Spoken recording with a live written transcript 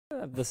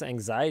have this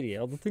anxiety.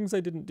 All the things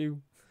I didn't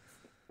do.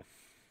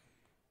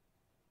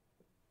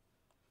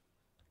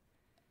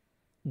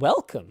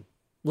 Welcome,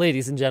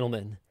 ladies and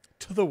gentlemen,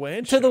 to the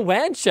WAN show. To the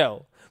WAN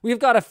show. We've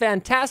got a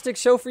fantastic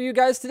show for you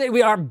guys today.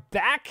 We are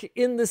back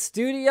in the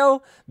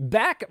studio,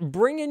 back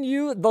bringing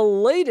you the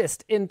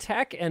latest in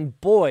tech. And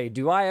boy,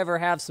 do I ever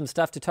have some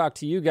stuff to talk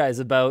to you guys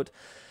about.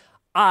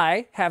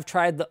 I have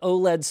tried the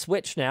OLED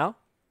Switch now.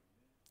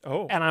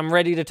 Oh. And I'm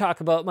ready to talk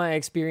about my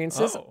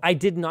experiences. Oh. I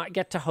did not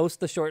get to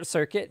host the short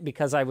circuit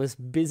because I was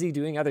busy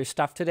doing other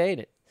stuff today,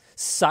 and it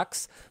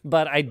sucks.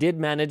 But I did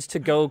manage to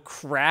go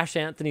crash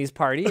Anthony's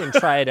party and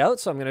try it out,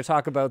 so I'm going to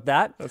talk about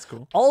that. That's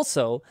cool.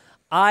 Also,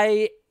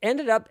 I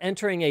ended up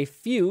entering a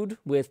feud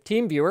with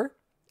TeamViewer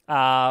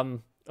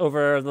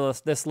over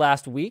this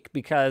last week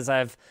because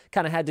I've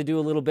kind of had to do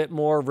a little bit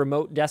more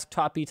remote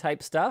desktop-y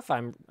type stuff.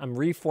 I'm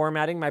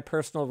reformatting my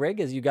personal rig,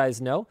 as you guys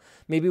know.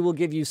 Maybe we'll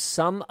give you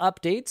some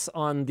updates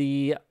on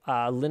the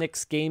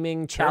Linux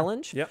Gaming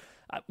Challenge. Yep.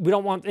 We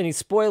don't want any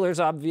spoilers,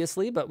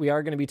 obviously, but we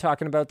are going to be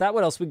talking about that.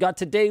 What else we got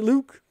today,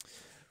 Luke?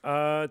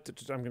 I'm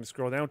going to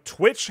scroll down.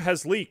 Twitch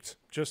has leaked,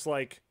 just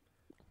like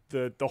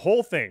the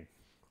whole thing.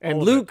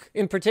 And Luke,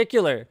 in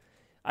particular,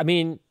 I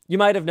mean, you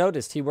might have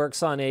noticed he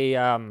works on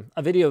a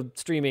video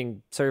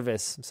streaming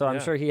service, so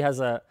I'm sure he has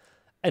an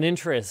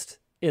interest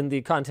in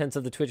the contents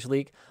of the Twitch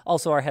leak.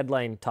 Also, our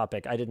headline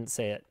topic, I didn't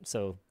say it,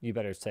 so you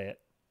better say it.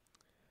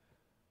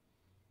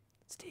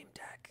 Steam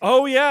Deck.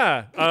 Oh,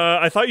 yeah.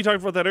 I thought you talked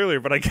about that earlier,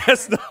 but I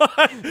guess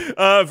not.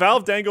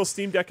 Valve dangles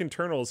Steam Deck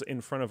internals in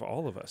front of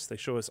all of us. They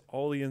show us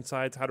all the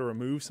insides, how to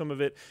remove some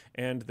of it,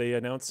 and they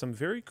announce some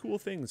very cool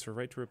things for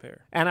Right to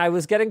Repair. And I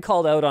was getting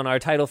called out on our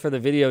title for the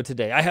video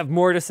today. I have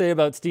more to say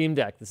about Steam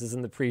Deck. This is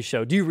in the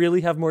pre-show. Do you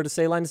really have more to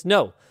say, Linus?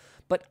 No.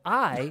 But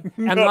I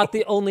am not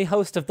the only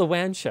host of the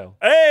WAN show.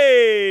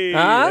 Hey!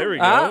 There we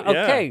go.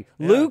 Okay.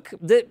 Yeah. Luke,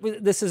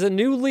 this is a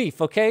new leaf,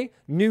 okay?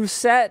 New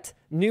set,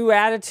 new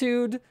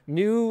attitude,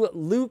 new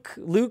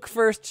Luke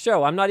first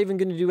show. I'm not even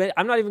going to do it.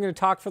 I'm not even going to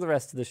talk for the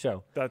rest of the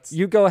show.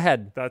 You go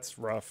ahead. That's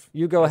rough.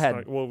 You go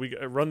ahead. Well, we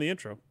run the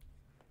intro.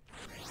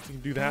 You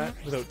can do that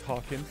without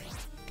talking.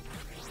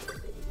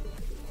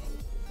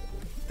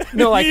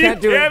 No, I can't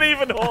do it. You can't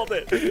even hold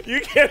it.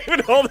 You can't even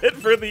hold it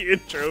for the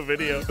intro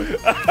video.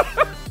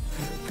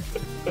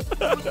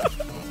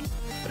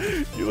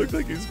 You look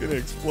like he's going to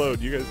explode.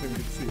 You guys didn't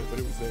get to see it, but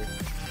it was there.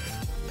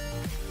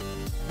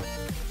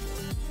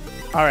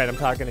 All right, I'm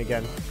talking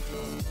again.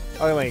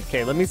 Oh, wait,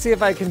 okay, let me see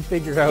if I can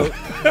figure out.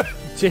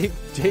 Jake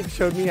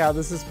showed me how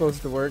this is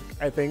supposed to work,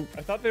 I think.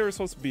 I thought they were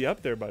supposed to be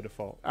up there by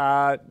default.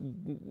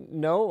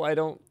 No, I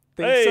don't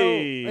think so.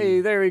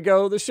 Hey, there we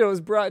go. The show is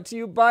brought to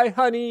you by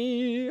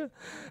Honey,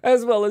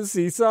 as well as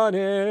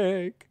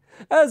Seasonic,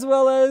 as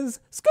well as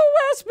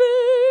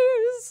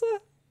Squarespace.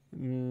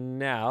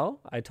 Now,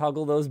 I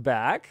toggle those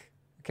back.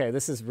 Okay,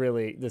 this is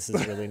really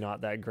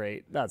not that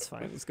great. That's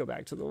fine. Let's go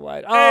back to the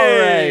wide. All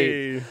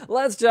right.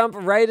 Let's jump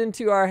right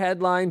into our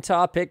headline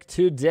topic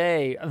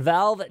today.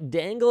 Valve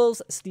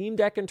dangles Steam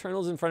Deck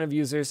internals in front of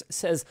users,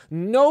 says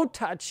no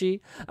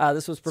touchy.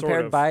 This was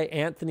prepared by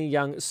Anthony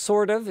Young.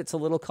 Sort of. It's a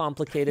little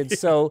complicated.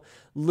 So,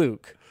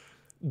 Luke,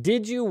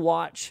 did you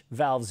watch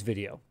Valve's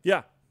video?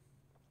 Yeah.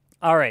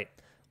 All right.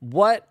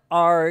 What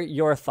are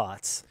your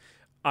thoughts?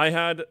 I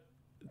had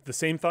the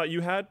same thought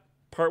you had.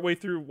 Partway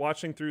through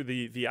watching through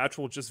the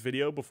actual just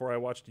video before I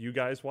watched you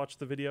guys watch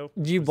the video.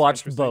 You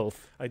watched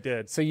both. I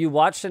did. So you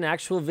watched an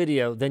actual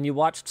video, then you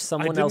watched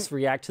someone else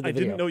react to the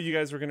video. I didn't know you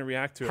guys were going to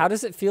react to it. How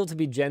does it feel to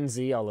be Gen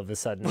Z all of a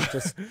sudden?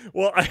 Just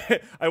Well,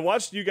 I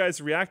watched you guys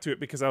react to it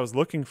because I was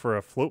looking for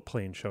a float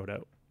plane showed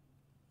out.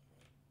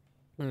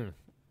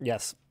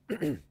 Yes.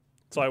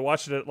 So I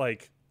watched it at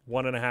like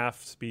 1.5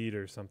 speed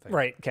or something.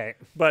 Right, okay.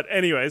 But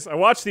anyways, I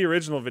watched the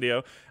original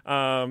video,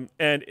 and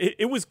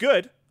it was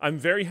good. I'm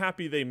very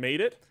happy they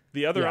made it.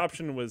 The other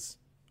option was,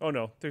 oh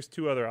no, there's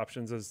two other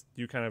options as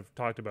you kind of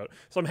talked about.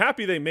 So I'm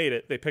happy they made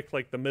it. They picked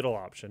like the middle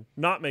option.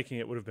 Not making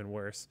it would have been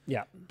worse.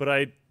 Yeah. But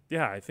I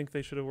think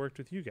they should have worked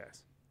with you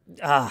guys.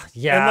 Yeah.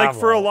 And like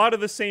for a lot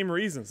of the same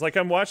reasons. Like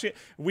I'm watching it,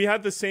 we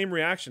had the same we're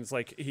going to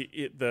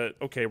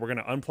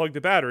unplug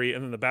the battery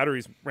and then the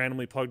battery's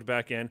randomly plugged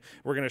back in.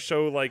 We're going to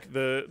show like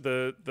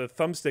the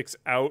thumbsticks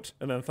out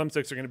and then the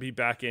thumbsticks are going to be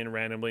back in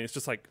randomly. It's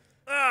just like,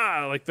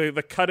 like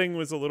the cutting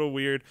was a little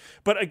weird.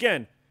 But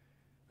again,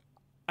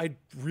 I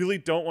really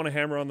don't want to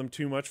hammer on them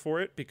too much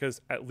for it because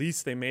at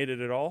least they made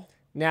it at all.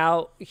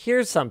 Now,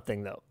 here's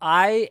something, though.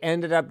 I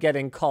ended up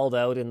getting called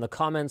out in the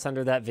comments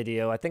under that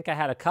video. I think I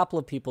had a couple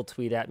of people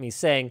tweet at me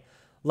saying,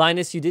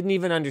 Linus, you didn't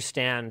even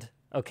understand,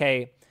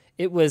 okay?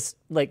 It was,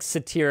 like,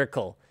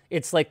 satirical.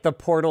 It's like the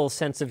Portal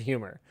sense of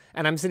humor.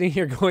 And I'm sitting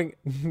here going,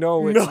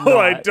 no, it's not. No,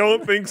 I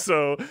don't think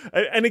so.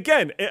 And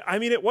again,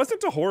 it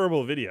wasn't a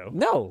horrible video.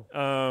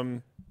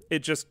 No. It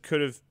just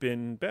could have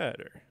been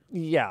better.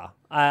 Yeah.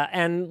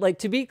 And like,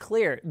 to be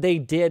clear, they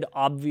did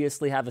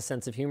obviously have a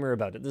sense of humor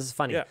about it. This is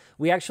funny. Yeah.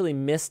 We actually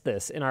missed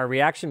this in our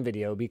reaction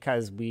video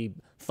because we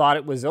thought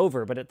it was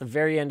over. But at the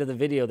very end of the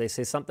video, they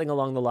say something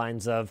along the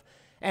lines of,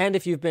 And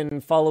if you've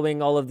been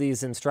following all of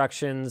these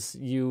instructions,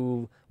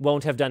 you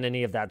won't have done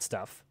any of that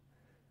stuff.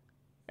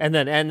 And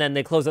then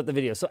they close out the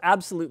video. So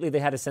absolutely they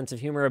had a sense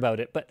of humor about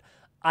it, but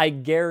I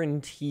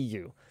guarantee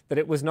you that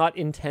it was not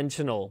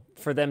intentional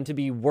for them to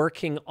be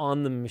working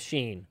on the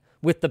machine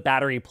with the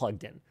battery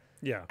plugged in.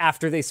 Yeah.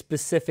 After they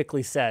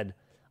specifically said,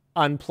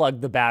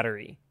 unplug the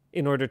battery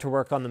in order to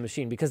work on the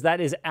machine, because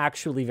that is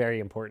actually very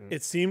important.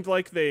 It seemed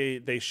like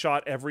they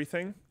shot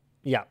everything.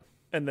 Yeah.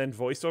 And then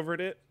voice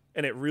overed it,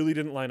 and it really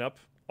didn't line up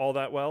all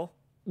that well.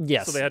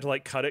 Yes. So they had to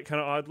like cut it kind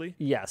of oddly.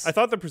 Yes. I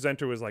thought the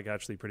presenter was like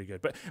actually pretty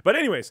good. But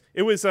anyways,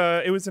 it was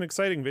an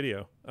exciting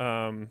video.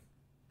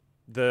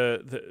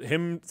 The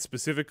him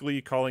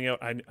specifically calling out,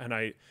 and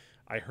I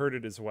heard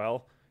it as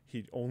well.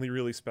 He only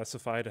really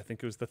specified, I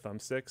think it was the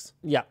thumbsticks.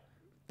 Yeah.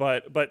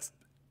 But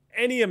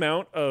any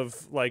amount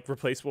of like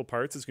replaceable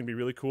parts is going to be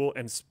really cool,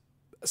 and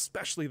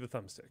especially the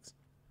thumbsticks.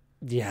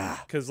 Yeah.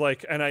 Because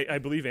like, and I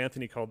believe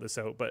Anthony called this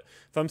out, but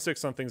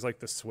thumbsticks on things like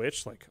the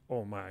Switch, like,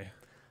 oh my.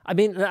 I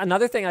mean,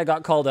 another thing I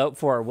got called out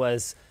for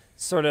was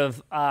sort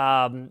of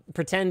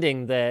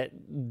pretending that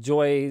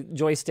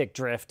joystick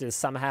drift is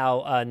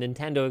somehow a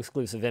Nintendo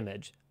exclusive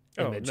image.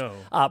 Oh,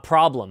 no.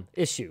 Problem,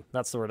 issue.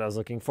 That's the word I was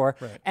looking for.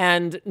 Right.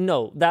 And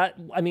no,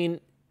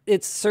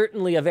 it's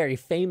certainly a very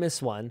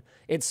famous one.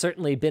 It's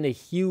certainly been a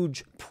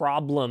huge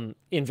problem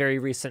in very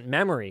recent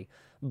memory.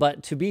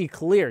 But to be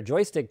clear,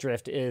 joystick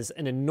drift is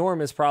an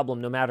enormous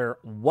problem no matter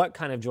what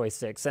kind of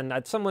joysticks.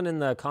 And someone in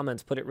the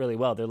comments put it really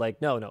well. They're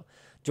like, no.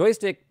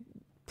 Joystick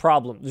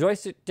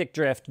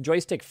drift,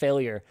 joystick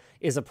failure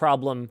is a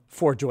problem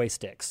for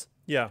joysticks.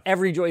 Yeah.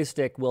 Every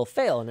joystick will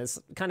fail, and it's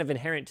kind of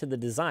inherent to the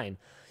design.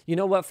 You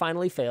know what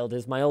finally failed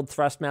is my old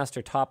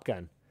Thrustmaster Top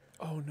Gun.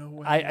 Oh, no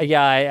way.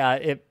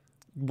 It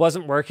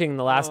wasn't working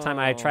the last time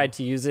I tried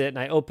to use it, and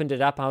I opened it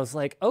up. And I was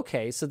like,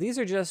 okay, so these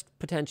are just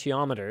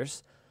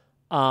potentiometers.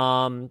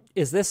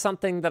 Is this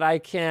something that I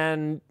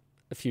can...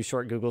 A few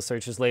short Google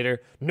searches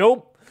later.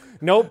 Nope,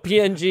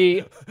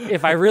 PNG.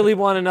 If I really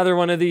want another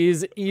one of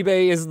these,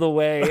 eBay is the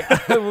way.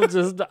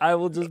 I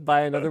will just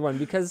buy another one,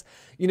 because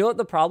you know what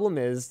the problem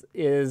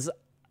is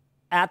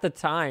at the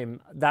time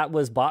that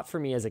was bought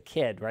for me as a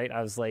kid, right?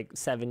 I was like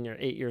 7 or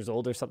 8 years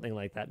old or something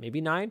like that, maybe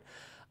 9.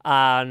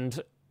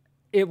 And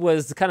it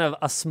was kind of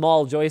a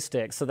small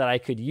joystick so that I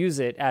could use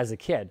it as a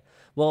kid.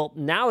 Well,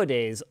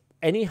 nowadays,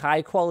 any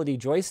high quality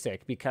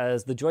joystick,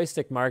 because the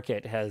joystick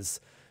market has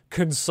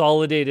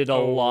consolidated a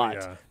lot.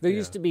 Yeah, there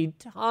used to be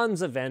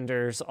tons of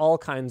vendors, all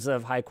kinds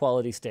of high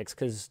quality sticks,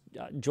 because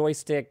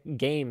joystick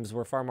games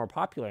were far more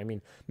popular. I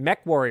mean,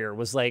 MechWarrior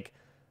was like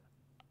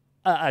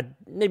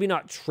maybe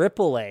not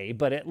AAA,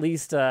 but at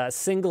least a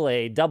single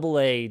A, double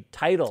A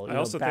title. I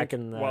also think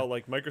while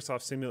like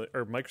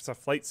Microsoft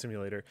Flight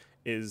Simulator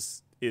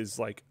is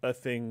like a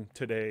thing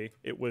today,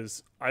 it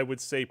was, I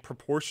would say,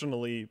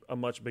 proportionally a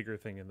much bigger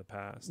thing in the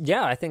past.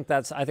 Yeah, I think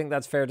that's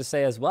fair to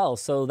say as well.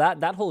 So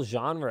that whole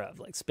genre of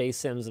like space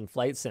sims and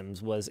flight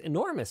sims was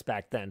enormous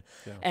back then.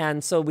 Yeah.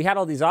 And so we had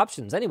all these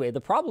options. Anyway,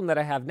 the problem that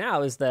I have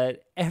now is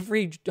that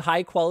every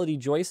high quality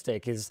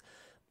joystick is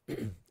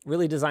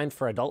really designed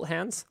for adult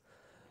hands.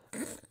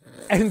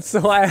 And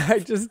so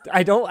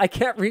I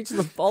can't reach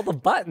all the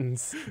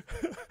buttons.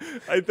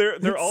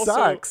 They're also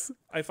sucks.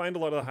 I find a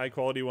lot of the high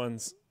quality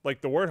ones,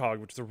 like the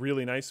Warthog, which is a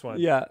really nice one.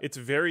 Yeah. It's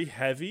very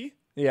heavy.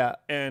 Yeah.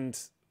 And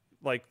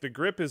like the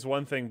grip is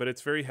one thing, but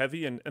it's very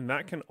heavy, and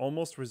that can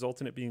almost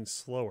result in it being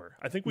slower.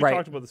 I think we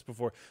talked about this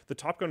before. The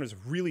Top Gun is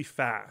really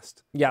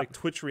fast. Yeah. Like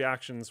Twitch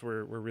reactions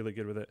were really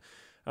good with it.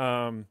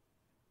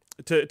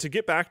 To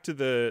get back to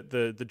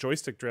the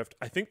joystick drift,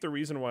 I think the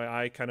reason why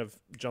I kind of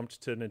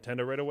jumped to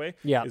Nintendo right away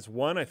is,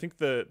 one, I think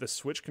the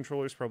Switch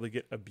controllers probably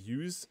get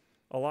abused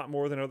a lot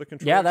more than other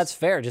controllers. Yeah, that's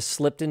fair. Just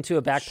slipped into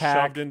a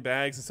backpack. Shoved in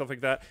bags and stuff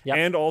like that. Yep.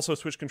 And also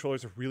Switch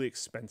controllers are really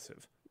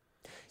expensive.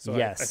 So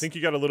yes. I think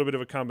you got a little bit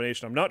of a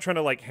combination. I'm not trying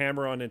to like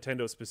hammer on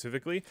Nintendo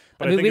specifically,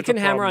 but I mean, we can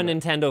hammer on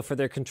Nintendo for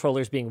their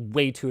controllers being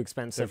way too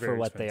expensive for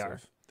what they are.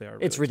 They are.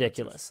 It's really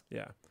ridiculous.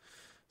 Expensive. Yeah.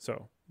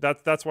 So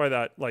that's why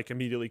that like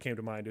immediately came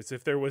to mind. Is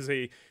if there was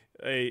a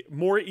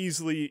more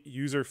easily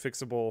user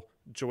fixable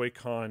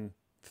Joy-Con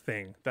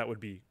thing, that would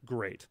be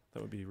great.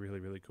 That would be really,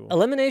 really cool.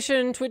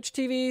 Elimination Twitch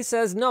TV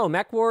says no.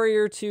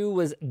 MechWarrior 2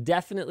 was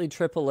definitely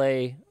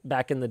AAA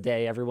back in the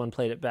day. Everyone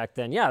played it back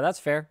then. Yeah, that's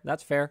fair.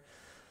 That's fair.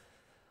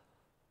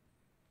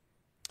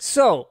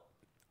 So,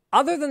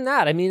 other than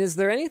that, I mean, is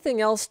there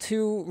anything else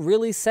to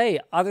really say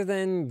other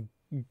than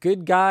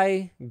good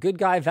guy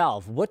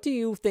Valve? What do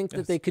you think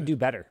that they could do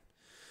better,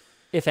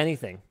 if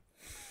anything?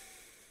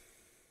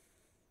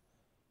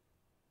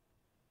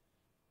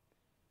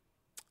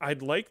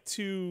 I'd like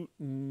to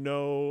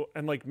know,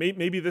 and like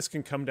maybe this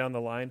can come down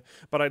the line,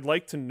 but I'd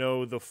like to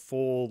know the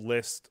full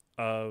list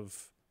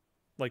of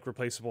like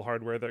replaceable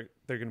hardware that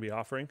they're going to be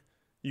offering.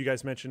 You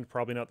guys mentioned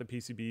probably not the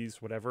PCBs,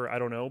 whatever. I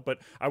don't know, but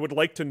I would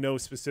like to know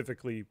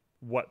specifically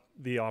what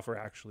the offer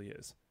actually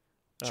is.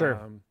 Sure.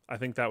 I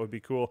think that would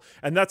be cool.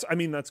 And that's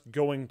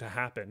going to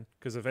happen,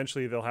 because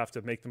eventually they'll have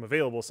to make them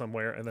available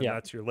somewhere, and then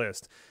that's your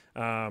list.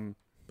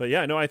 But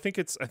yeah, no, I think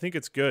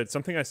it's good.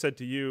 Something I said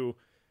to you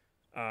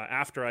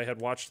after I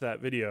had watched that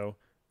video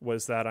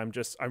was that I'm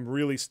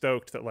really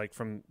stoked that like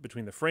from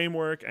between the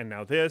framework and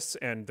now this,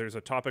 and there's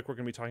a topic we're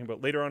going to be talking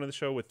about later on in the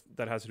show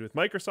that has to do with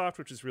Microsoft,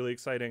 which is really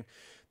exciting.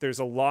 There's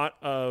a lot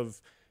of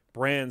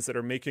brands that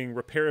are making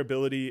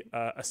repairability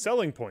a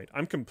selling point.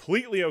 I'm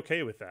completely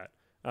okay with that.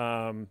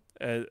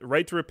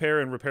 Right to repair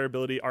and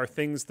repairability are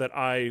things that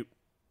I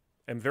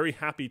am very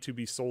happy to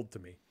be sold to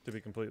me, to be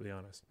completely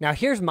honest. Now,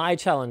 here's my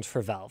challenge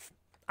for Valve.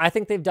 I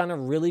think they've done a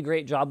really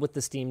great job with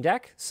the Steam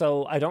Deck,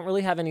 so I don't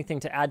really have anything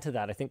to add to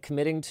that. I think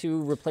committing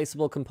to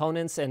replaceable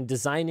components and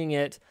designing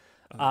it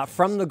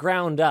from the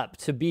ground up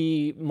to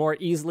be more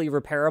easily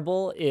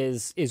repairable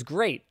is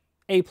great.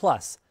 A+.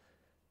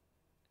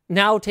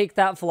 Now take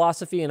that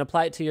philosophy and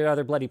apply it to your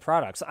other bloody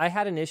products. I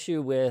had an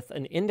issue with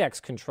an index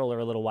controller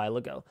a little while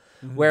ago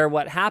where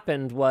what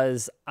happened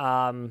was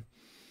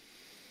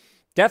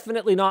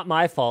definitely not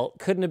my fault.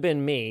 Couldn't have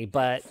been me,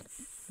 but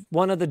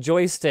one of the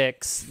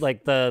joysticks,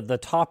 like the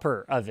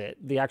topper of it,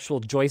 the actual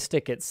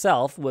joystick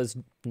itself was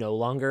no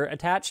longer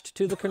attached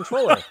to the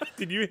controller.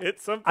 Did you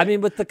hit something? I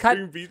mean, with the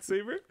cut... Beat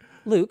Saber?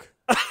 Luke,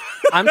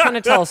 I'm trying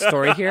to tell a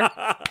story here.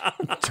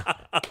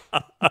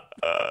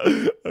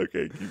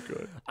 Okay, keep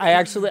going.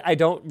 I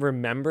don't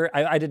remember.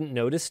 I didn't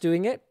notice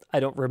doing it. I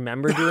don't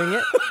remember doing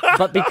it.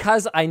 But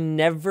because I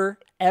never,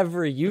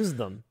 ever used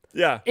them,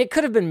 it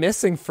could have been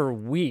missing for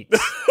weeks.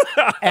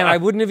 And I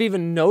wouldn't have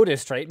even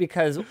noticed, right?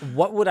 Because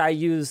what would I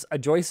use a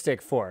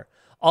joystick for?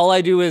 All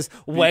I do is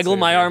waggle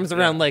my arms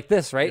around like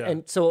this, right? Yeah.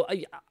 And so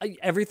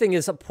everything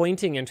is a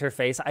pointing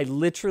interface. I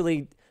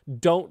literally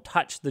don't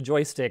touch the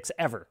joysticks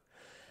ever.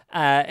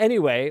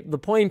 Anyway, the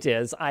point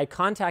is I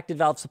contacted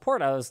Valve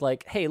support. I was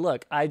like, hey,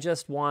 look, I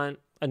just want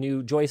a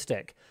new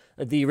joystick.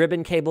 The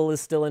ribbon cable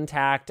is still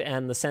intact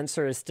and the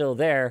sensor is still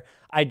there.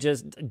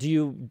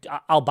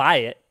 I'll buy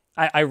it.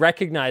 I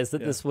recognize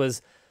that this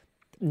was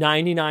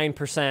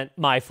 99%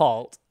 my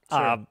fault.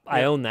 Sure.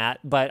 I own that,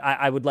 but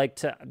I would like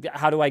to,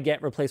 how do I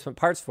get replacement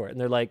parts for it? And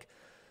they're like,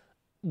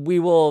 we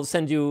will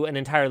send you an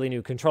entirely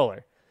new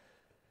controller.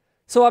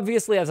 So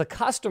obviously as a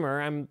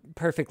customer, I'm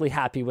perfectly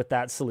happy with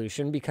that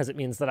solution because it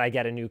means that I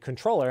get a new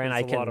controller and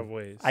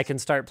I can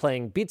start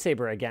playing Beat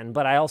Saber again.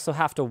 But I also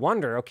have to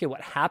wonder, okay,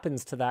 what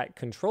happens to that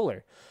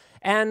controller?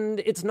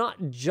 And it's not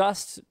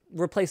just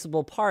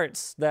replaceable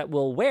parts that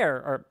will wear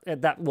or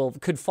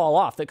could fall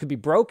off, that could be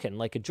broken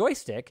like a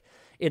joystick.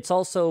 It's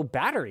also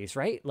batteries,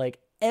 right? Like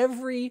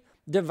every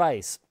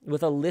device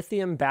with a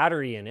lithium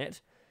battery in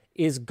it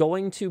is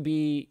going to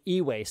be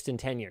e-waste in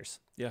 10 years.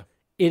 Yeah.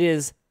 It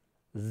is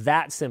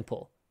that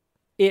simple.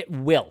 It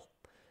will.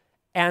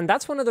 And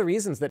that's one of the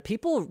reasons that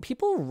people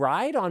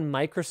ride on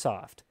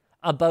Microsoft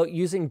about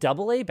using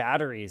AA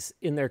batteries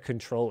in their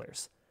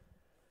controllers.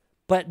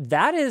 But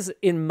that is,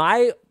 in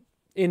my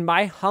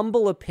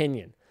humble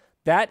opinion,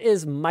 that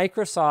is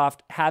Microsoft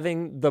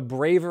having the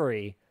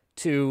bravery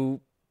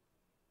to,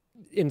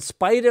 in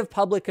spite of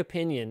public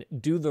opinion,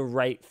 do the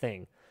right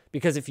thing.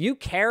 Because if you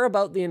care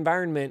about the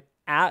environment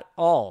at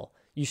all,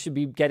 you should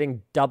be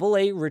getting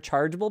AA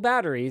rechargeable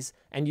batteries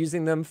and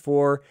using them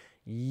for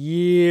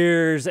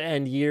years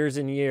and years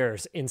and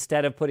years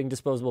instead of putting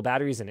disposable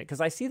batteries in it. Because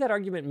I see that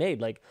argument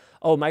made like,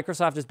 oh,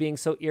 Microsoft is being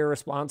so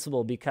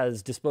irresponsible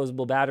because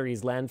disposable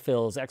batteries,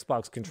 landfills,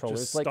 Xbox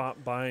controllers. Just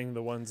stop buying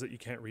the ones that you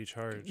can't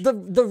recharge.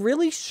 The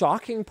really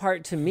shocking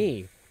part to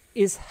me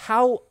is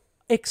how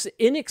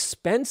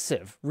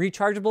inexpensive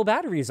rechargeable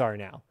batteries are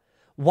now.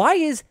 Why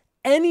is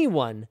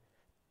anyone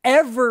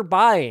ever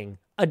buying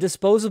a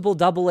disposable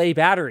AA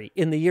battery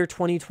in the year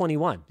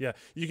 2021? Yeah,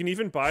 you can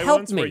even buy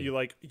ones where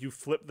you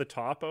flip the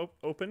top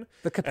open.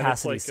 The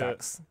capacity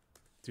sucks.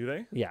 Do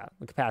they? Yeah,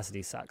 the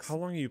capacity sucks. How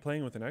long are you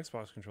playing with an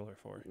Xbox controller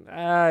for?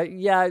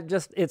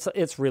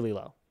 It's really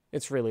low.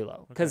 It's really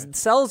low because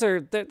cells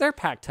they're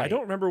packed tight. I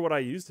don't remember what I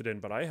used it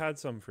in, but I had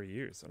some for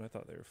years and I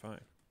thought they were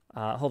fine.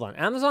 Hold on,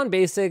 Amazon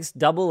Basics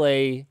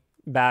AA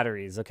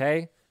batteries.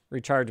 Okay,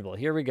 rechargeable.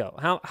 Here we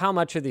go. How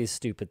much are these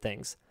stupid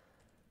things?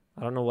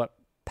 I don't know what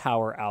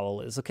Power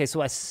Owl is. Okay,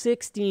 so a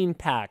 16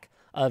 pack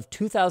of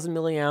 2000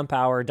 milliamp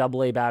hour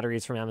AA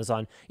batteries from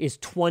Amazon is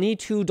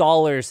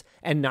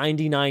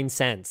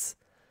 $22.99.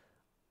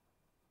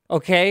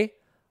 Okay,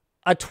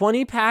 a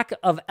 20 pack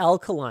of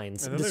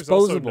alkalines, and then disposables. There's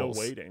also no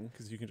waiting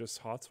because you can just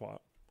hot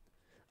swap.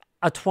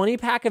 A 20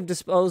 pack of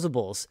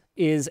disposables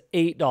is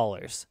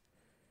 $8.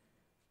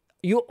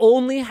 You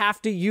only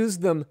have to use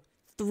them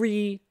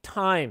 3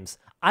 times.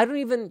 I don't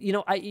even,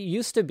 it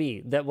used to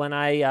be that when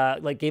I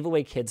gave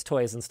away kids'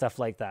 toys and stuff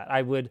like that,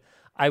 I would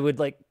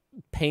like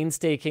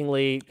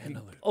painstakingly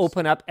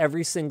open up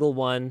every single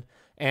one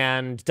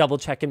and double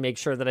check and make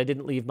sure that I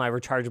didn't leave my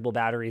rechargeable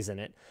batteries in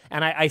it.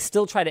 And I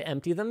still try to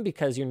empty them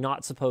because you're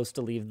not supposed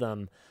to leave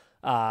them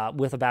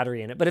with a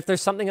battery in it. But if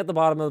there's something at the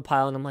bottom of the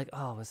pile and I'm like,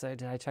 oh,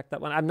 did I check that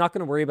one? I'm not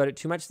going to worry about it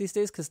too much these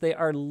days because they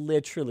are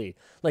literally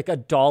like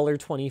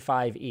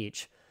 $1.25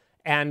 each.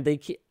 And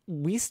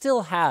we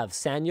still have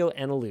Sanyo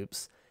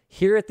Eneloops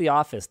here at the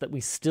office that we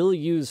still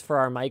use for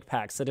our mic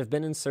packs that have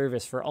been in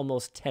service for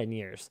almost 10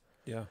 years.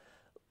 Yeah.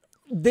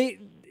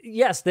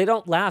 yes, they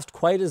don't last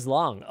quite as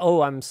long.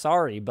 Oh, I'm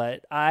sorry,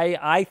 but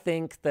I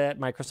think that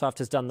Microsoft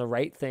has done the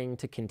right thing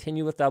to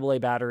continue with AA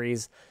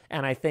batteries,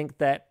 and I think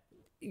that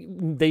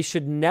they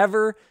should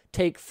never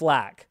take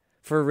flack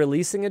for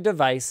releasing a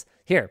device.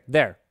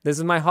 This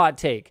is my hot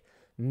take.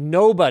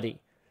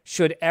 Nobody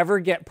should ever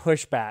get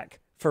pushback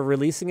for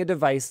releasing a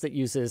device that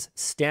uses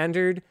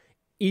standard,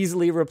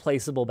 easily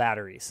replaceable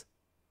batteries.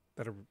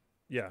 That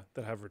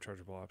have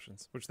rechargeable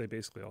options, which they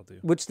basically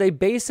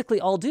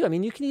all do. I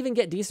mean, you can even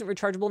get decent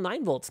rechargeable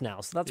 9 volts now.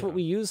 So that's what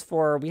we use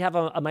for, we have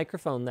a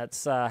microphone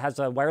that's has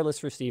a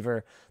wireless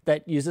receiver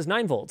that uses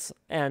 9 volts.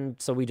 And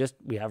so we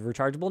have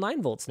rechargeable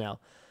 9 volts now.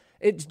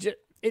 It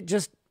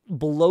just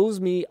blows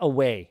me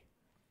away.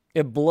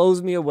 It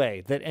blows me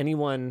away that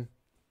anyone,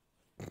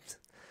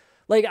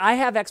 like, I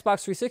have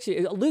Xbox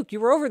 360. Luke, you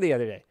were over the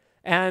other day,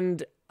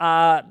 and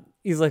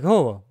he's like,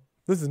 "Oh,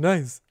 this is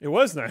nice." It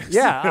was nice.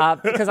 Yeah,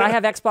 because I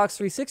have Xbox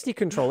 360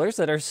 controllers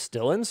that are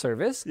still in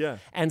service, yeah,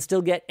 and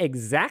still get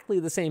exactly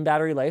the same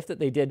battery life that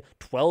they did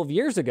 12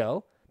 years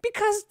ago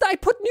because I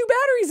put new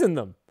batteries in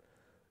them.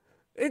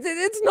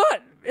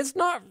 It's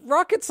not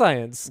rocket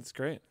science. It's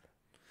great.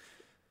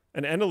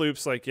 And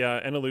Eneloops,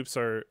 Eneloops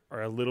are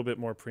a little bit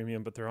more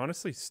premium, but they're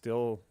honestly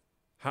still.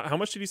 How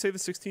much did you say the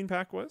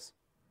 16-pack was?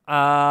 The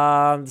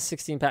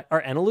 16-pack.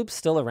 Are Eneloops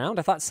still around?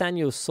 I thought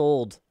Sanyo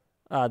sold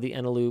the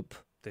Eneloop.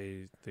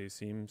 They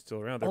seem still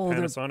around. They're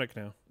Panasonic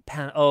now.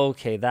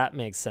 Okay, that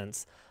makes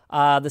sense.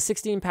 The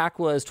 16-pack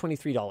was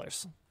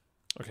 $23.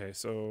 Okay,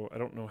 so I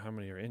don't know how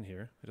many are in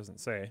here. It doesn't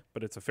say,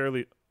 but it's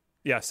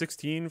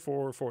 16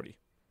 for $40.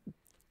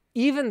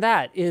 Even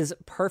that is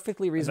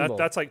perfectly reasonable.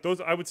 That's like those.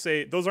 I would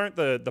say those aren't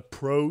the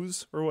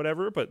pros or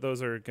whatever, but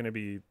those are going to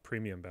be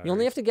premium batteries. You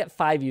only have to get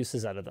 5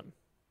 uses out of them,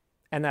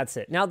 and that's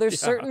it. Now, there's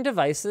certain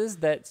devices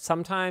that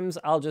sometimes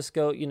I'll just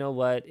go, you know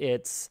what,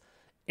 it's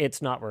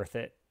not worth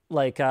it.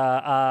 Like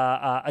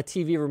a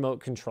TV remote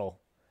control.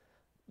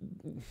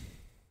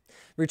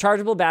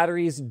 Rechargeable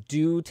batteries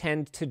do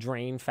tend to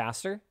drain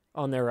faster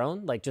on their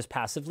own, like just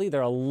passively.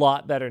 They're a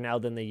lot better now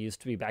than they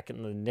used to be back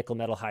in the nickel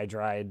metal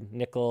hydride,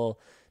 nickel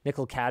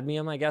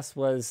cadmium, I guess,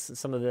 was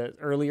some of the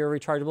earlier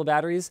rechargeable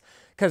batteries.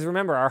 Because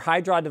remember, our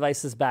hydride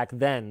devices back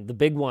then, the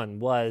big one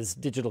was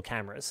digital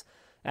cameras.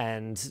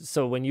 And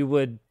so when you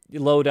would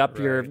load up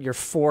your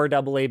 4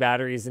 AA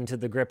batteries into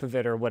the grip of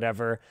it or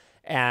whatever,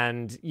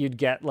 and you'd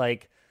get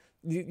like,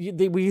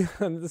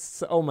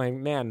 oh my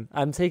man,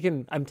 I'm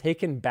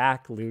taken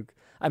back, Luke.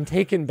 I'm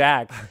taken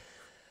back.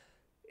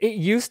 It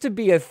used to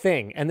be a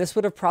thing, and this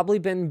would have probably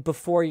been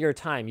before your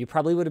time. You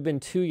probably would have been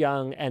too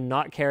young and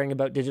not caring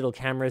about digital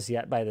cameras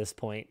yet by this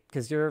point,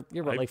 because you're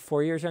what, like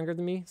 4 years younger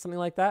than me, something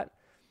like that.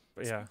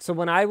 Yeah. So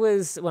when I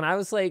was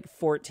like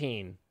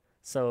 14,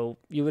 so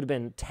you would have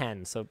been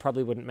 10, so it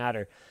probably wouldn't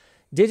matter.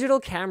 Digital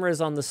cameras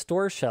on the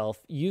store shelf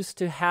used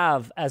to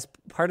have as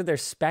part of their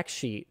spec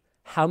sheet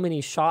how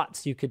many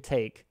shots you could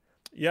take.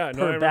 Yeah,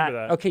 no, I remember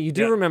that. Okay, you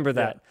do remember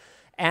that. Yeah.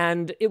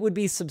 And it would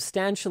be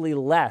substantially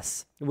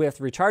less with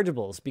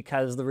rechargeables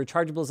because the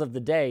rechargeables of the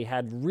day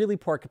had really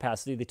poor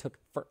capacity. They took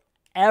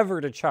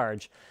forever to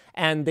charge,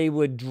 and they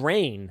would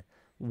drain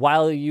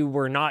while you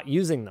were not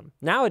using them.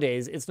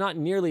 Nowadays, it's not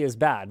nearly as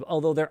bad,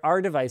 although there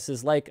are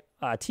devices like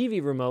a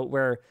TV remote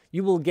where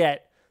you will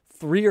get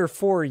 3 or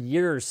 4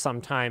 years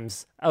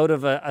sometimes out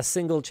of a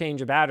single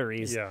change of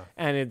batteries. Yeah.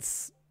 And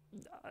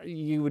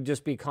you would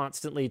just be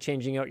constantly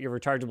changing out your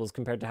rechargeables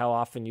compared to how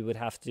often you would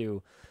have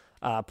to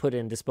put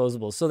in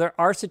disposables. So there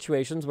are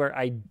situations where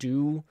I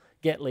do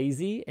get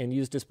lazy and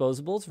use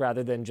disposables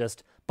rather than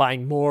just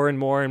buying more and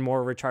more and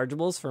more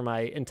rechargeables for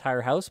my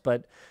entire house.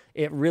 But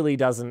it really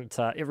doesn't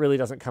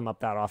come up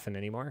that often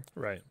anymore.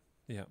 Right.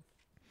 Yeah.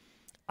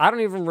 I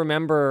don't even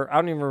remember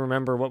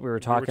what we were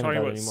talking about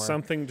anymore.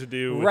 Something to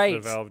do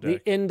with the Valve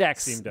Deck.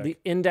 The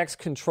index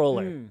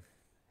controller.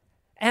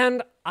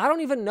 And I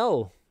don't even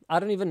know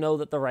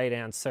that the right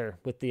answer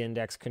with the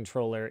index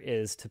controller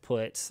is to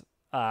put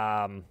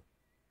AA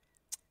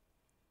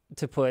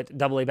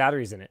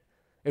batteries in it.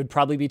 It would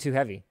probably be too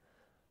heavy.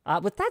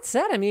 With that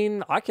said, I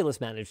mean,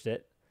 Oculus managed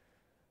it.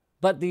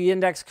 But the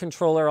index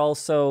controller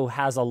also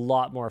has a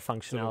lot more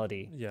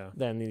functionality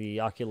than the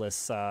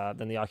Oculus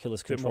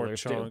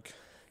controllers do.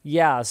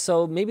 Yeah,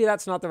 so maybe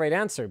that's not the right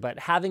answer, but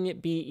having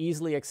it be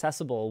easily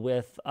accessible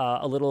with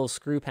a little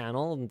screw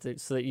panel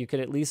so that you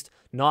could at least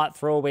not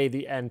throw away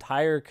the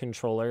entire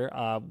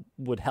controller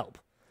would help.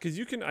 Because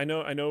you can, I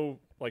know,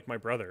 like my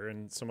brother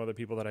and some other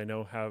people that I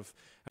know have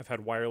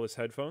had wireless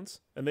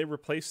headphones, and they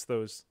replace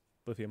those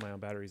lithium-ion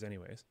batteries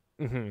anyways.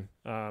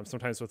 Mm-hmm.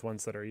 Sometimes with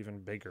ones that are even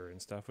bigger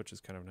and stuff, which is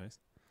kind of nice.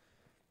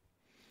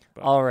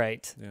 But, all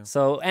right. Yeah.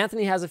 So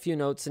Anthony has a few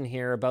notes in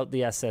here about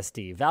the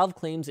SSD. Valve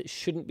claims it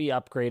shouldn't be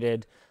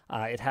upgraded.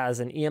 It has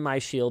an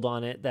EMI shield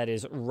on it that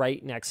is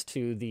right next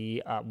to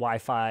the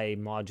Wi-Fi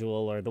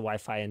module or the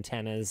Wi-Fi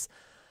antennas.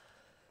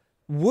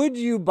 Would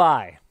you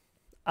buy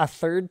a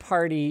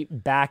third-party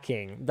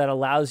backing that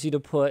allows you to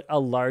put a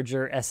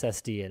larger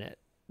SSD in it?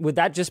 Would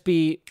that just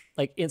be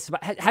like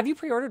have you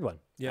pre-ordered one?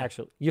 Yeah.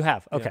 Actually, you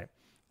have. Okay.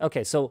 Yeah.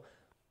 Okay, so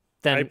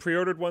then I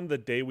pre-ordered one the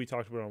day we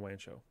talked about it on WAN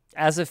Show.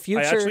 As a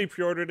future... I actually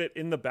pre-ordered it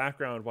in the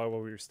background while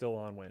we were still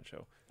on WAN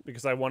Show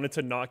because I wanted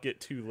to not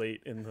get too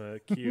late in the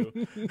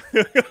queue.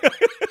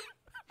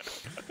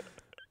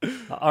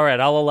 All right,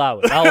 I'll allow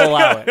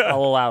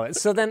it.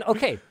 So then,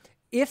 okay,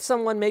 if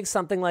someone makes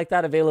something like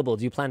that available,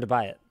 do you plan to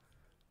buy it?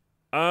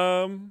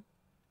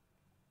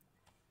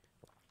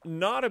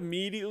 Not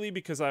immediately,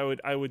 because I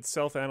would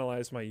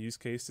self-analyze my use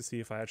case to see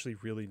if I actually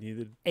really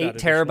needed 8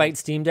 terabyte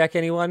Steam Deck,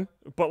 anyone?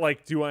 But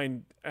like, my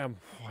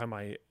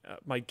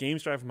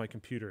games drive on my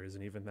computer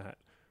isn't even that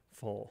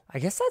full. I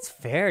guess that's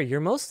fair. You're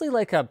mostly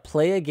like a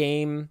play a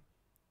game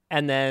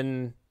and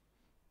then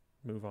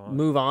move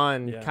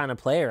on kind of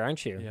player,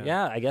 aren't you?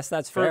 Yeah, I guess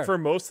that's fair. For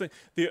most things,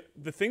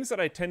 the things that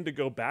I tend to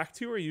go back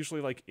to are usually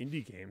like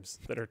indie games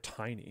that are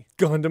tiny.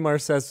 Gondomar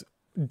says,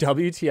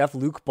 WTF,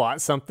 Luke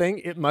bought something.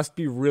 It must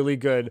be really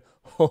good.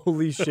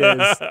 Holy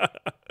shiz.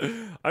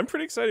 I'm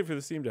pretty excited for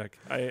the Steam Deck.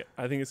 I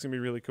think it's going to be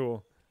really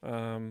cool.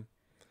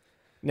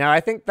 Now,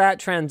 I think that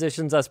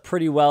transitions us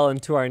pretty well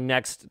into our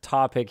next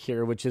topic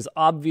here, which is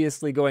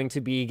obviously going to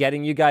be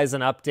getting you guys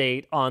an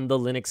update on the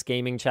Linux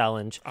Gaming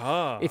Challenge.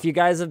 If you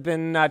guys have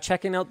been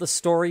checking out the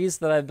stories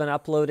that I've been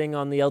uploading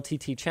on the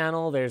LTT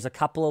channel, there's a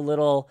couple of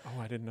little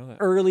I didn't know that.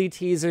 Early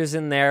teasers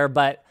in there,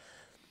 but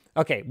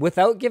okay,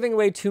 without giving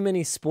away too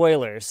many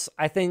spoilers,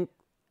 I think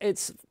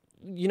it's,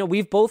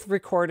 we've both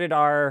recorded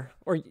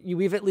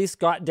we've at least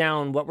got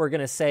down what we're going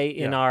to say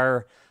in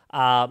our,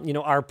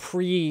 our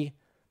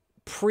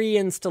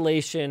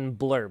pre-installation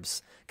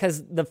blurbs.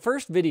 Because the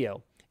first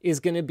video is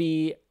going to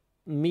be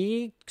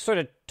me sort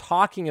of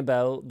talking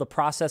about the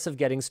process of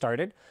getting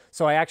started.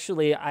 So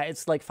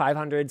it's like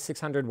 500,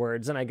 600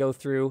 words, and I go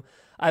through,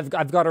 I've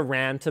got a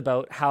rant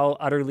about how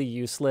utterly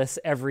useless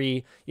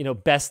every,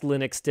 best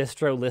Linux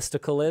distro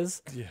listicle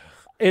is. Yeah.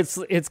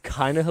 It's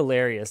kind of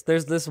hilarious.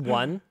 There's this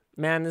one,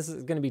 man, this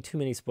is going to be too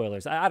many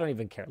spoilers. I don't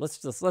even care. Let's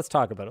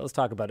talk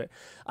about it.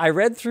 I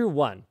read through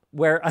one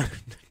where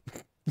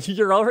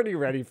you're already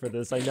ready for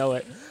this. I know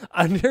it.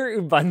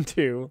 Under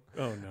Ubuntu.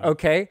 Oh no.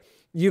 Okay.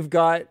 You've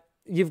got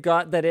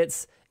that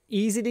it's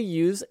easy to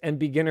use and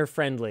beginner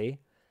friendly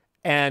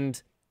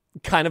and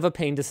kind of a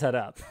pain to set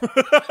up.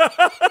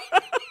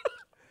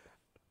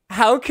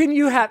 How can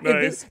you have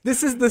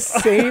this is the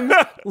same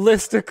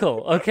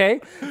listicle, okay?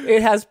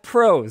 It has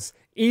pros,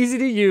 easy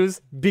to use,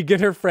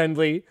 beginner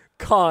friendly,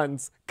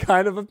 cons,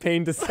 kind of a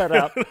pain to set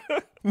up.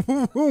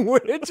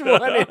 Which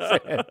one is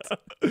it?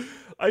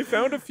 I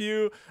found a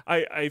few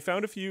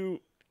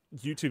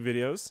YouTube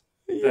videos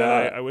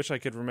that I wish I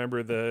could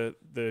remember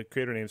the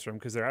creator names from,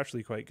 because they're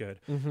actually quite good.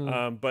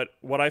 Mm-hmm. But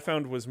what I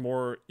found was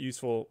more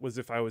useful was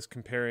if I was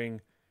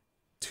comparing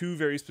two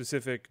very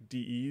specific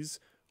DEs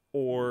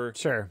or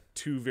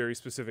two very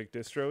specific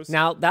distros.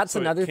 Now, that's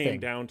another thing. It came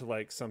down to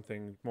like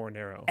something more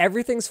narrow.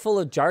 Everything's full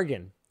of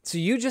jargon. So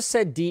you just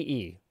said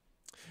DE.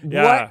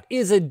 Yeah. What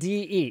is a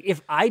DE?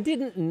 If I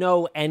didn't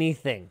know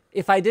anything,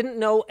 if I didn't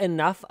know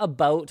enough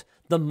about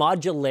the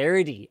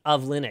modularity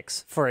of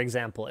Linux, for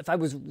example, if I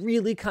was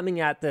really coming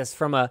at this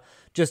from a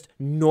just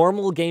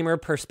normal gamer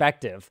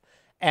perspective,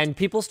 and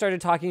people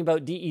started talking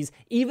about DEs,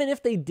 even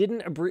if they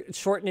didn't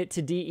shorten it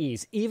to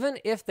DEs, even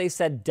if they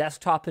said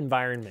desktop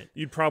environment,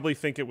 you'd probably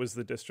think it was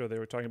the distro they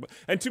were talking about.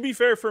 And to be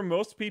fair, for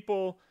most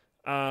people,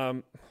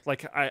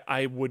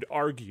 I would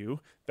argue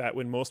that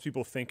when most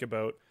people think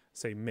about,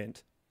 say,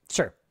 Mint,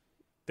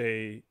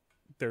 they're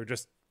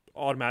just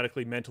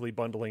automatically mentally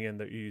bundling in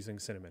that you're using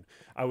Cinnamon.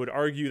 I would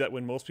argue that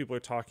when most people are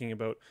talking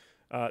about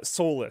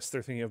Solus,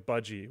 they're thinking of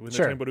Budgie. When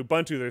they're talking about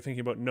Ubuntu, they're thinking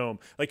about GNOME.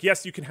 Like,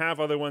 yes, you can have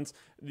other ones.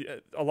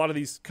 A lot of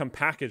these come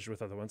packaged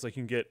with other ones. Like,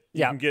 you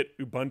can get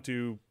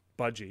Ubuntu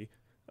Budgie.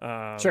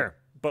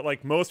 But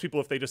like most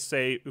people, if they just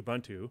say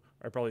Ubuntu,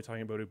 are probably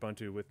talking about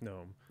Ubuntu with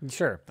GNOME.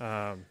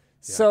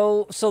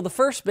 So the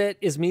first bit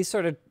is me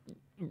sort of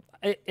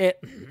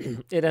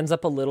it ends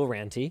up a little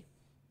ranty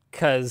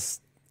because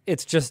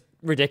it's just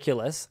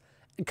ridiculous.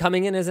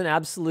 Coming in as an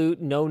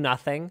absolute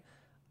know-nothing.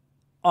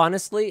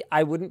 Honestly,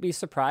 I wouldn't be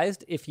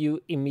surprised if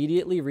you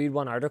immediately read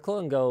one article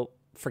and go,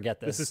 forget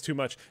this. This is too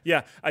much.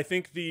 Yeah, I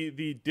think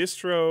the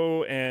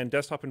distro and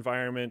desktop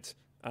environment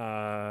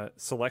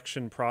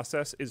selection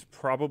process is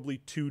probably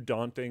too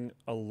daunting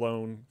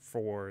alone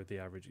for the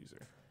average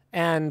user.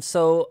 And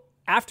so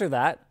after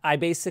that, I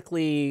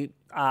basically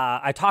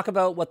I talk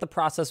about what the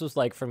process was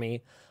like for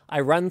me.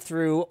 I run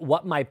through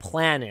what my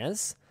plan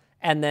is,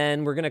 and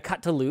then we're going to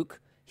cut to Luke.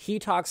 He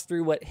talks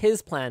through what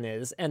his plan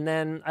is, and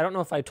then, I don't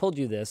know if I told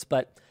you this,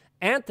 but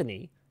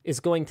Anthony is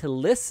going to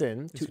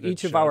listen to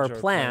each of our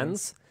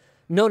plans.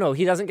 No,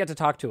 he doesn't get to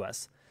talk to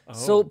us. Oh.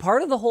 So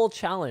part of the whole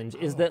challenge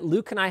is that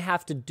Luke and I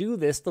have to do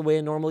this the way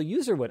a normal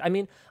user would. I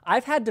mean,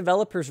 I've had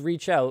developers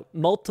reach out,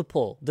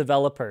 multiple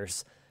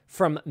developers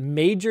from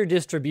major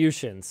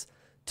distributions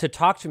to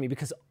talk to me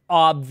because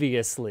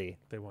obviously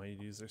they want you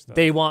to use their stuff.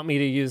 They want me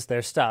to use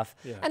their stuff.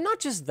 Yeah. And not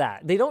just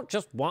that. They don't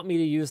just want me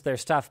to use their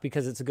stuff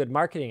because it's a good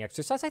marketing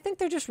exercise. I think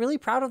they're just really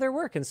proud of their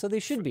work, and so they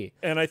should be.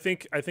 And I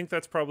think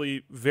that's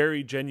probably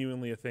very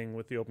genuinely a thing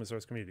with the open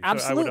source community.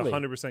 Absolutely. So I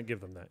would 100%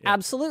 give them that. Yeah.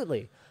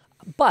 Absolutely.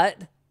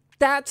 But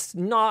that's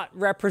not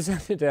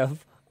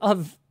representative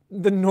of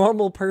the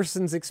normal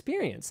person's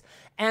experience.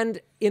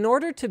 And in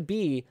order to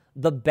be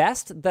the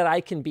best that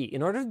I can be,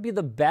 in order to be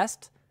the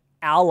best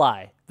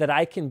ally that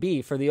I can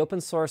be for the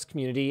open source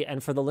community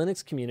and for the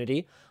Linux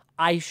community,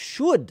 I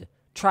should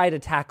try to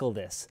tackle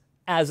this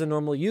as a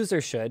normal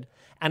user should,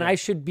 and I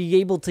should be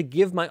able to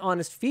give my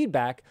honest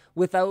feedback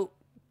without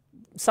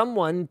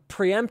someone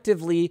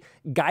preemptively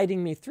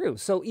guiding me through.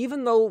 So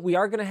even though we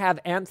are going to have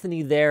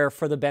Anthony there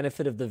for the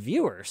benefit of the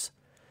viewers,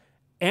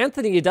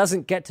 Anthony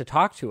doesn't get to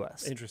talk to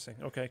us. Interesting.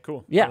 Okay,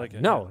 cool. Yeah, I like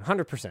it. no,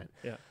 100%.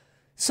 Yeah.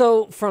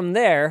 So from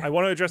there... I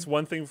want to address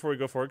one thing before we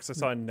go forward, because I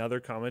saw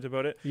another comment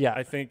about it. Yeah.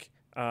 I think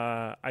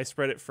I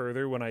spread it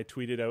further when I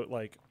tweeted out,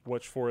 like,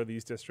 which 4 of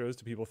these distros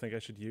do people think I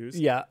should use?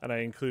 Yeah. And I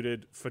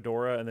included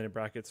Fedora and then in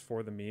brackets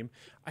for the meme.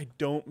 I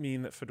don't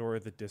mean that Fedora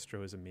the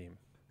distro is a meme.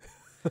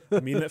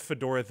 I mean that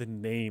Fedora the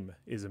name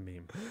is a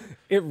meme.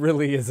 It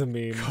really is a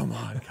meme. Come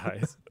on,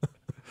 guys.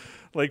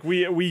 Like,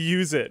 we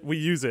use it. We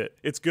use it.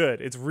 It's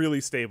good. It's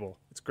really stable.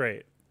 It's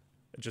great.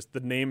 Just the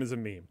name is a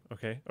meme.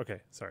 Okay?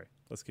 Okay. Sorry.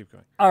 Let's keep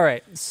going. All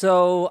right.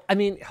 So, I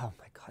mean, oh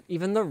my God,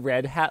 even the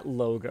Red Hat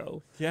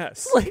logo.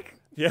 Yes. Like,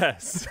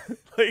 yes.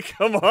 Like,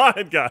 come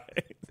on, guys.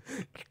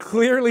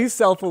 Clearly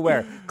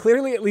self-aware.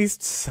 Clearly at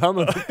least some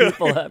of the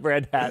people at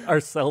Red Hat are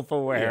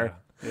self-aware.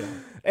 Yeah.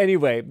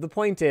 Anyway, the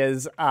point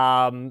is,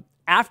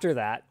 after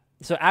that,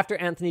 so after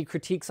Anthony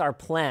critiques our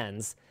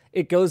plans,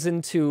 it goes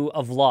into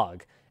a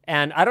vlog.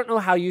 And I don't know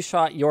how you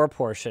shot your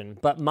portion,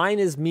 but mine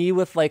is me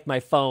with like my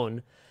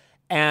phone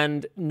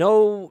and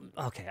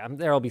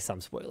there'll be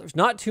some spoilers.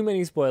 Not too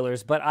many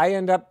spoilers, but I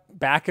end up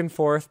back and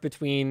forth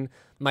between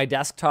my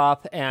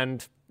desktop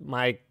and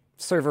my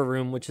server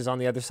room, which is on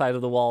the other side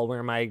of the wall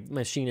where my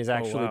machine is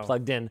actually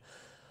plugged in.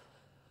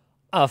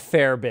 A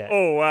fair bit.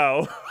 Oh,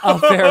 wow. A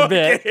fair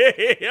bit.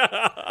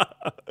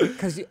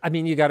 Because, I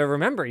mean, you got to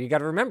remember,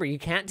 you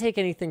can't take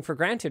anything for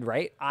granted,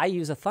 right? I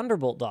use a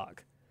Thunderbolt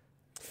dock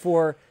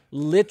for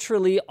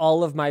literally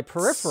all of my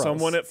peripherals.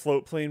 Someone at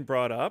Floatplane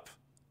brought up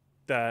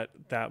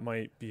that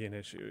might be an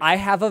issue. I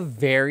have a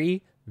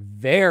very,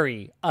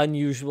 very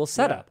unusual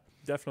setup.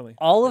 Yeah, definitely.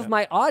 All of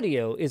my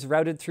audio is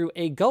routed through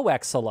a Go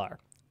XLR,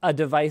 a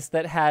device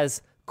that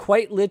has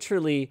quite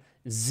literally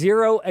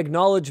zero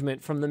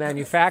acknowledgement from the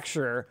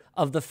manufacturer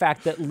of the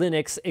fact that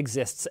Linux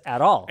exists at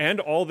all. And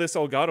all this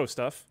Elgato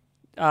stuff.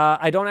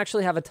 I don't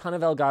actually have a ton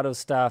of Elgato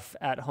stuff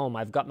at home.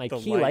 I've got my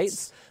key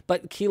lights,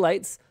 but key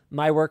lights,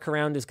 my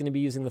workaround is going to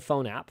be using the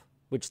phone app,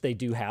 which they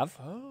do have.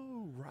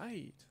 Oh,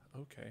 right.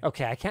 Okay.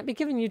 Okay, I can't be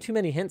giving you too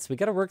many hints. We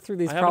got to work through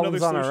these I have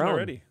problems on another our solution own.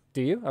 already.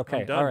 Do you?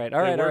 Okay. I'm done. All right.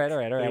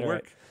 They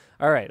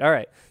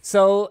work.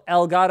 So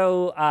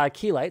Elgato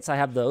key lights, I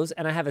have those,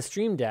 and I have a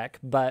Stream Deck,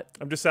 but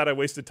I'm just sad I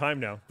wasted time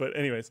now. But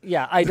anyways.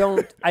 Yeah, I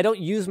don't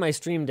use my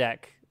Stream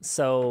Deck,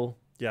 so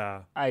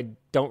yeah, I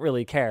don't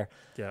really care.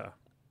 Yeah.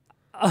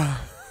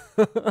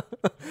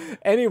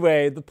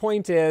 Anyway, the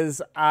point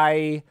is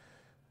okay,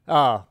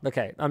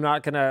 I'm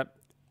not gonna.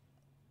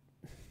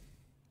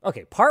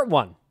 Okay, part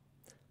 1.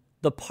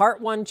 The part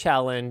 1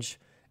 challenge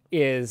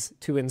is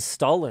to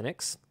install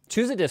Linux,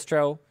 choose a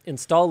distro,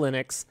 install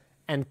Linux,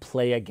 and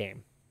play a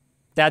game.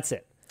 That's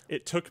it.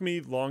 It took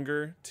me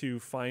longer to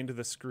find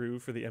the screw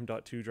for the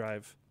M.2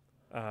 drive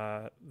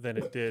than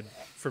it did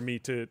for me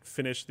to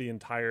finish the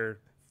entire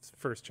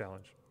first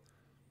challenge.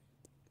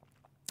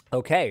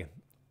 Okay.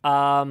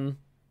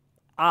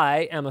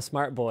 I am a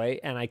smart boy,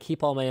 and I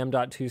keep all my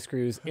M.2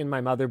 screws in my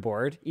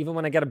motherboard. Even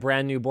when I get a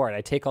brand new board, I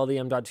take all the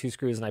M.2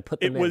 screws and I put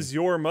them in. It was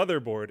your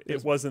motherboard.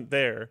 It wasn't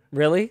there.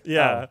 Really?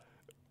 Yeah. Oh.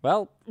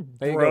 Well,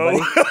 there you go,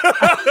 buddy.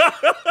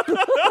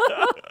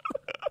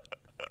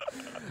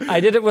 I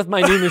did it with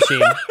my new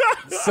machine.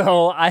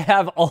 So I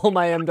have all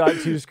my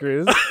M.2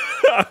 screws.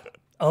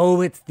 Oh,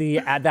 it's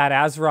that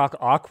ASRock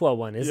Aqua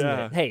one, isn't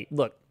it? Hey,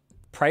 look.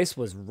 Price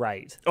was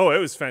right. Oh, it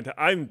was fantastic.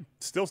 I'm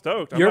still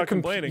stoked. I'm not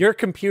complaining. Your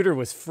computer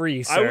was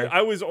free, sir.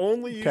 I was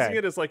only using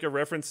it as like a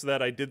reference to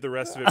that I did the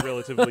rest of it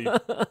relatively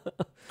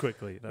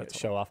quickly. That's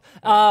show off.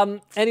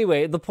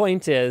 Anyway, the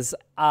point is,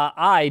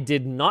 I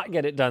did not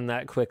get it done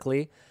that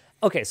quickly.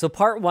 Okay, so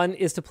part 1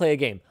 is to play a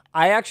game.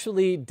 I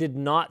actually did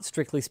not,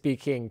 strictly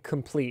speaking,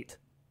 complete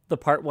the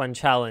part 1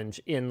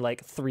 challenge in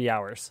like 3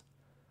 hours.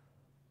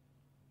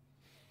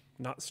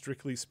 Not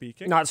strictly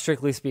speaking? Not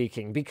strictly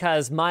speaking,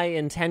 because my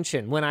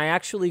intention, when I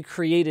actually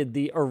created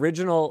the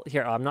original...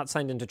 Here, I'm not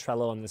signed into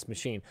Trello on this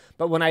machine,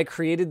 but when I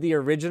created the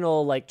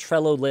original like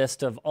Trello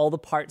list of all the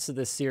parts of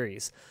this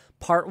series,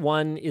 part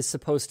 1 is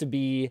supposed to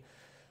be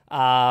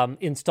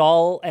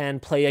install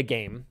and play a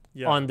game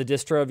on the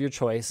distro of your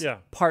choice. Yeah.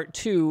 Part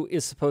 2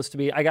 is supposed to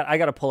be... I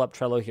got to pull up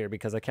Trello here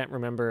because I can't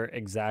remember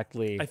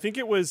exactly... I think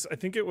it was,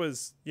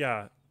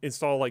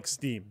 install like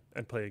Steam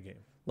and play a game.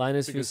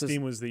 Linus because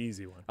Steam was the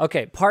easy one.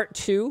 Okay, part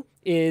 2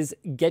 is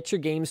get your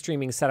game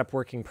streaming setup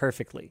working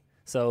perfectly.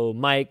 So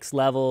mics,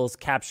 levels,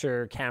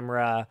 capture,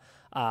 camera.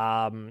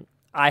 I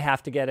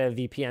have to get a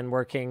VPN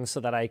working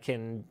so that I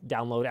can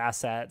download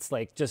assets,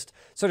 like just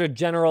sort of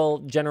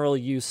general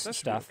use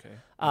stuff. Okay.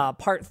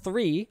 Part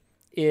 3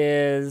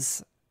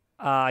 is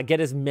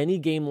get as many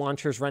game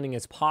launchers running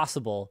as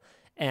possible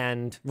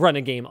and run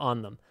a game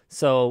on them.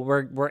 So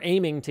we're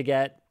aiming to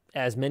get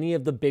as many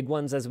of the big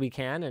ones as we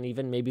can, and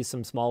even maybe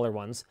some smaller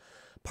ones.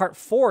 Part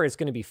 4 is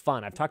going to be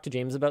fun. I've talked to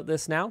James about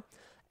this now,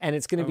 and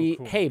it's going to be,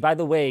 cool. Hey, by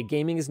the way,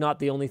 gaming is not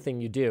the only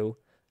thing you do.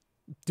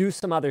 Do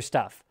some other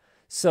stuff.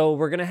 So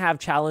we're going to have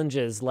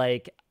challenges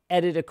like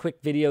edit a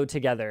quick video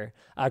together,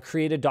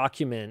 create a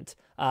document,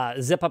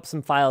 zip up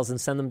some files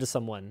and send them to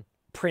someone,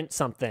 print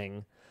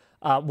something,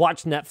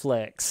 watch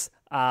Netflix,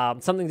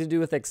 something to do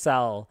with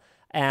Excel.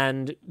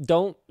 And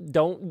don't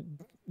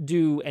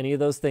do any of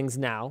those things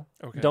now.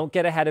 Okay. Don't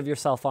get ahead of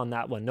yourself on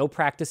that one. No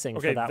practicing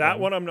for that one. Okay, that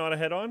one I'm not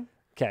ahead on.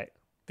 Okay.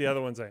 The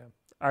other ones I am.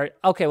 All right.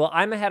 Okay, well,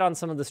 I'm ahead on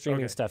some of the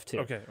streaming stuff too.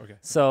 Okay.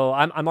 So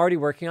I'm already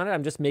working on it.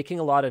 I'm just making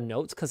a lot of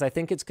notes because I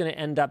think it's going to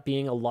end up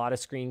being a lot of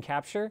screen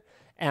capture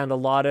and a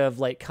lot of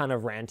like kind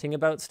of ranting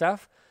about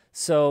stuff.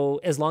 So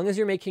as long as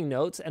you're making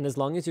notes and as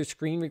long as you're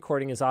screen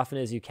recording as often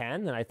as you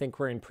can, then I think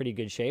we're in pretty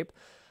good shape.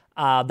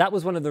 That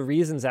was one of the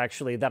reasons,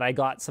 actually, that I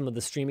got some of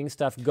the streaming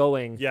stuff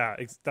going. Yeah,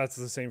 that's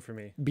the same for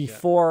me.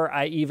 Before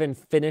I even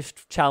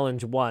finished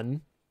Challenge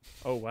 1.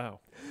 Oh,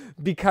 wow.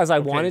 Because I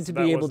wanted to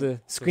be able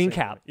to screen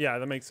cap. Yeah,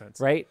 that makes sense.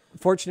 Right?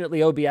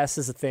 Fortunately, OBS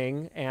is a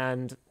thing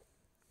and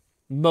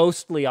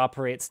mostly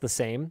operates the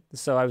same.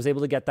 So I was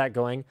able to get that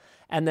going.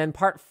 And then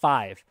part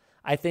 5,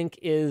 I think,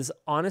 is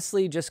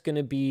honestly just going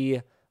to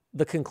be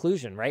the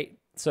conclusion, right?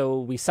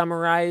 So we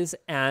summarize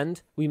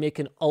and we make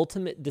an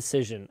ultimate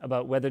decision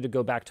about whether to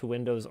go back to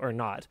Windows or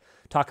not.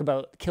 Talk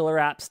about killer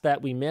apps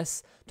that we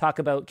miss. Talk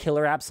about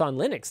killer apps on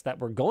Linux that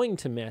we're going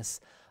to miss.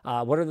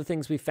 What are the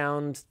things we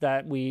found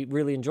that we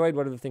really enjoyed?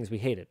 What are the things we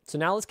hated? So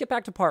now let's get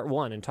back to part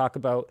 1 and talk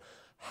about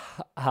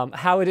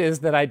how it is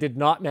that I did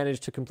not manage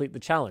to complete the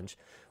challenge.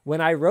 When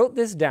I wrote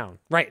this down,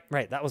 right,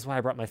 that was why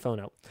I brought my phone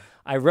out.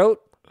 I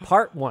wrote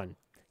part 1,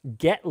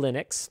 get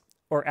Linux,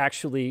 or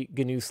actually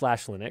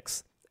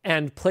GNU/Linux,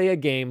 and play a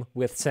game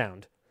with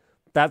sound.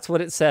 That's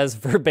what it says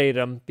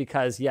verbatim,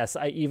 because yes,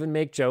 I even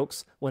make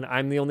jokes when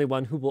I'm the only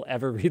one who will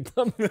ever read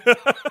them.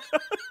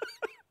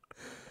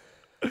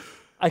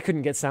 I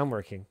couldn't get sound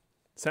working.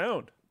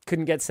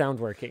 Couldn't get sound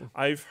working.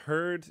 I've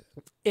heard...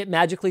 It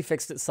magically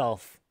fixed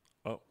itself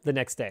the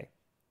next day.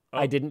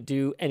 I didn't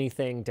do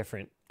anything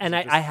different. And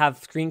I have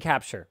screen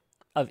capture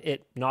of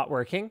it not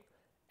working,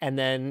 and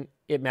then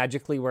it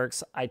magically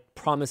works. I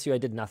promise you I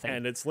did nothing.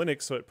 And it's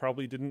Linux, so it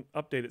probably didn't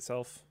update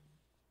itself.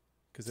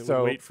 Because it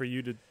would wait for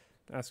you to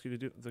ask you to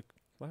do the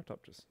laptop.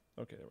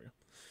 Okay, there we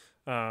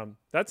go.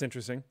 That's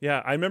interesting.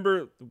 Yeah, I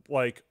remember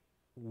like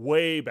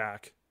way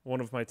back one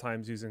of my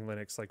times using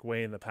Linux, like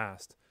way in the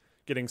past,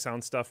 getting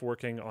sound stuff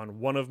working on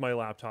one of my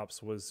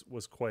laptops was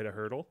quite a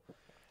hurdle.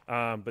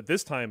 But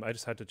this time I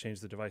just had to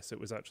change the device. It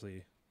was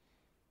actually,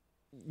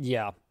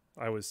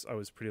 I was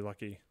pretty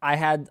lucky. I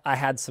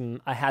had some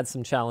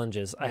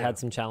challenges. Yeah. I had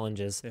some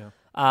challenges. Yeah.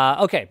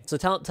 Okay, so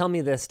tell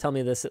me this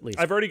at least.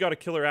 I've already got a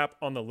killer app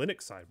on the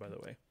Linux side, by the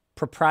way.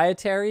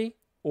 Proprietary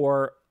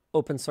or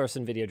open source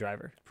NVIDIA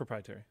driver?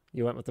 Proprietary.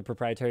 You went with the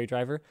proprietary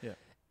driver? Yeah.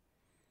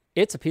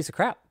 It's a piece of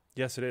crap.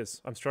 Yes, it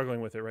is. I'm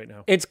struggling with it right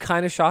now. It's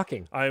kind of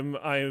shocking.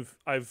 I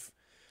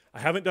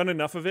haven't done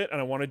enough of it,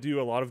 and I want to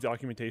do a lot of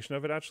documentation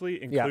of it,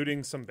 actually,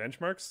 including some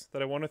benchmarks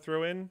that I want to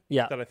throw in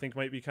that I think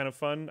might be kind of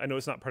fun. I know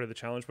it's not part of the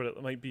challenge, but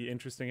it might be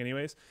interesting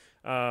anyways.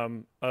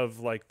 Of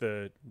like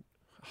the,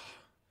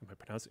 am I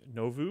pronouncing it?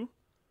 Navu?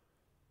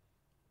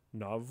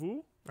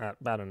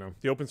 I don't know.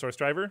 The open source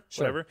driver,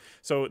 sure. Whatever.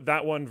 So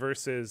that one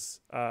versus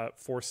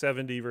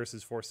 470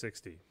 versus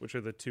 460, which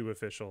are the two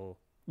official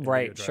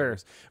right, drivers. Sure.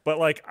 But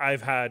like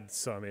I've had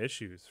some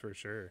issues for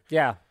sure.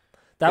 Yeah.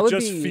 It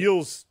just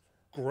feels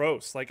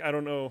gross. Like, I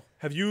don't know.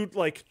 Have you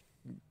like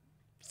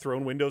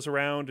thrown Windows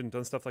around and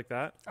done stuff like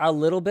that? A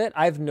little bit.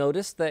 I've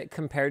noticed that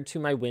compared to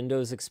my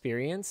Windows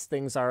experience,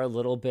 things are a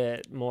little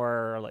bit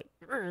more like...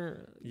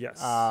 Yes.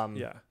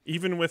 Yeah.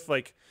 Even with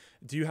like,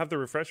 do you have the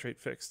refresh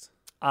rate fixed?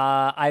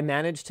 I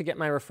managed to get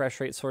my refresh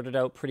rate sorted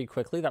out pretty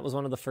quickly. That was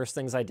one of the first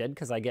things I did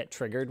because I get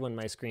triggered when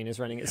my screen is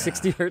running at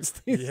 60 hertz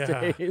these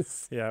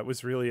days. Yeah, it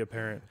was really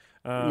apparent.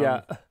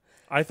 Yeah.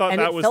 I thought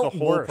that was the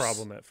whole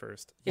problem at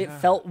first. It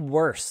felt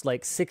worse.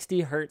 Like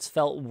 60 hertz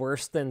felt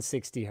worse than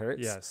 60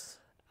 hertz. Yes.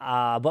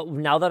 But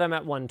now that I'm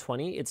at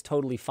 120, it's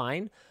totally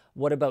fine.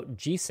 What about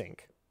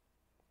G-Sync?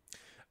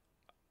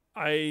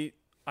 I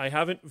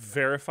haven't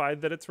verified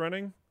that it's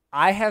running.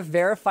 I have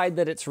verified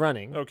that it's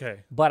running. Okay.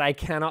 But I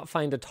cannot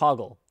find a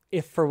toggle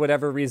if for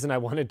whatever reason I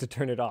wanted to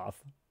turn it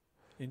off.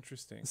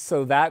 Interesting.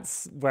 So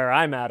that's where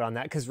I'm at on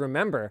that. Because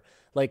remember,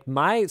 like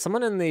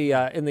someone in the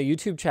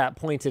YouTube chat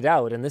pointed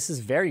out, and this is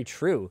very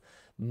true,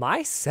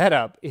 my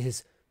setup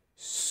is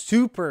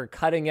super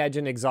cutting edge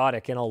and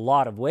exotic in a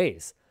lot of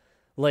ways.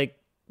 Like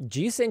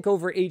G-Sync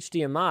over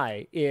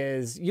HDMI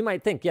is, you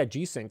might think, yeah,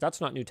 G-Sync, that's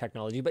not new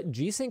technology, but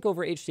G-Sync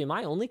over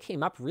HDMI only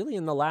came up really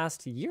in the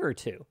last year or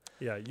two.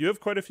 Yeah, you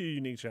have quite a few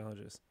unique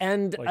challenges.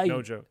 And like,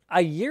 no joke.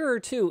 A year or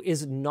two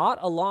is not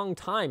a long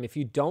time if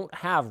you don't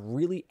have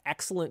really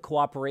excellent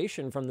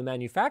cooperation from the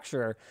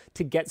manufacturer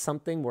to get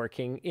something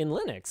working in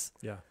Linux.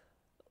 Yeah.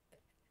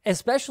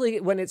 Especially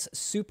when it's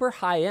super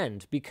high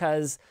end,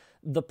 because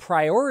the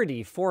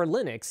priority for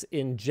Linux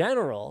in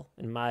general,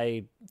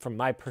 from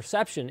my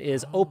perception,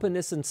 is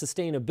openness and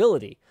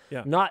sustainability,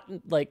 not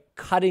like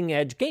cutting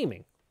edge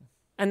gaming.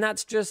 And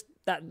that's just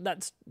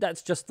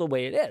that's just the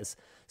way it is.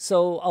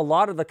 So a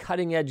lot of the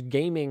cutting edge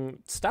gaming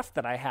stuff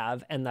that I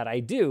have and that I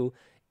do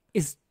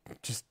is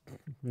just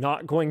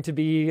not going to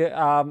be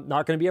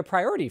a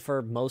priority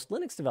for most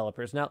Linux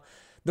developers. Now,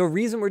 the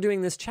reason we're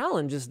doing this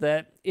challenge is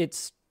that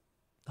it's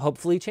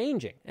hopefully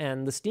changing,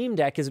 and the Steam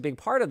Deck is a big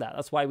part of that.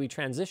 That's why we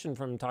transitioned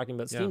from talking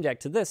about Steam Deck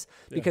to this,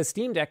 because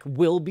Steam Deck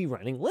will be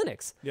running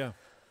Linux. Yeah.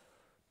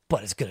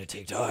 But it's going to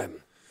take time.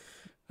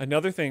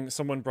 Another thing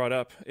someone brought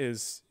up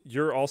is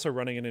you're also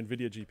running an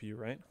NVIDIA GPU,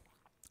 right?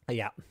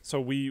 Yeah. So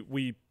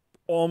we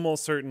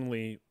almost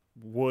certainly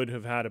would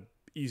have had a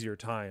easier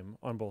time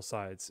on both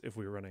sides if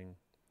we were running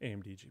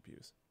AMD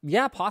GPUs.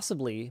 Yeah,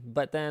 possibly,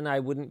 but then I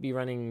wouldn't be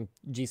running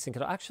G-Sync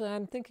at all. Actually,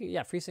 I'm thinking,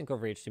 FreeSync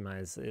over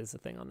HDMI is a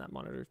thing on that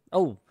monitor.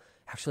 Oh,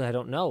 actually, I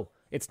don't know.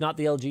 It's not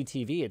the LG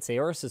TV. It's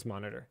Aorus's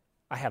monitor.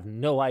 I have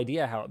no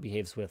idea how it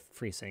behaves with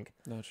FreeSync.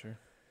 Not sure.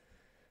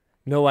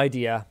 No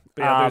idea.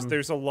 But yeah,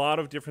 there's a lot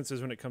of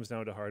differences when it comes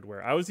down to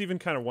hardware. I was even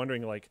kind of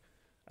wondering, like,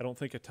 I don't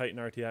think a Titan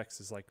RTX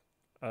is like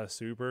a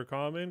super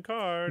common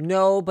card.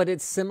 No, but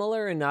it's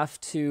similar enough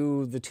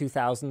to the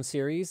 2000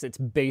 series. It's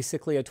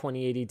basically a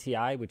 2080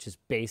 Ti, which is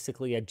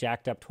basically a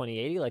jacked up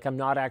 2080. Like, I'm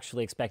not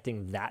actually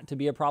expecting that to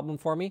be a problem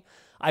for me.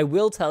 I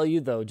will tell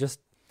you though,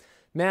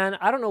 man,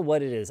 I don't know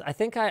what it is. I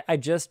think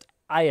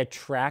I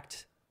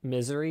attract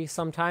misery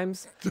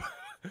sometimes.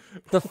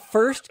 The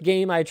first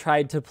game I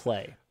tried to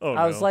play,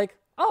 I was like,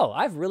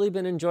 I've really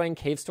been enjoying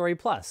Cave Story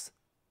Plus.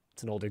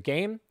 It's an older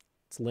game.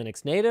 It's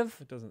Linux native.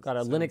 It doesn't got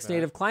a sound Linux bad.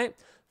 native client.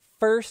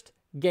 First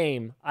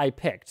game I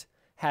picked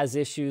has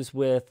issues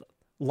with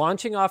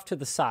launching off to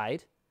the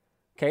side.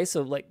 Okay,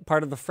 so like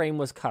part of the frame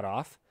was cut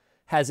off.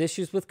 Has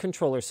issues with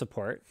controller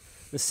support.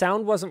 The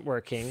sound wasn't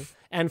working.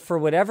 And for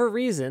whatever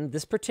reason,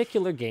 this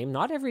particular game,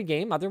 not every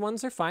game, other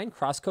ones are fine.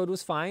 Crosscode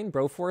was fine.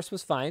 Broforce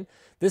was fine.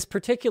 This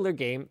particular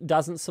game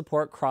doesn't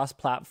support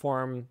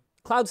cross-platform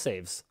cloud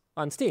saves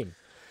on Steam.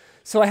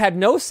 So I had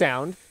no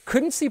sound,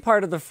 couldn't see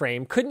part of the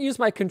frame, couldn't use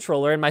my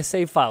controller, and my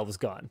save file was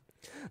gone.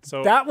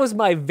 So That was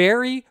my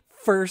very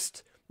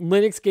first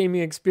Linux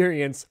gaming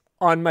experience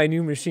on my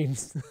new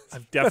machines.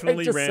 I've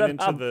definitely just ran set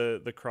into up.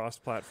 the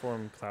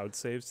cross-platform cloud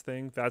saves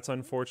thing. That's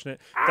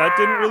unfortunate. That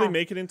didn't really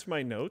make it into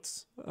my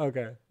notes.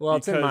 Okay. Well,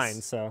 it's in Because-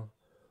 mine, so.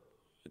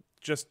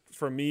 Just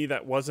for me,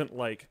 that wasn't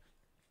like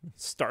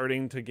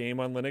starting to game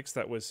on Linux.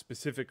 That was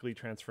specifically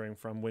transferring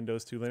from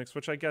Windows to Linux,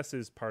 which I guess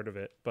is part of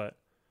it. But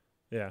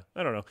yeah,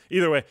 I don't know.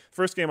 Either way,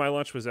 first game I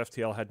launched was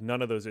FTL. Had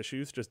none of those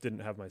issues. Just didn't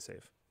have my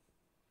save.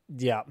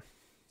 Yeah.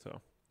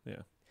 So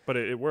yeah, but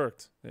it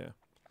worked. Yeah.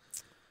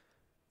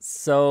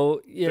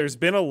 So, There's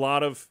been a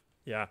lot of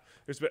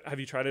have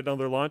you tried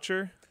another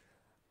launcher?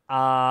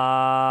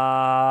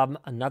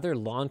 another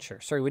launcher.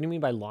 Sorry, what do you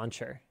mean by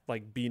launcher?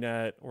 Like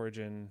BNet,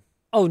 Origin.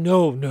 Oh,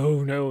 no,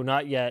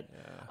 not yet. Yeah.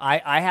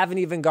 I haven't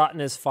even gotten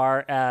as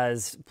far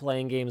as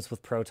playing games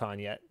with Proton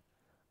yet.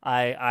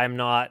 I've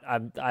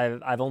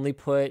only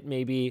put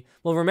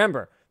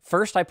remember,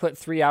 first I put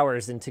 3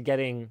 hours into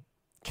getting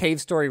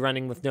Cave Story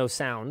running with no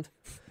sound.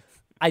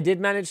 I did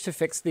manage to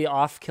fix the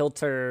off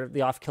kilter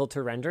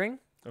rendering.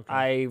 Okay.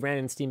 I ran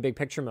in Steam Big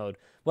Picture mode.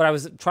 What I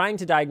was trying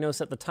to diagnose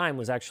at the time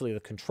was actually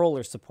the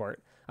controller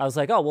support. I was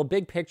like,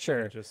 Big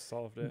Picture. Just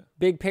solved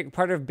it.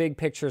 Part of Big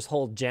Picture's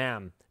whole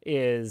jam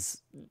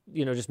is,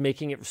 just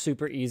making it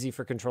super easy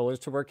for controllers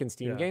to work in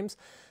Steam games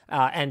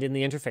and in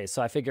the interface.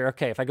 So I figure,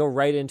 okay, if I go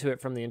right into it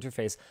from the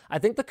interface, I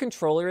think the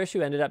controller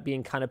issue ended up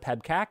being kind of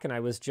pebcac, and I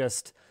was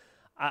just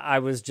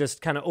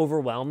kind of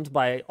overwhelmed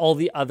by all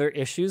the other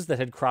issues that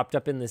had cropped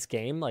up in this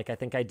game. Like, I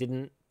think I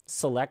didn't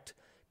select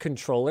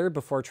controller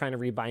before trying to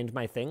rebind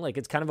my thing. Like,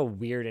 it's kind of a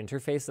weird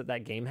interface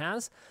that game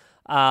has.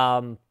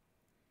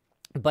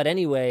 But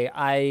anyway,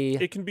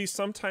 it can be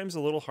sometimes a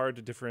little hard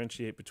to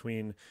differentiate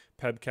between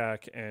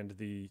pebcac and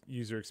the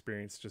user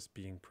experience just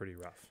being pretty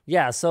rough.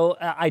 Yeah, so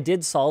I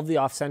did solve the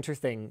off-center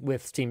thing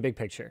with Steam Big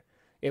Picture.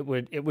 It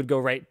would go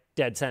right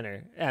dead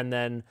center. And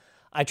then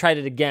I tried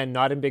it again,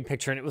 not in Big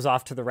Picture, and it was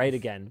off to the right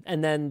again.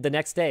 And then the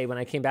next day when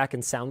I came back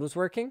and sound was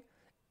working,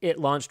 it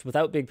launched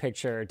without Big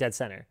Picture dead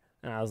center.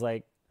 And I was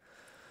like,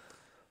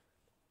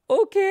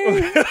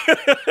 okay.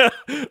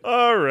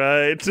 All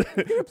right.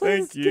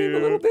 Thank you. Game a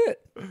little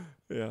bit.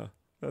 Yeah,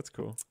 that's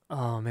cool.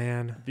 Oh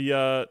man,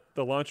 The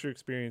launcher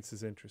experience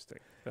is interesting.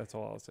 That's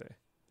all I'll say.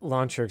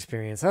 Launcher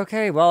experience.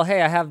 Okay, well,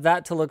 hey, I have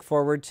that to look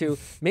forward to.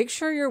 Make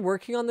sure you're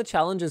working on the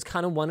challenges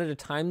kind of one at a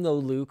time, though,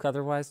 Luke.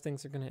 Otherwise,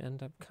 things are going to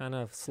end up kind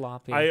of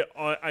sloppy.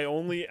 I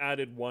only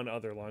added one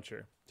other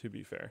launcher, to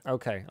be fair.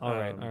 Okay, all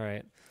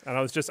right. And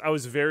I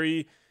was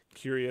very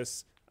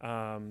curious.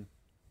 I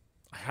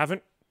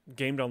haven't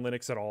gamed on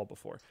Linux at all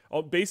before.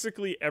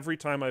 Basically, every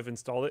time I've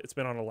installed it, it's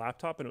been on a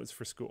laptop, and it was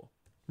for school.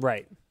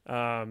 Right.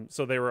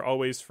 So they were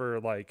always for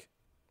like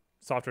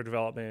software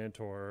development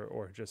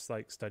or just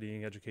like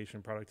studying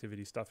education,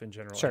 productivity stuff in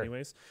general. Sure.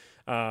 Anyways.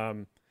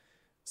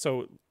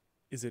 So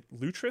is it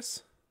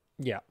Lutris?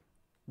 Yeah.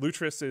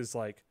 Lutris is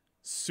like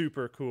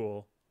super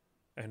cool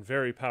and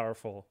very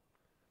powerful.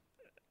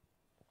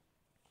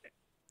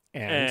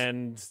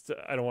 And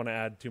I don't want to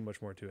add too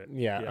much more to it.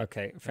 Yeah.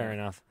 Okay. Fair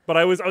enough. But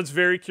I was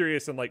very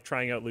curious in like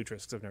trying out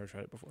Lutris because I've never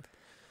tried it before.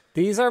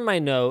 These are my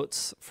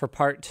notes for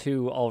part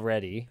 2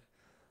 already,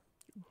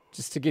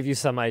 just to give you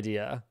some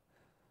idea.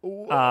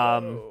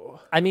 Whoa.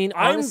 I mean,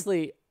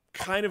 honestly,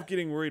 I'm kind of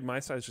getting worried my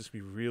side's just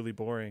be really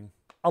boring.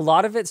 a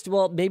lot of it's,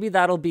 well, maybe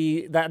that'll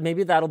be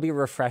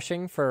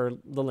refreshing for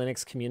the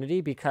Linux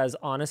community, because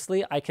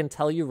honestly, I can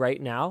tell you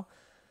right now,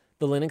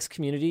 the Linux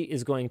community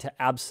is going to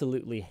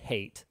absolutely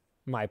hate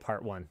my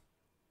part 1.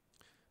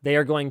 They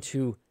are going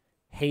to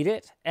hate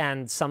it,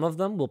 and some of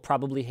them will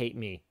probably hate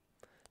me,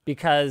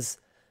 because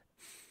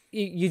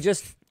you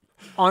just,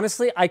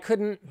 honestly, I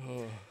couldn't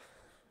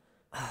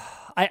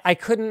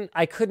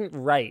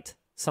write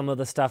some of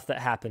the stuff that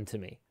happened to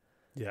me.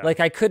 Yeah. Like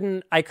I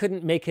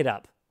couldn't make it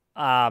up.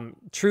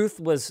 Truth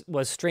was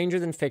stranger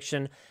than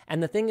fiction.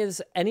 And the thing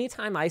is,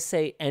 anytime I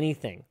say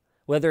anything,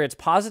 whether it's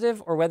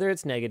positive or whether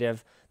it's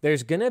negative,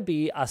 there's going to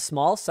be a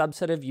small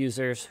subset of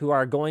users who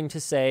are going to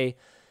say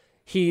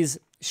he's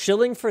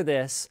shilling for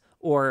this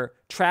or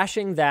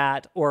trashing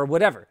that or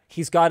whatever.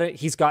 He's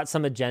got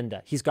some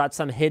agenda. He's got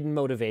some hidden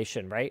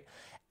motivation, right?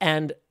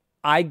 And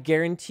I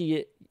guarantee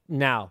it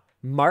now,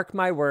 mark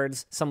my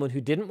words, someone who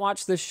didn't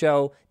watch this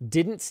show,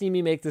 didn't see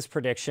me make this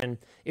prediction,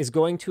 is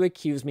going to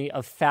accuse me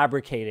of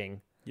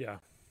fabricating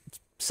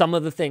some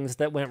of the things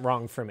that went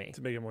wrong for me.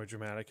 To make it more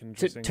dramatic and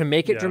interesting. To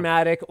make it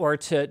dramatic, or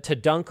to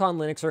dunk on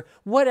Linux, or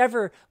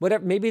whatever.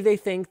 Maybe they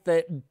think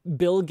that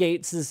Bill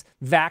Gates'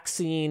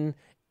 vaccine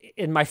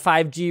in my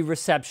 5G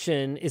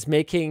reception is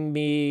making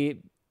me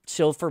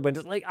chill for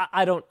Windows. Like,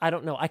 I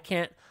don't know. I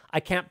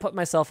can't put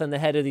myself in the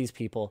head of these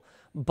people,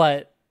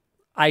 but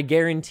I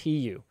guarantee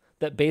you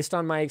that based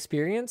on my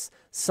experience,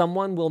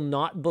 someone will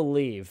not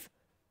believe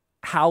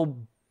how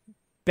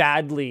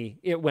badly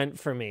it went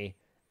for me,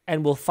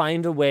 and will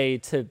find a way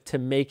to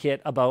make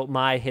it about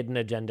my hidden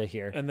agenda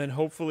here. And then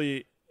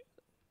hopefully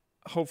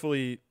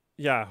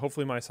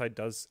my side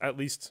does at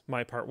least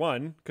my part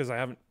 1, because I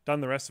haven't done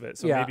the rest of it.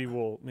 So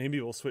maybe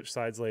we'll switch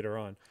sides later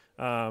on.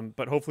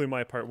 But hopefully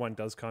my part 1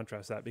 does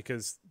contrast that,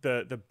 because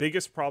the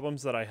biggest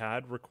problems that I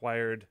had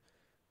required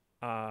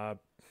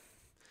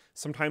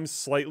sometimes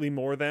slightly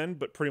more than,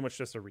 but pretty much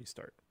just a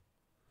restart.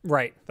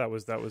 Right. That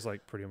was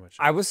like pretty much it.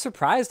 I was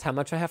surprised how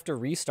much I have to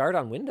restart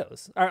on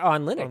Windows or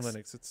on Linux. On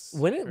Linux, it's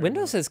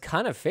Windows has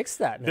kind of fixed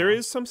that now. There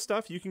is some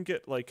stuff you can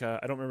get, like I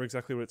don't remember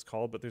exactly what it's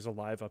called, but there's a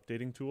live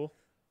updating tool.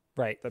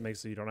 Right. That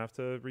makes it you don't have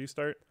to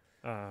restart.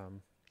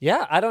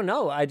 Yeah, I don't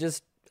know.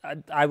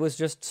 I was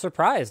just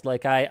surprised.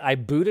 Like I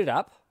booted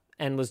up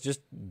and was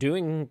just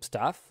doing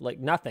stuff like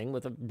nothing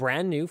with a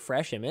brand new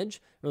fresh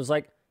image. It was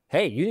like,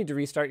 hey, you need to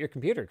restart your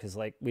computer because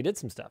like we did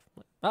some stuff.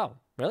 Like, oh,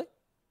 really?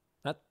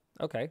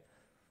 Okay.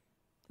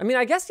 I mean,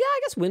 I guess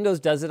Windows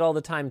does it all the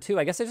time too.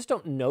 I guess I just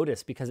don't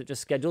notice because it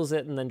just schedules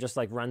it and then just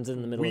like runs it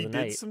in the middle of the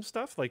night. We did some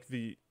stuff like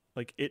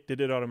it did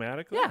it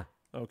automatically. Yeah.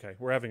 Okay,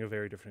 we're having a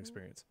very different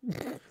experience.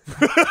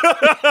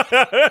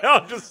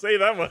 I'll just say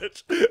that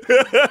much.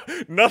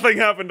 Nothing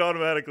happened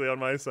automatically on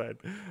my side,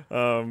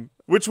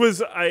 which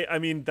was I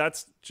mean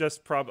that's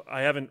just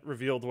I haven't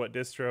revealed what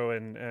distro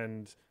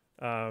and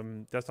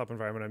desktop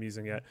environment I'm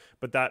using yet,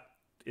 but that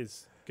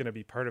is going to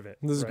be part of it.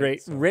 This is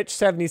great. So.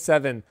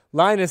 Rich77,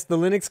 Linus, the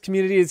Linux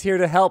community is here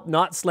to help,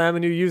 not slam a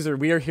new user.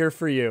 We are here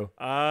for you.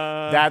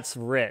 That's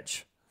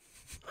Rich.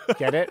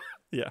 Get it?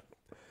 Yeah.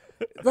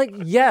 Like,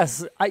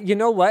 yes, you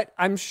know what?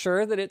 I'm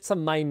sure that it's a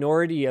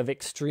minority of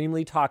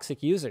extremely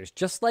toxic users.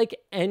 Just like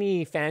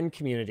any fan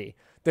community,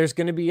 there's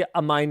going to be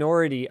a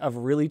minority of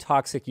really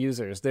toxic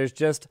users. There's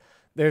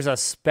a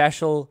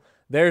special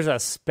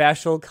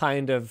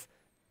kind of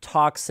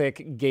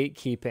toxic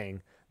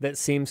gatekeeping that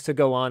seems to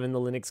go on in the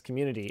Linux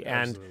community.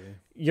 Absolutely. And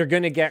you're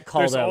going to get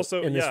called out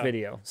in this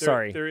video.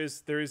 Sorry.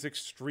 There's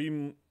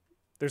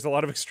a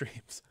lot of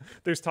extremes.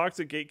 There's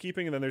toxic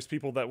gatekeeping, and then there's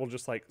people that will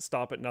just like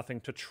stop at nothing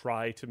to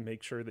try to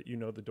make sure that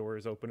the door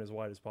is open as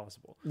wide as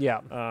possible.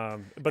 Yeah.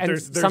 But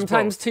there's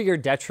sometimes both. To your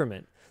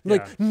detriment.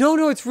 Like,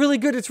 no, it's really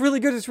good. It's really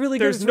good. It's really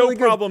good. There's no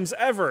problems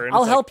ever. And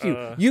I'll help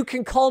you. You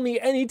can call me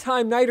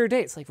anytime, night or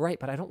day. It's like, right,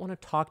 but I don't want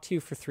to talk to you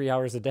for 3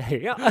 hours a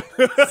day. Yeah.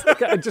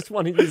 Like, I just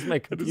want to use my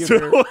computer. I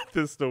just want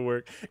this to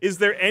work. Is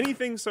there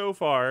anything so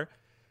far,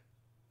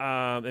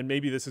 and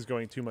maybe this is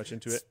going too much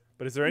into it,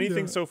 but is there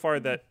anything so far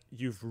that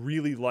you've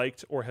really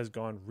liked or has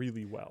gone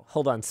really well?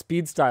 Hold on.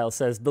 Speed Style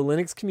says, the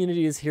Linux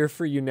community is here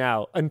for you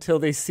now until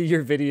they see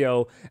your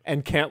video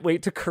and can't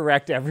wait to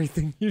correct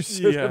everything you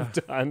should have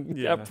done.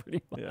 Yeah,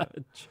 pretty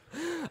much.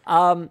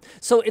 Yeah.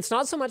 So it's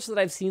not so much that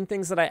I've seen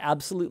things that I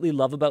absolutely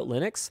love about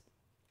Linux,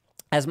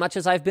 as much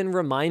as I've been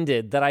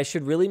reminded that I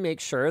should really make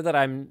sure that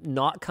I'm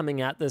not coming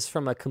at this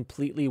from a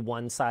completely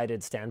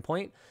one-sided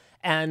standpoint.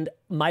 And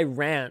my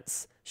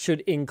rants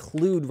should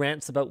include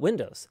rants about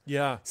Windows.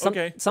 Yeah,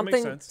 okay, that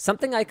makes sense.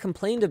 Something I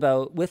complained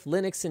about with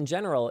Linux in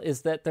general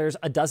is that there's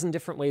a dozen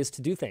different ways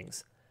to do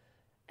things.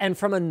 And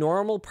from a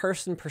normal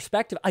person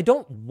perspective, I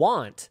don't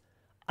want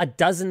a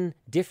dozen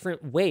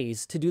different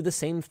ways to do the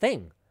same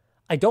thing.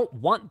 I don't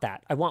want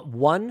that. I want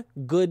one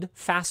good,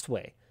 fast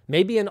way.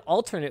 Maybe an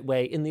alternate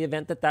way in the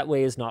event that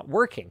way is not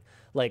working.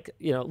 Like,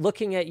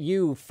 looking at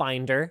you,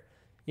 Finder,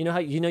 you know how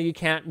you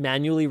can't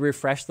manually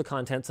refresh the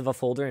contents of a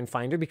folder in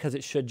Finder because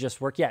it should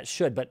just work? Yeah, it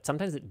should, but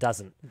sometimes it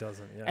doesn't. It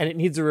doesn't, yeah. And it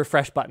needs a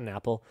refresh button,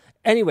 Apple.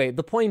 Anyway,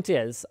 the point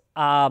is,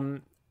 I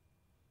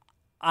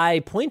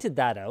pointed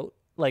that out.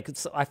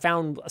 I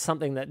found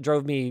something that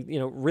drove me,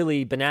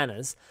 really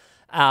bananas.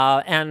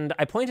 And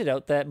I pointed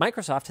out that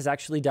Microsoft has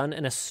actually done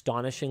an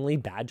astonishingly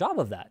bad job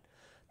of that.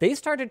 They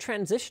started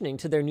transitioning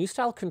to their new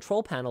style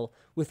control panel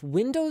with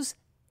Windows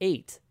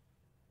 8.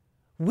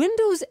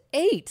 Windows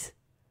 8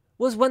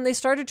 was when they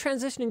started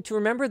transitioning to,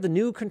 remember the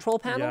new control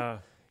panel?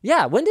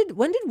 Yeah. When did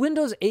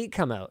Windows 8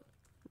 come out?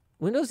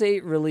 Windows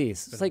 8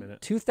 release. It's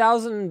like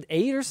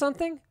 2008 or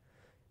something?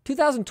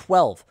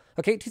 2012.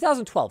 Okay,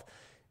 2012.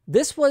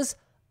 This was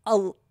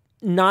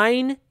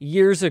 9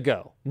 years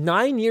ago.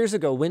 9 years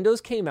ago, Windows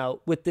came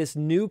out with this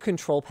new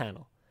control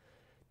panel.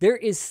 There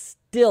is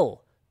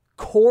still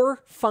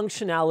core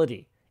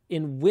functionality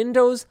in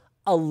Windows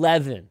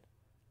 11,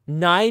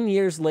 9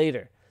 years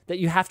later, that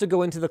you have to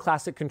go into the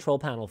classic control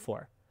panel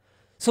for.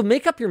 So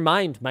make up your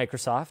mind,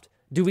 Microsoft.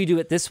 Do we do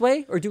it this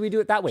way or do we do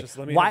it that way? Just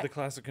let me have the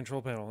classic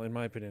control panel, in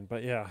my opinion.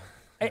 But yeah.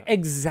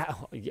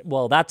 Exactly.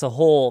 Well, that's a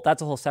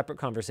whole separate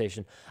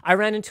conversation. I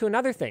ran into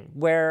another thing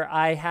where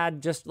I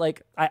had just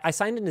I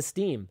signed into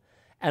Steam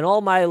and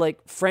all my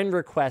friend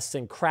requests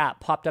and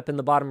crap popped up in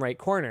the bottom right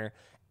corner,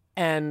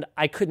 and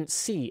I couldn't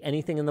see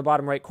anything in the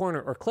bottom right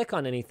corner or click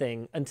on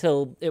anything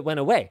until it went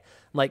away.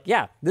 I'm like,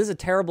 yeah, this is a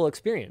terrible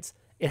experience.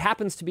 It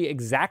happens to be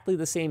exactly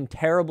the same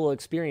terrible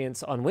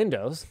experience on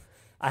Windows.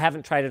 I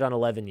haven't tried it on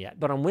 11 yet,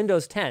 but on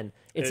Windows 10,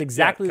 it's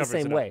exactly the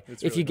same way.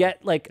 If you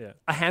get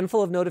a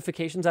handful of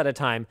notifications at a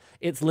time,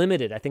 it's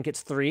limited. I think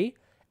it's 3,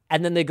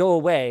 and then they go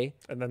away,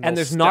 and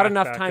there's not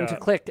enough time to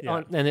click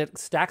on, and it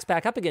stacks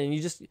back up again, and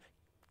you just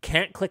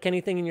can't click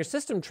anything in your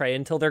system tray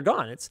until they're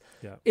gone.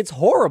 It's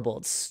horrible.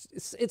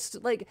 It's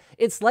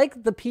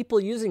like the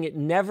people using it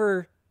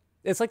never.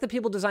 It's like the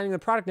people designing the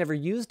product never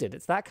used it.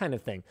 It's that kind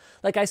of thing.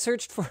 I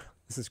searched for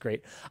this is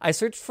great. I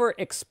searched for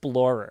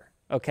Explorer.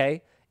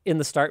 Okay. In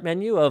the start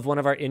menu of one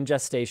of our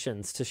ingest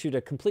stations to shoot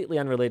a completely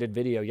unrelated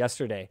video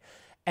yesterday.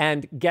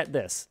 And get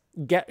this.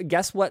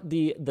 Guess what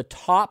the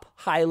top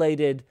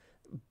highlighted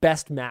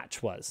best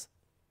match was?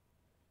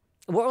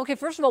 Well, okay,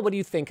 first of all, what do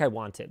you think I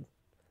wanted?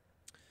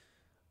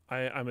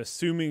 I'm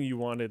assuming you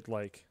wanted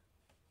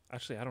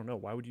actually, I don't know.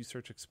 Why would you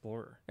search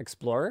Explorer?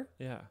 Explorer?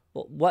 Yeah.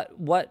 Well,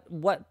 what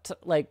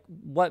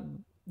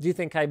do you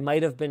think I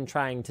might have been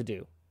trying to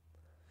do?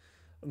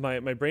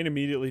 My brain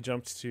immediately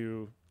jumped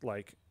to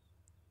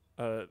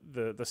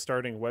the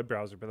starting web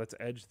browser, but that's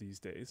Edge these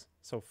days.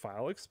 So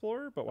File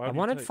Explorer, but why? I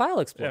wanted File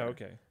Explorer. Yeah,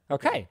 okay.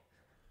 Okay.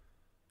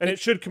 And it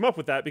should come up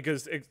with that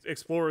because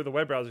Explorer, the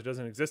web browser,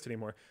 doesn't exist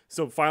anymore.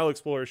 So File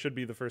Explorer should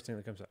be the first thing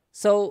that comes up.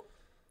 So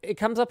it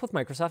comes up with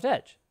Microsoft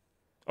Edge.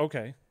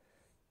 Okay.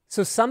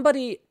 So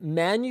somebody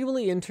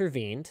manually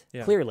intervened,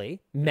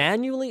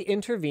 manually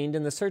intervened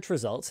in the search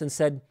results and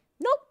said,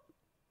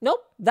 nope,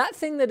 that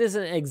thing that is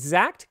an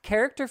exact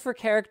character for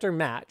character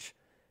match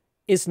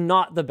is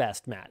not the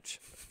best match.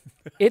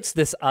 It's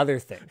this other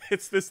thing.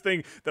 It's this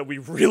thing that we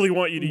really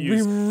want you to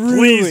use.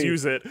 Please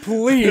use it.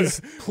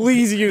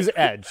 Please use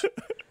Edge.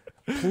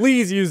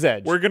 Please use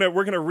Edge. We're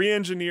gonna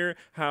re-engineer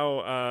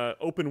how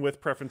open with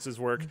preferences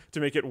work to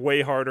make it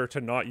way harder to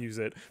not use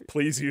it.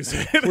 Please use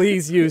it.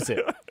 Please use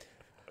it.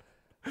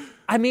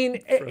 I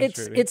mean,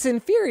 it's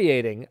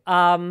infuriating.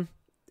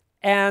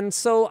 And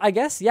so I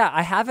guess,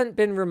 I haven't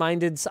been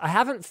reminded. I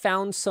haven't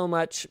found so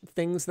much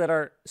things that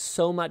are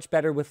so much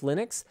better with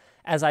Linux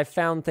as I've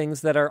found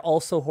things that are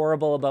also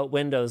horrible about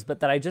Windows,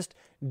 but that I just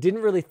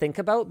didn't really think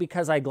about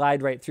because I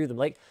glide right through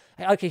them.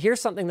 Okay, here's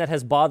something that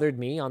has bothered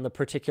me on the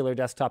particular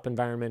desktop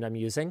environment I'm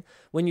using.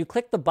 When you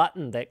click the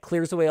button that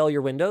clears away all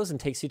your windows and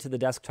takes you to the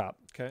desktop.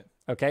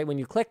 Okay, when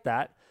you click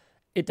that,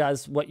 it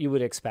does what you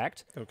would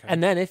expect. Okay.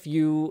 And then if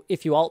you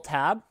Alt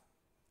Tab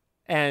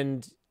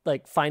and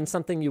find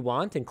something you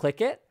want and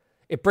click it,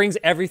 it brings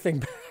everything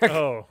back.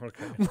 Oh,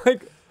 okay.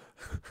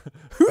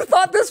 Who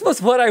thought this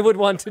was what I would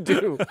want to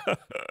do?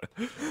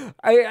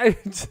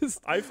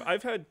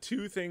 I've had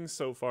 2 things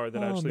so far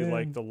that I actually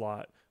liked a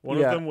lot. One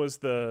of them was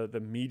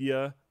the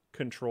media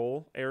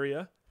control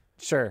area.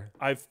 Sure.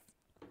 I've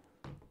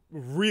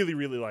really,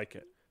 really like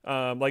it.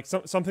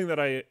 Something that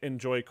I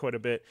enjoy quite a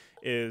bit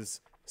is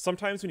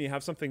sometimes when you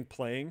have something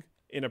playing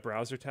in a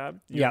browser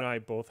tab, you and I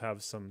both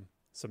have some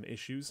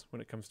issues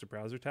when it comes to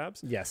browser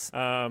tabs. Yes.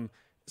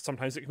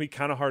 Sometimes it can be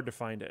kind of hard to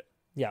find it.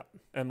 Yeah.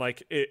 And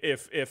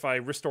if I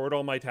restored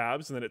all my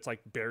tabs and then it's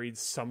buried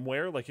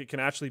somewhere, it can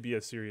actually be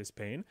a serious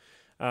pain.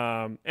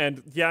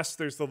 And yes,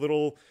 there's the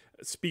little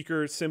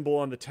speaker symbol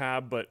on the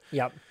tab, but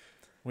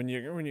when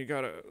you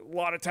got a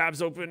lot of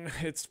tabs open,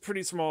 it's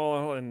pretty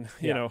small, and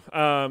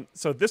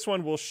so this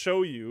one will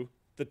show you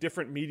the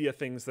different media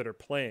things that are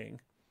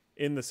playing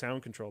in the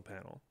sound control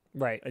panel.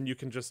 Right. And you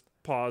can just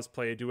pause,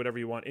 play, do whatever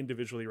you want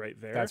individually right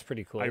there. That's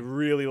pretty cool. I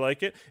really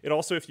like it. It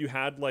also, if you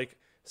had like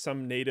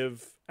some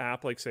native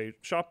app, like say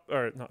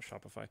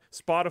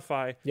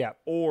Spotify, Yeah.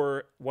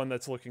 or one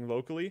that's looking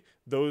locally,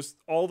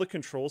 all the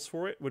controls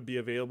for it would be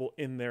available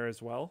in there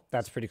as well.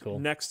 That's pretty cool.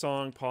 Next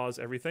song, pause,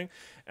 everything.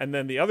 And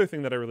then the other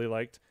thing that I really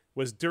liked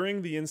was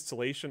during the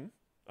installation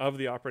of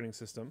the operating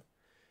system,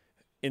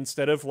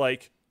 instead of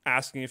like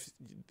asking if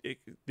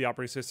the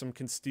operating system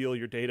can steal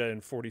your data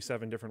in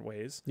 47 different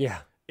ways. Yeah.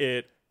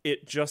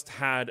 It just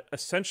had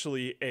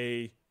essentially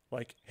a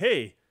like,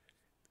 hey,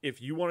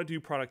 if you want to do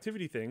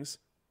productivity things,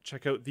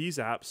 check out these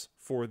apps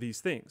for these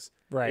things.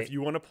 Right. If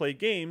you want to play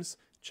games,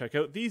 check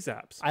out these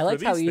apps. I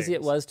liked how easy it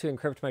things. was to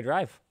encrypt my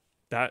drive.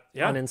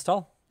 On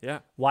install. Yeah.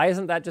 Why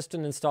isn't that just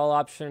an install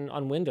option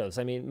on Windows?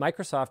 I mean,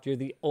 Microsoft, you're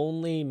the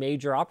only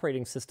major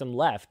operating system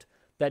left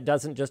that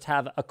doesn't just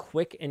have a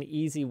quick and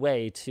easy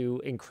way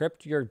to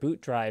encrypt your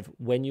boot drive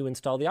when you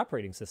install the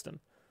operating system.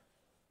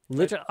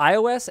 Literally,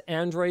 iOS,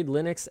 Android,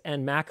 Linux,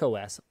 and Mac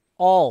OS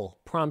all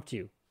prompt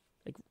you,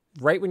 like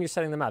right when you're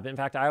setting them up. In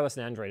fact, iOS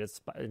and Android,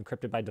 it's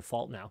encrypted by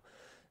default now.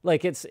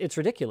 Like it's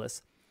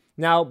ridiculous.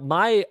 Now,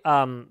 my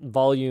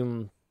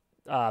volume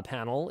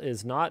panel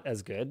is not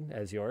as good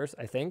as yours,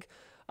 I think.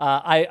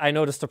 I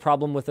noticed a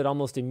problem with it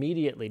almost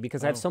immediately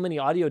because I have so many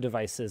audio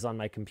devices on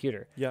my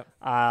computer. Yeah.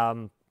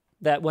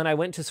 That when I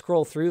went to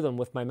scroll through them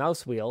with my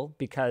mouse wheel,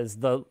 because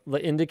the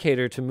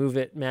indicator to move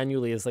it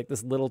manually is like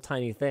this little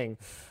tiny thing,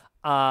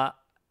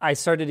 I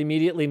started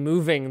immediately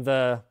moving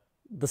the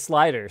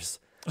sliders.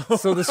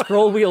 So the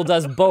scroll wheel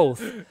does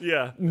both.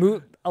 Yeah.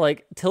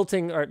 Like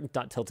tilting, or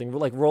not tilting, but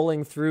like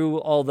rolling through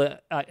all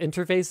the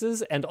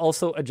interfaces and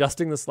also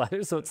adjusting the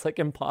sliders. So it's like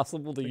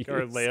impossible to use.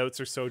 Our layouts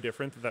are so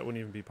different that wouldn't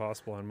even be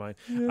possible on mine.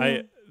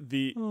 Yeah.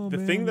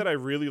 The thing that I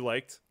really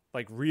liked,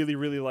 like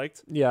really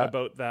liked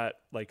about that,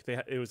 like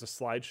it was a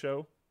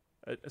slideshow,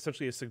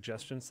 essentially a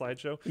suggestion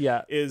slideshow.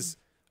 Yeah. Is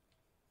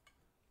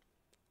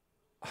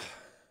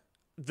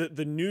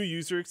the new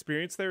user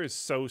experience there is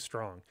so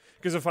strong,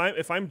 because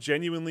if I'm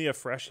genuinely a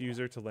fresh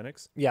user to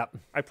Linux,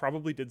 I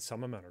probably did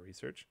some amount of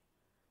research.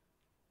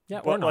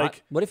 Yeah, but or not.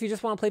 Like, what if you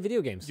just want to play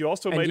video games? You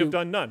also might have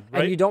done none,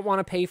 right? And you don't want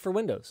to pay for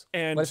Windows.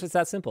 And what if it's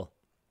that simple?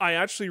 I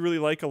actually really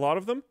like a lot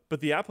of them,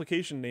 but the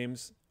application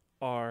names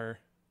are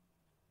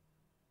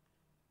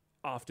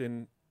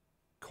often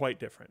quite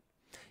different.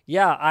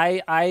 Yeah,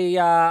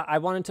 I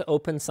wanted to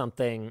open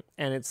something,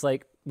 and it's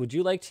like, would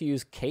you like to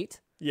use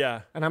Kate?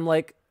 Yeah. And I'm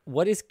like,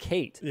 what is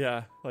Kate?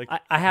 Yeah, like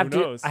I had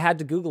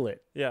to Google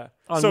it. Yeah.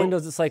 On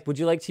Windows, it's like, would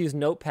you like to use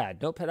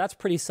Notepad? Notepad, that's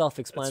pretty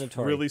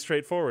self-explanatory. It's really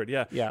straightforward.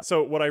 Yeah. Yeah.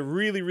 So what I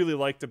really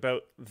liked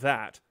about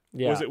that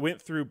was it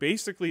went through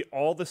basically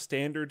all the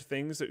standard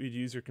things that you'd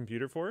use your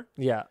computer for.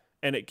 Yeah.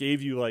 And it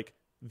gave you like,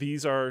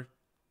 these are,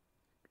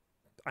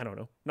 I don't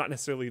know, not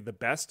necessarily the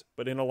best,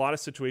 but in a lot of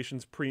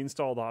situations,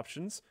 pre-installed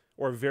options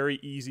or very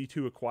easy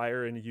to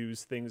acquire and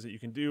use things that you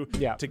can do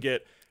to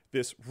get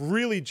this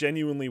really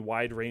genuinely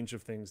wide range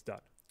of things done.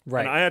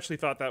 Right. And I actually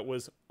thought that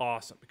was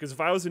awesome, because if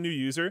I was a new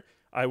user,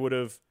 I would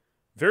have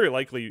very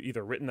likely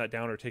either written that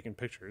down or taken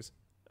pictures,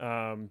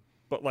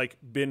 but like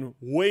been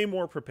way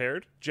more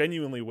prepared,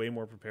 genuinely way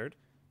more prepared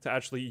to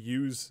actually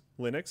use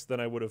Linux than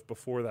I would have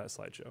before that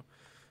slideshow.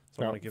 So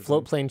well,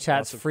 Floatplane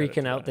chat's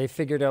freaking out. They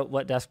figured out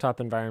what desktop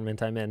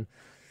environment I'm in.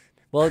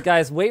 Well,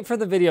 guys, wait for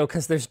the video,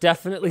 because there's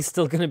definitely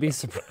still going to be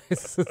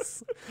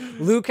surprises.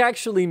 Luke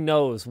actually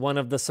knows one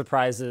of the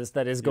surprises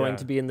that is going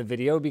to be in the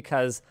video,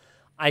 because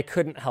I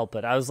couldn't help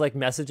it. I was like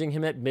messaging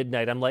him at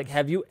midnight. I'm like,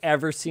 have you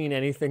ever seen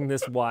anything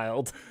this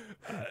wild?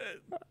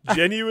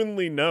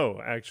 Genuinely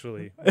no,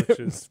 actually, which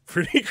is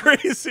pretty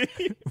crazy.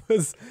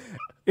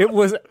 It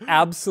was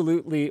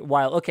absolutely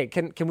wild. Okay,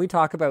 can we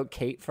talk about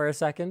Kate for a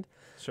second?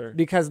 Sure.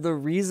 Because the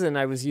reason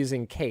I was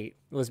using Kate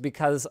was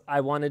because I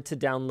wanted to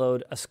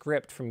download a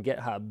script from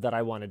GitHub that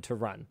I wanted to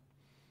run.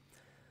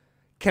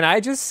 Can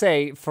I just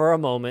say for a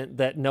moment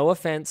that, no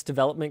offense,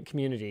 development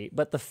community,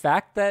 but the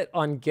fact that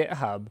on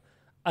GitHub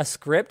a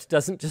script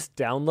doesn't just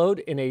download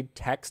in a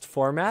text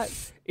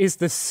format is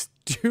the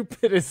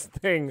stupidest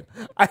thing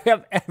I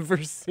have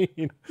ever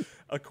seen.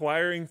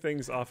 Acquiring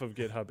things off of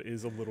GitHub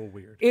is a little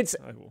weird. It's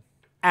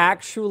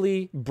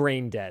actually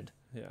brain dead.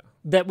 Yeah.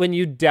 That when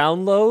you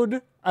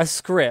download a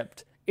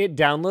script, it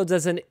downloads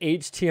as an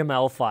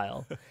HTML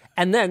file.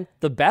 And then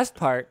the best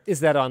part is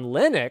that on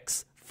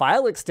Linux,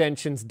 file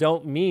extensions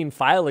don't mean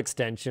file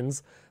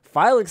extensions.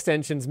 File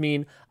extensions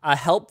mean a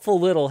helpful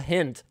little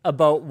hint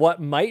about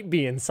what might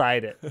be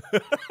inside it.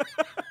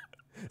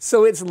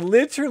 So it's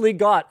literally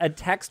got a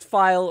text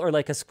file or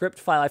like a script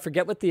file. I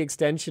forget what the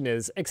extension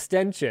is.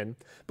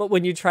 But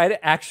when you try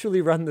to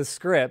actually run the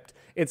script,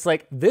 it's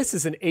like, this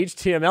is an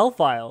HTML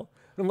file.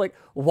 I'm like,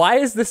 why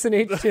is this an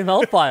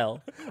HTML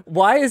file?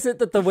 Why is it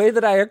that the way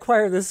that I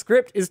acquire this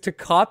script is to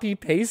copy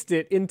paste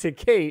it into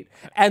Kate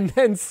and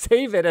then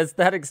save it as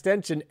that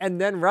extension and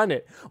then run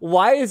it?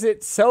 Why is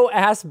it so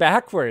ass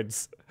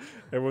backwards?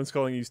 Everyone's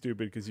calling you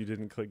stupid because you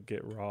didn't click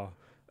get raw.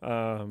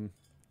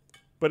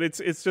 But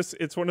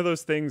it's one of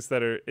those things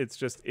that are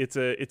it's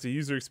a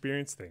user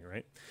experience thing,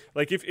 right?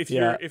 Like if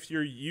you're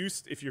very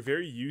used to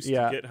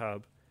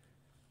GitHub,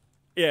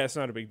 yeah, it's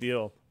not a big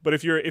deal. But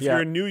if you're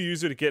a new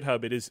user to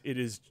GitHub, it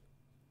is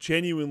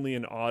genuinely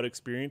an odd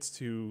experience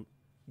to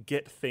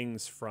get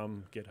things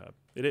from GitHub.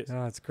 It is.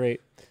 Oh, that's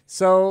great.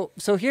 So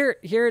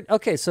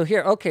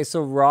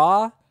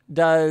raw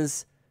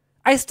does.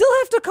 I still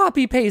have to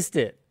copy paste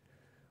it.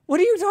 What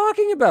are you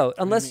talking about?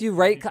 Unless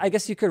you I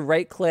guess you could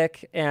right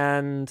click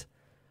and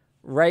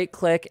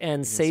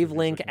save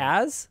link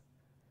as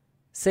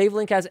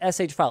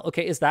sh file.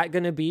 Okay, is that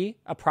going to be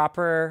a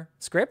proper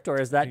script,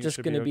 or is that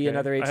just going to be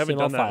another HTML file? I haven't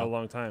done that in a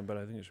long time, but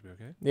I think it should be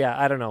okay. Yeah,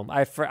 I don't know.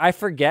 I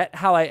forget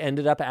how I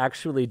ended up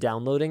actually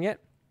downloading it.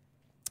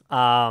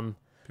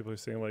 People are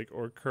saying like,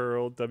 or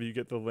curl,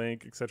 get the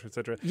link, etc.,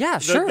 etc. Yeah,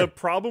 sure. The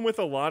problem with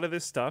a lot of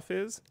this stuff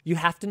is you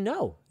have to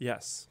know.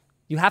 Yes.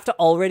 You have to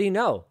already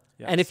know.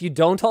 Yes. And if you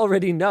don't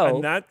already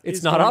know,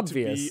 it's not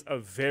obvious. To be a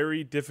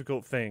very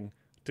difficult thing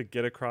to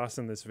get across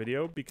in this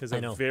video because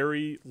a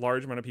very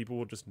large amount of people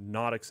will just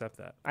not accept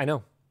that. I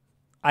know.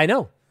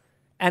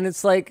 And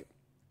it's like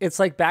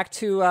back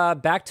to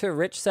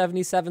Rich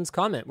 77's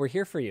comment. We're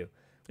here for you.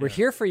 We're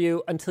here for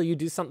you until you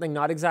do something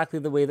not exactly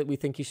the way that we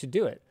think you should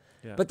do it.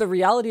 Yeah. But the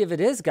reality of it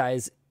is,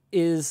 guys,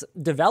 is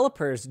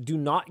developers do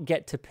not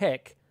get to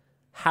pick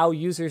how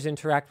users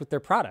interact with their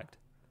product.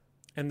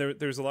 And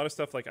there's a lot of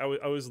stuff like I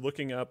was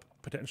looking up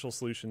potential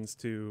solutions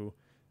to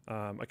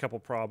a couple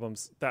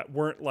problems that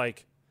weren't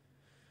like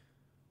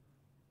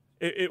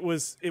it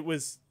was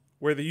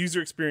where the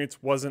user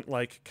experience wasn't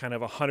like kind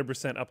of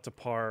 100% up to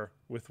par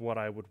with what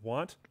I would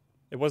want.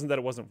 It wasn't that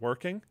it wasn't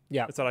working.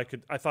 Yeah,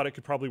 I thought it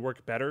could probably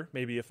work better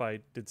maybe if I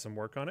did some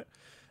work on it.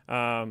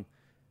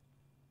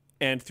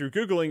 And through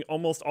Googling,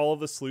 almost all of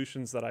the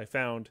solutions that I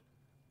found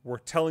were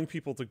telling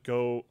people to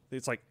go.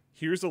 It's like,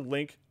 here's a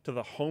link to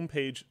the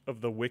homepage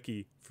of the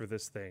wiki for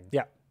this thing.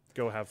 Yeah.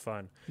 Go have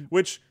fun.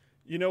 Which,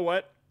 you know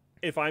what?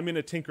 If I'm in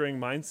a tinkering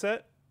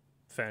mindset,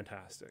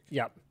 fantastic.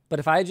 Yeah. But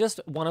if I just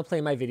want to play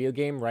my video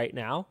game right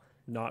now,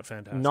 not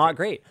fantastic. Not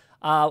great.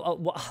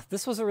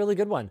 This was a really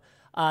good one.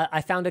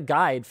 I found a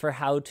guide for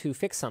how to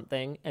fix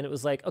something, and it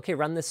was like, okay,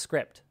 run this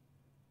script.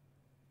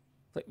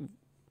 Like,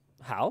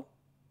 how?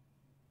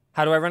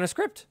 How do I run a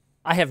script?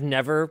 I have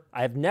never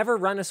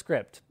run a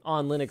script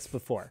on Linux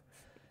before.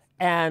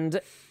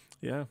 And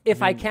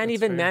if I can't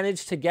even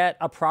manage to get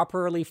a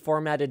properly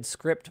formatted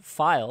script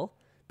file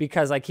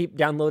because I keep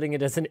downloading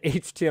it as an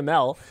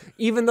HTML,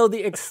 even though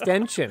the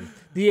extension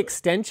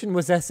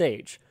was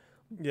SH,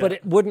 but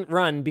it wouldn't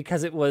run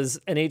because it was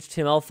an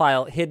HTML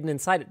file hidden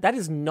inside it. That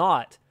is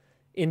not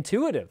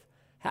intuitive.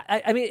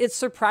 I mean, it's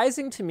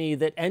surprising to me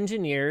that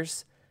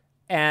engineers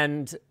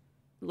and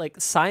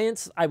like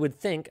science, I would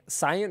think,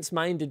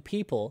 science-minded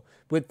people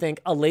would think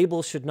a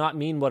label should not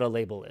mean what a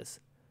label is.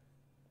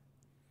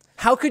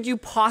 How could you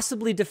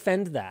possibly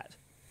defend that?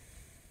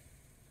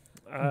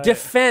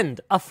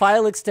 Defend a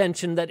file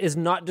extension that is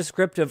not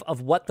descriptive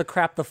of what the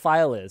crap the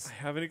file is. I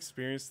haven't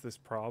experienced this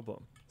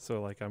problem, so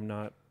like I'm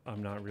not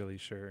really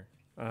sure.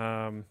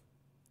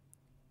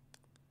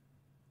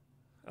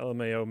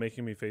 LMAO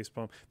making me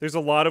facepalm. There's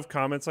a lot of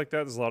comments like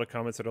that. There's a lot of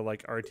comments that are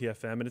like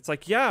RTFM, and it's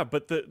like, yeah,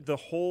 but the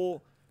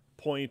whole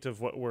point of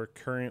what we're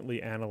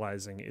currently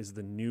analyzing is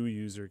the new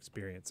user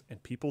experience,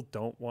 and people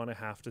don't want to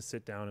have to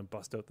sit down and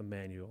bust out the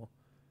manual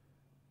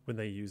when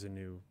they use a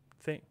new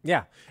thing.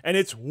 Yeah. And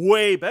it's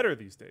way better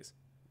these days.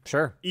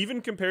 Sure.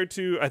 Even compared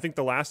to, I think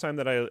the last time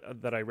that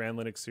I ran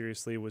Linux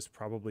seriously was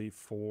probably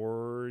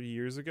 4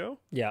 years ago.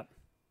 Yeah.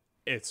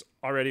 It's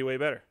already way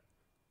better.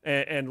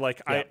 And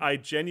like, yeah. I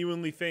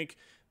genuinely think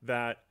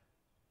that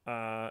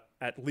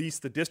at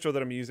least the distro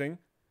that I'm using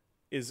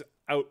is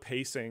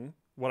outpacing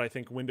what I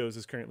think Windows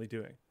is currently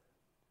doing.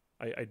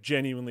 I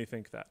genuinely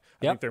think that.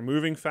 I think they're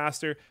moving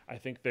faster. I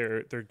think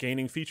they're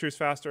gaining features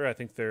faster. I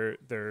think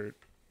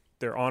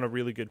they're on a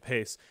really good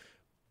pace.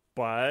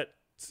 But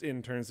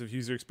in terms of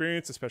user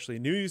experience, especially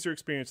new user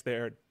experience, they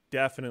are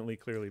definitely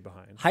clearly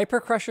behind.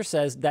 Hypercrusher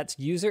says that's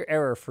user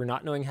error for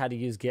not knowing how to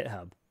use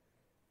GitHub.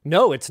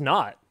 No, it's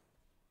not.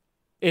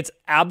 It's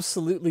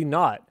absolutely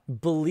not.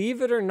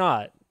 Believe it or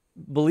not,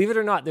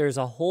 there's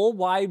a whole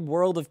wide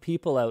world of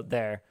people out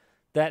there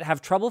that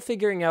have trouble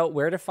figuring out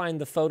where to find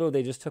the photo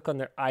they just took on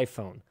their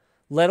iPhone,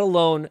 let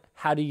alone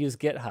how to use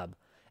GitHub.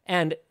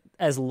 And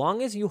as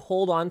long as you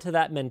hold on to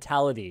that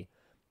mentality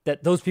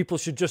that those people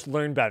should just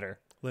learn better,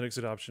 Linux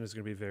adoption is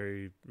going to be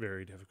very,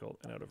 very difficult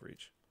and out of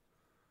reach.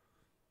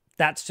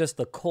 That's just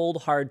the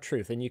cold, hard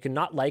truth. And you can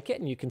not like it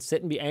and you can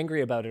sit and be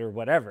angry about it or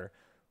whatever.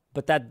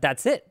 But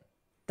that's it.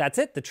 That's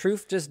it. The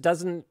truth just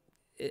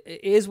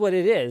is what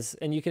it is.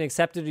 And you can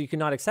accept it or you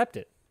cannot accept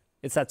it.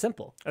 It's that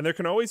simple. And there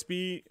can always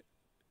be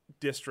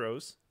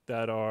distros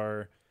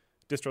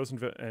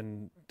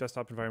and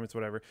desktop environments,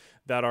 whatever,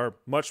 that are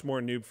much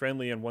more noob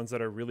friendly and ones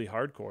that are really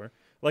hardcore.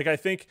 Like I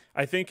think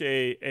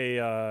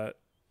a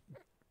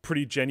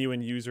pretty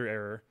genuine user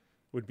error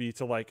would be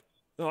to like,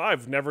 oh,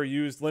 I've never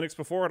used Linux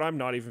before and I'm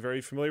not even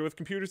very familiar with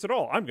computers at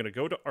all. I'm going to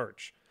go to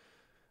Arch.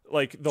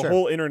 Like the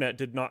whole internet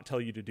did not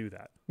tell you to do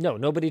that. No,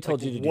 nobody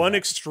told you to do one that.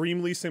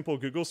 extremely simple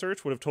Google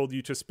search would have told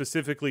you to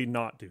specifically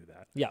not do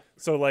that. Yeah.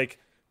 So like,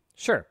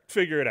 sure,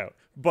 figure it out.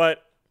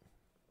 But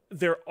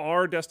there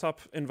are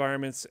desktop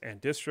environments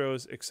and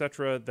distros,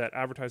 etc., that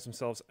advertise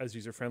themselves as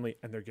user-friendly,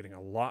 and they're getting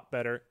a lot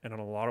better, and in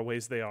a lot of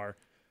ways they are,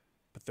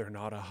 but they're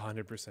not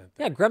 100% there.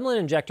 Yeah, Gremlin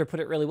Injector put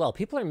it really well.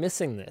 People are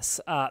missing this.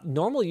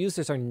 Normal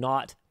users are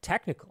not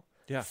technical.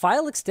 Yeah.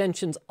 File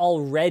extensions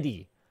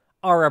already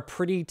are a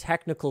pretty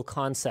technical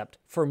concept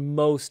for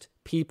most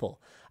people.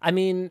 I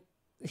mean,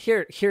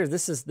 here,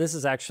 this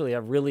is actually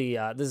a really,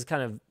 this is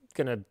kind of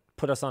going to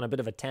put us on a bit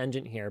of a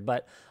tangent here,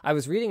 but I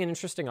was reading an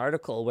interesting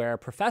article where a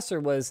professor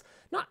was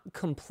not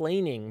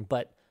complaining,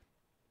 but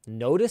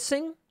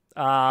noticing,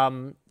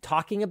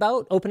 talking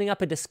about, opening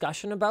up a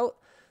discussion about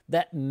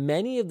that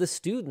many of the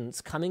students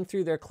coming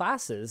through their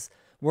classes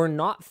were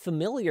not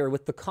familiar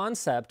with the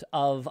concept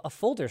of a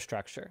folder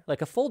structure,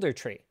 like a folder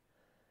tree.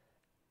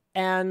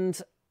 And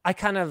I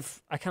kind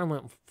of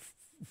went,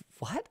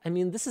 what? I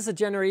mean, this is a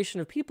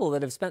generation of people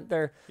that have spent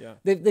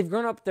they've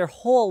grown up their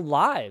whole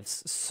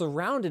lives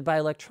surrounded by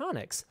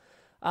electronics,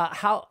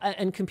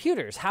 and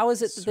computers. How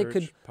is it that they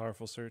could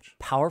powerful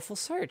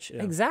search?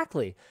 Yeah.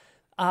 Exactly.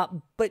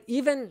 But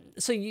even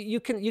so, you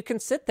can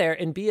sit there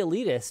and be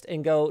elitist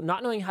and go,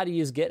 not knowing how to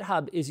use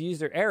GitHub is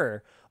user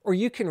error, or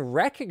you can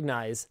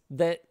recognize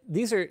that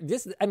these are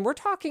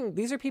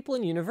people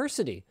in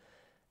university.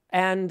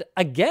 And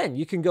again,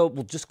 you can go,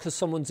 well, just because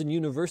someone's in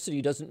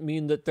university doesn't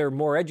mean that they're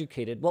more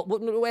educated.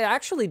 Well,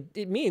 actually,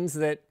 it means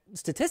that,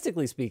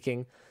 statistically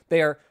speaking,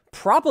 they are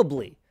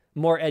probably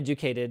more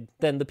educated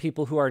than the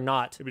people who are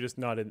not. Maybe just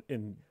not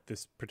in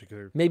this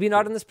particular... Maybe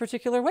not in this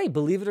particular way.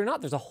 Believe it or not,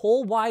 there's a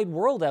whole wide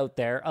world out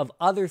there of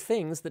other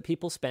things that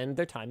people spend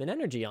their time and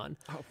energy on.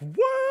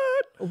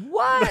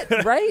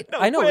 What? Right? No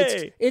I know,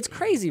 way. it's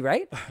crazy,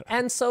 right?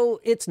 And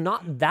so it's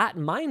not that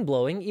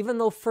mind-blowing, even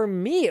though for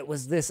me it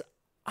was this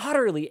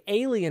utterly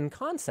alien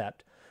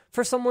concept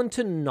for someone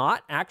to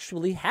not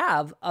actually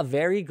have a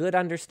very good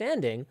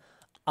understanding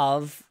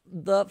of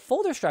the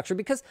folder structure.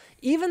 Because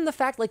even the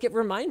fact, like, it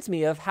reminds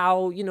me of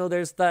how,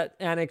 there's that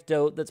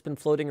anecdote that's been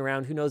floating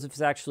around, who knows if it's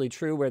actually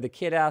true, where the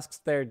kid asks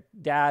their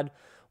dad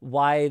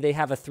why they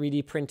have a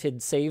 3D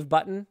printed save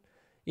button,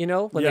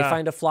 when they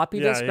find a floppy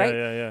disk, right?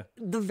 Yeah.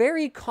 The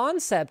very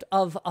concept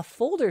of a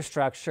folder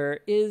structure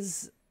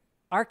is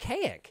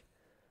archaic.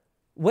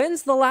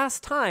 When's the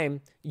last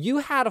time you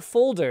had a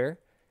folder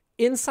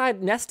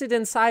nested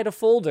inside a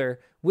folder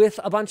with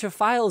a bunch of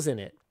files in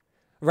it,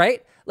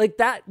 right? Like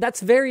that's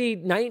very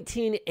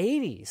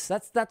 1980s.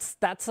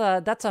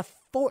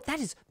 That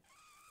is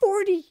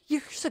 40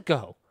 years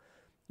ago,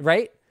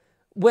 right?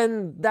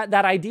 When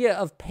that idea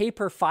of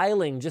paper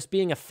filing just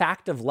being a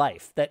fact of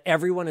life that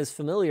everyone is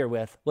familiar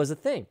with was a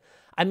thing.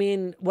 I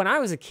mean, when I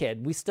was a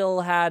kid, we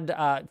still had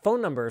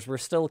phone numbers were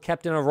still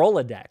kept in a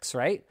Rolodex,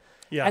 right?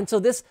 Yeah. And so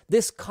this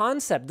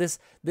concept, this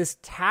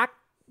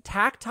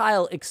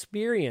tactile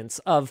experience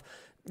of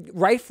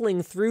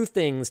rifling through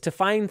things to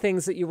find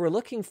things that you were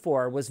looking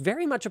for was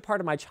very much a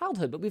part of my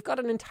childhood. But we've got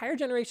an entire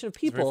generation of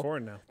people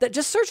that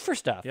just search for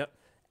stuff. Yep.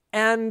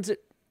 And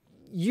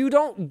you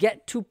don't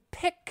get to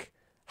pick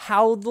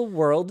how the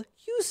world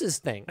uses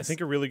things. I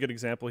think a really good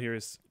example here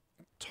is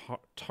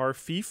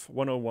Tarfeef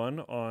 101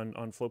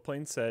 on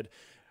Flowplane said,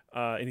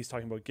 and he's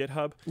talking about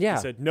GitHub. Yeah.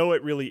 He said, no,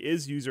 it really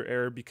is user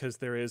error because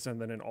there is, and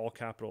then in all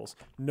capitals,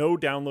 no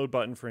download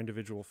button for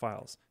individual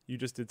files. You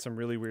just did some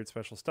really weird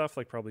special stuff,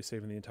 like probably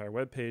saving the entire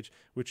web page,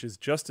 which is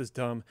just as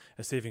dumb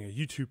as saving a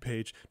YouTube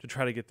page to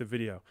try to get the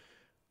video.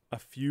 A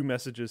few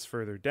messages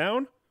further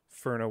down,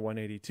 Furna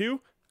 182,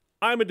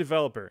 I'm a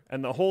developer,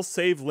 and the whole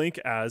save link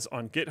as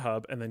on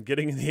GitHub and then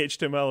getting the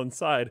HTML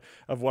inside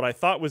of what I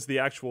thought was the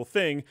actual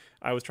thing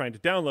I was trying to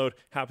download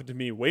happened to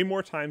me way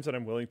more times than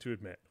I'm willing to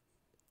admit.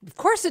 Of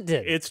course it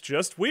did. It's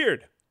just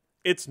weird.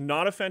 It's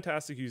not a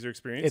fantastic user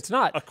experience. It's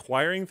not.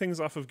 Acquiring things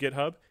off of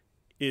GitHub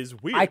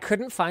is weird. I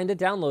couldn't find a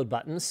download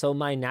button, so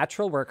my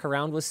natural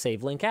workaround was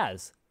save link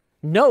as.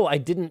 No, I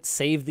didn't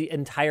save the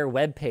entire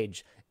web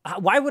page.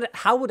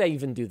 How would I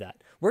even do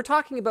that? We're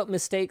talking about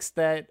mistakes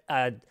that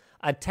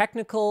a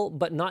technical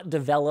but not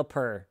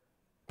developer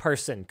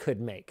person could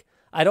make.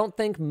 I don't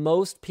think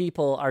most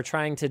people are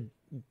trying to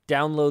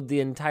download the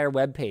entire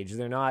web page.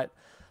 They're not.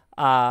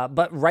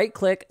 But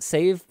right-click,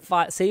 save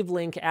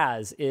link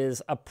as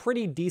is a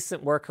pretty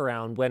decent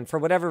workaround when, for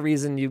whatever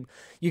reason,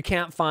 you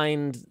can't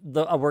find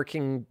a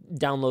working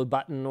download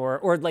button,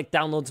 or like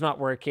download's not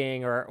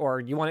working,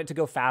 or you want it to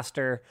go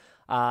faster,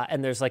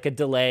 and there's like a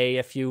delay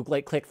if you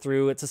like click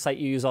through. It's a site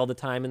you use all the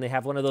time, and they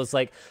have one of those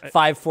like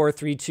 5, 4,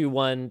 3, 2,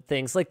 1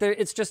 things. Like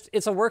it's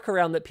a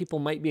workaround that people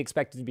might be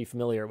expected to be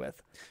familiar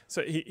with.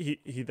 So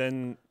he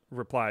then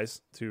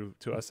replies to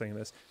us saying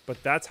this,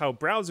 but that's how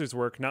browsers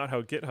work, not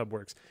how GitHub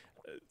works.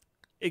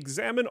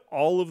 examine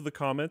all of the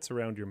comments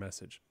around your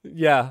message.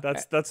 Yeah.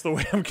 That's the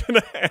way I'm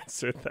going to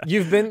answer that.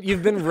 You've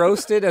been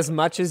roasted as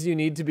much as you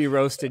need to be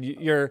roasted.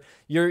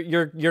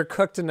 You're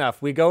cooked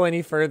enough. We go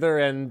any further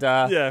and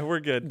yeah, we're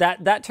good.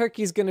 That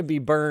turkey's going to be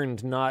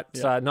burned, not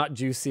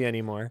juicy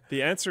anymore.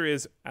 The answer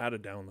is add a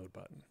download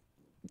button.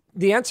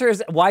 The answer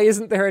is, why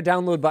isn't there a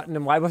download button,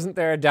 and why wasn't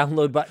there a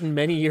download button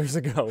many years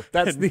ago?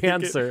 That's the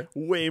answer.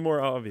 Way more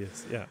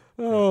obvious. Yeah.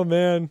 Oh,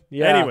 man.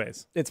 Yeah.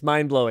 Anyways. It's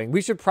mind-blowing.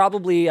 We should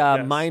probably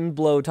mind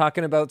blow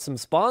talking about some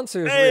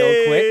sponsors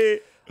real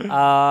quick. Hey,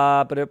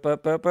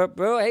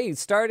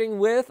 starting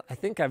with, I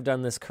think I've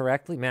done this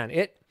correctly. Man,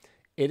 it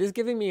is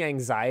giving me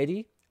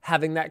anxiety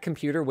having that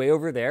computer way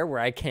over there where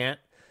I can't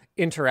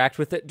interact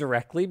with it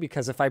directly,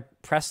 because if I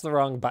press the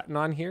wrong button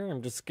on here,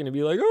 I'm just going to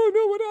be like, oh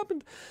no, what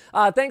happened?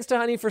 Thanks to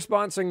Honey for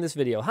sponsoring this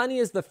video. Honey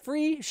is the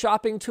free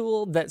shopping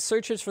tool that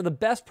searches for the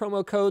best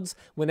promo codes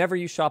whenever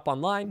you shop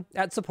online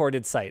at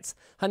supported sites.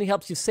 Honey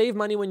helps you save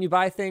money when you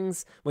buy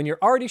things when you're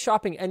already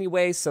shopping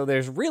anyway, so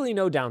there's really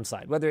no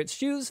downside. Whether it's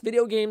shoes,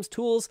 video games,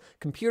 tools,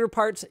 computer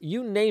parts,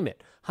 you name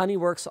it, Honey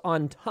works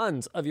on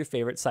tons of your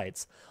favorite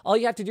sites. All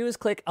you have to do is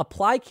click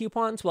apply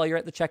coupons while you're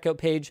at the checkout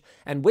page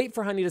and wait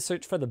for Honey to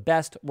search for the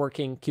best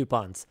working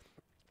coupons.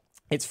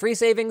 It's free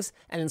savings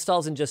and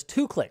installs in just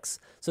 2 clicks.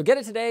 So get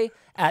it today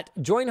at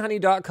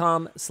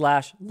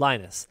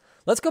joinhoney.com/Linus.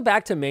 Let's go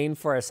back to Maine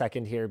for a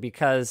second here,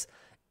 because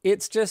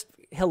it's just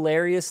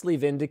hilariously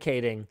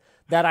vindicating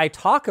that I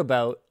talk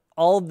about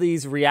all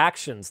these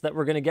reactions that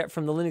we're going to get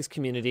from the Linux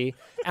community,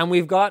 and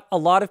we've got a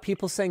lot of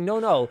people saying,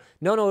 no,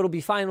 it'll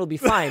be fine.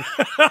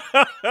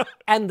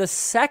 And the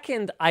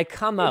second I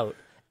come out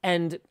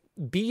and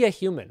be a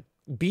human,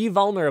 be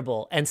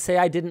vulnerable, and say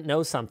I didn't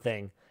know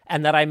something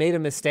and that I made a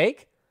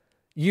mistake,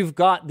 you've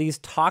got these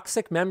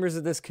toxic members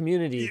of this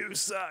community You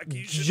suck.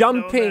 You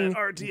jumping,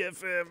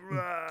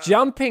 RTFM.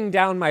 jumping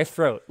down my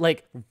throat,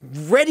 like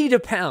ready to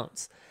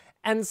pounce.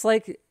 And it's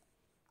like,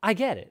 I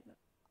get it.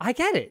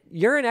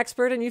 You're an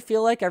expert and you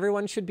feel like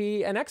everyone should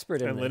be an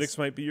expert in and this. Linux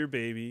might be your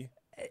baby.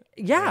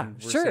 Yeah,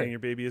 and we're sure. saying your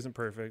baby isn't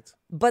perfect.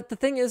 But the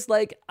thing is,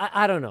 like,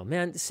 I don't know,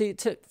 man. See,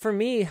 for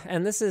me,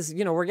 and this is,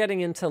 we're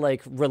getting into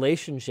like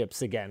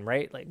relationships again,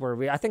 right? Like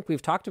I think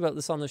we've talked about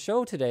this on the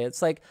show today.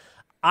 It's like,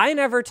 I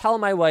never tell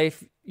my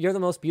wife, you're the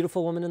most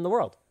beautiful woman in the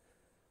world.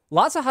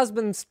 Lots of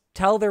husbands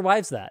tell their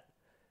wives that.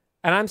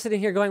 And I'm sitting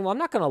here going, well, I'm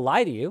not going to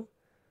lie to you.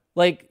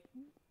 Like,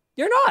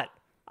 you're not.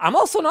 I'm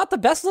also not the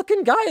best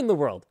looking guy in the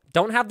world.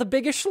 Don't have the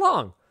biggest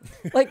schlong.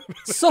 Like,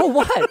 so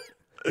what?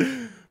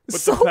 But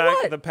so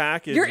what? The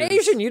package. You're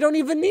Asian. You don't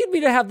even need me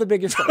to have the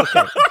biggest schlong.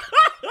 Okay.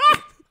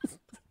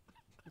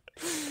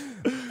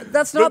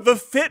 That's not... The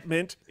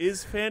fitment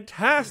is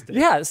fantastic.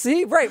 Yeah,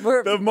 see? Right.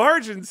 The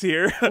margins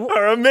here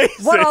are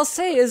amazing. What I'll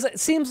say is, it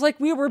seems like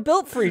we were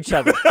built for each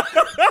other.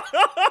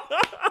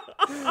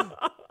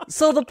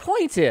 So the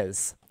point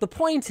is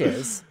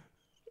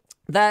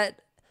that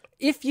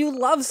if you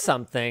love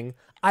something,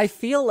 I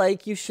feel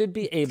like you should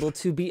be able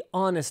to be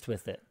honest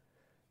with it.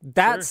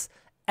 That's... Sure.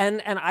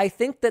 And I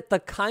think that the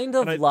kind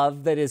of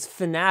love that is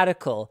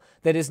fanatical,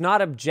 that is not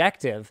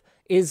objective,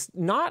 is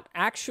not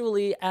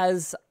actually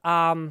as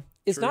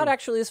not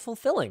actually as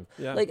fulfilling.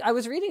 Yeah. Like, I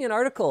was reading an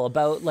article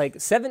about like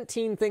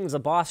 17 things a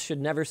boss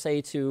should never say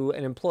to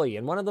an employee,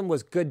 and one of them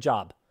was "good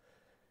job."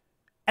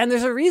 And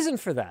there's a reason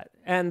for that,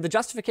 and the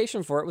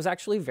justification for it was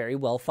actually very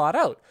well thought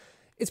out.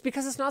 It's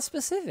because it's not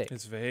specific.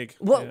 It's vague.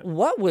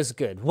 What was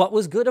good? What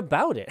was good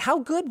about it? How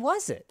good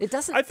was it? It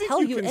doesn't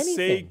tell you anything. I think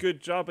you can say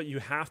good job, but you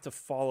have to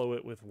follow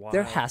it with why.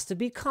 There has to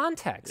be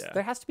context. Yeah.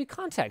 There has to be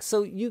context.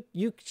 So you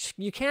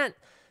can't,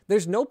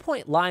 there's no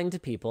point lying to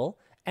people.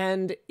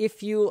 And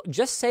if you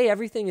just say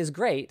everything is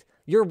great,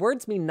 your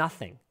words mean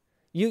nothing.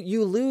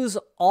 You lose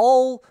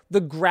all the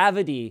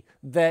gravity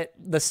that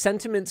the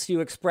sentiments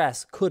you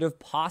express could have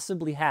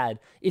possibly had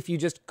if you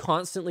just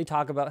constantly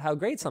talk about how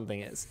great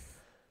something is.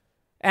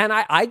 And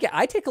I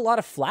take a lot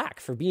of flack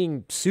for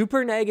being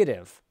super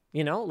negative.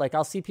 Like,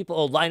 I'll see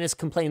people, Linus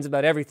complains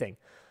about everything.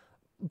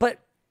 But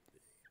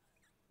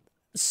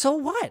so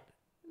what?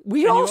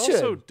 We all should. You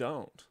also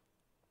don't.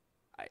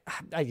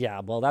 Yeah,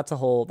 well, that's a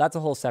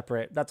whole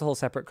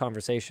separate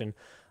conversation.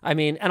 I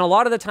mean, and a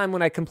lot of the time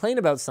when I complain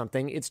about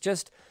something, it's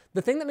just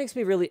the thing that makes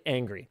me really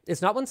angry.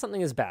 It's not when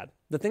something is bad.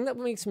 The thing that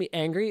makes me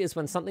angry is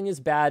when something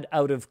is bad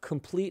out of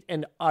complete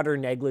and utter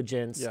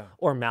negligence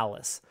or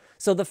malice.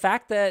 So the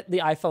fact that the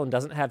iPhone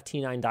doesn't have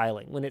T9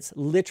 dialing, when it's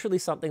literally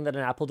something that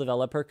an Apple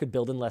developer could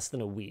build in less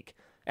than a week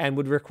and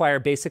would require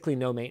basically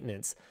no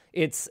maintenance,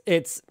 it's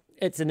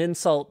an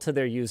insult to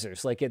their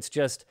users. Like, it's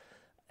just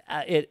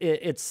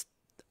it's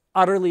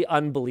utterly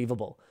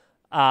unbelievable.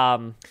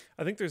 I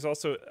think there's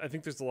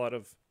a lot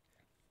of,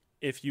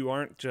 if you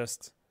aren't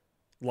just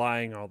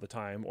lying all the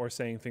time or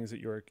saying things that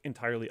you're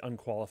entirely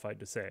unqualified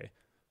to say,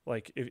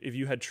 like if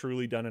you had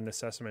truly done an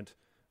assessment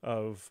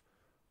of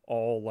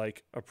all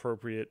like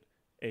appropriate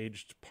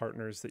aged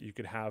partners that you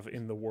could have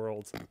in the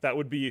world, that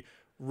would be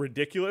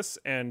ridiculous,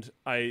 and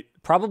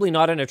probably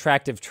not an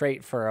attractive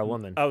trait for a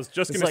woman. I was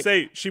just going to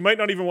say she might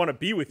not even want to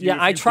be with you. Yeah,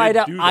 I tried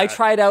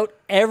out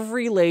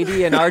every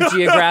lady in our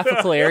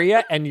geographical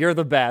area, and you're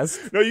the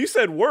best. No, you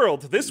said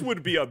world. This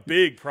would be a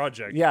big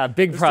project. Yeah,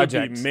 big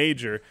project. Would be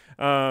major.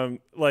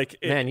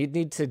 Man, you'd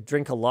need to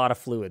drink a lot of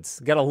fluids.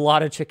 Get a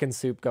lot of chicken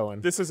soup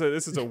going. This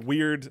is a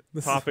weird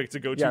topic to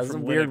go to. Yeah, it's a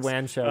weird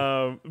WAN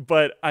show.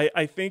 But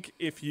I think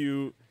if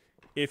you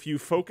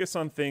focus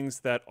on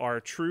things that are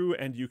true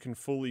and you can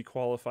fully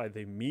qualify,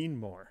 they mean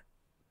more.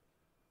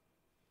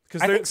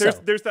 Because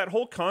there's that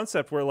whole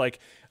concept where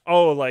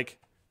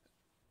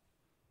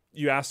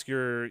you ask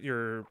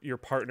your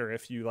partner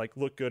if you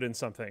look good in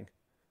something,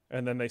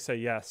 and then they say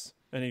yes,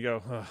 and you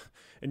go, ugh,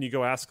 and you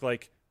go ask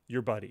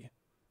your buddy,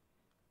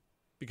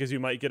 because you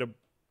might get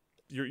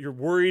you're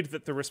worried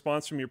that the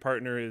response from your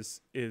partner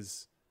is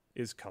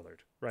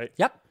colored, right?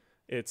 Yep.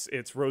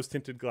 It's rose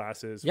tinted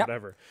glasses, yep.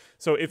 Whatever.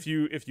 So if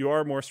you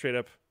are more straight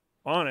up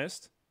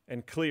honest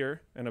and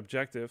clear and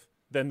objective,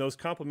 then those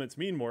compliments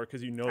mean more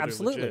because you know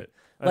Absolutely. They're legit.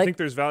 I think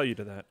there's value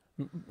to that.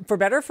 For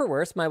better or for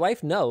worse, my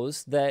wife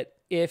knows that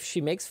if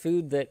she makes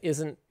food that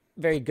isn't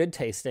very good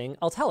tasting,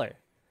 I'll tell her,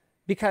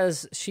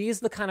 because she's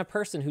the kind of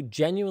person who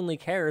genuinely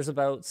cares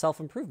about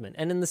self-improvement.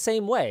 And in the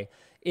same way,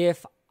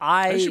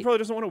 and she probably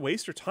doesn't want to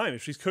waste her time.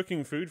 If she's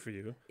cooking food for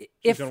you,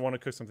 she's going to want to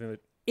cook something that...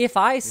 If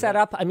I set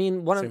up,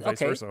 vice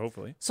versa,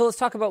 hopefully. So let's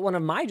talk about one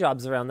of my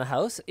jobs around the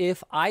house.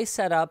 If I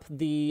set up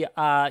the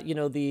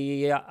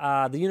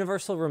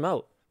universal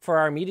remote for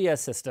our media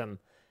system,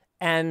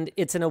 and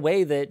it's in a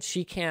way that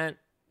she can't,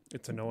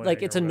 it's annoying.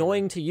 It's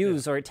annoying to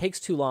use, or it takes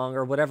too long,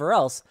 or whatever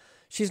else.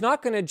 She's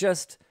not going to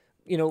just,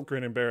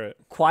 grin and bear it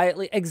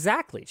quietly.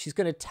 Exactly. She's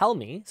going to tell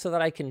me so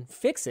that I can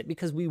fix it,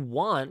 because we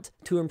want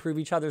to improve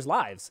each other's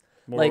lives.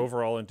 More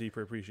overall and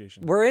deeper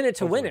appreciation. We're in it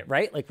to win it,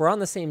 right? We're on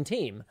the same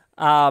team.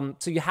 So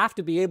you have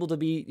to be able to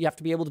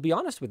be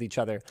honest with each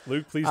other.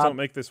 Luke, please don't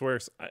make this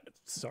worse.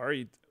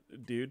 Sorry,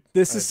 dude.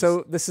 This is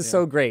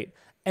so great.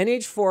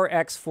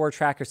 NH4X4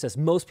 Tracker says,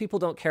 most people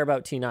don't care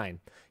about T9.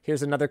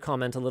 Here's another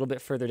comment a little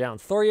bit further down.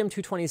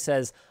 Thorium220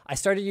 says, I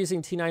started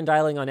using T9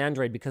 dialing on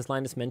Android because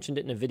Linus mentioned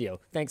it in a video.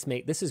 Thanks,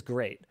 mate. This is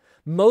great.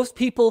 Most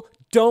people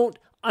don't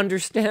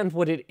understand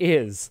what it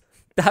is.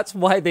 That's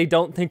why they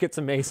don't think it's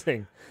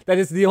amazing. That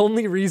is the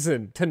only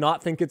reason to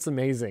not think it's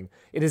amazing.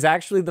 It is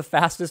actually the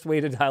fastest way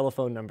to dial a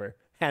phone number,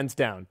 hands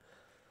down.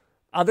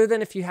 Other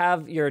than if you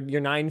have your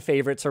 9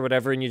 favorites or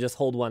whatever and you just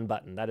hold one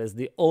button. That is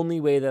the only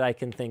way that I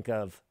can think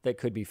of that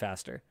could be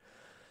faster.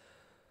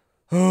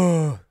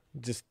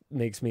 Just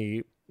makes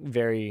me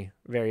very,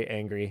 very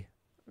angry.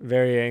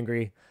 Very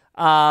angry.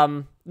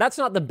 That's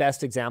not the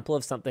best example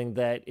of something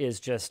that is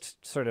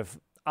just sort of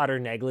utter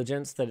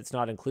negligence that it's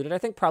not included. I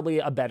think probably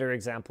a better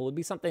example would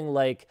be something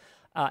like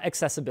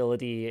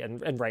accessibility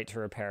and right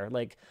to repair.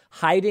 Like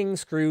hiding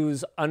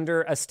screws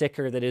under a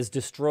sticker that is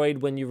destroyed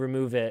when you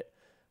remove it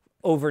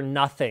over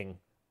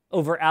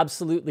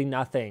absolutely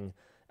nothing,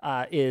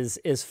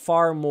 is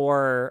far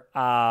more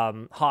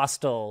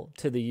hostile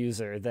to the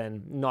user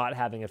than not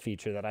having a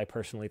feature that I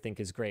personally think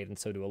is great, and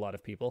so do a lot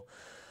of people.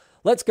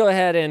 Let's go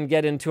ahead and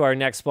get into our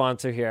next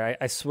sponsor here.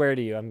 I swear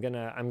to you, I'm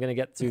gonna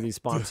get through these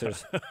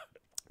sponsors.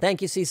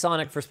 Thank you,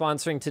 Seasonic, for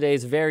sponsoring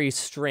today's very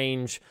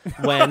strange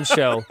WAN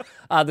show.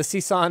 The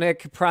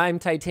Seasonic Prime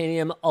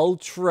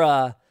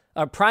Ultra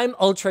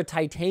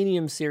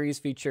Titanium series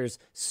features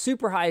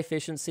super high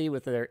efficiency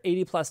with their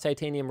 80+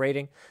 titanium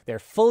rating. They're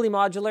fully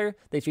modular.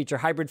 They feature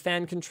hybrid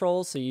fan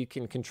controls, so you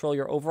can control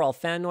your overall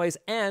fan noise.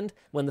 And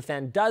when the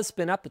fan does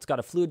spin up, it's got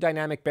a fluid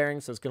dynamic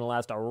bearing, so it's going to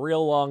last a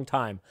real long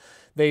time.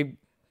 They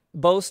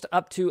boast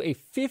up to a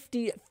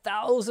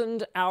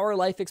 50,000 hour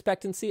life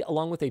expectancy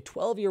along with a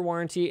 12-year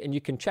warranty, and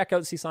you can check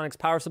out Seasonic's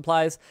power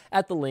supplies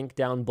at the link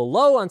down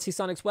below on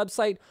Seasonic's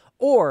website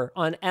or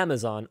on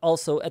Amazon,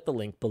 also at the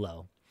link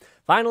below.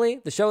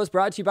 Finally, the show is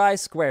brought to you by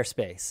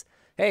Squarespace.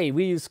 Hey,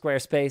 we use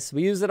Squarespace.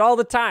 We use it all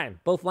the time.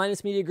 Both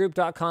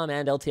LinusMediaGroup.com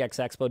and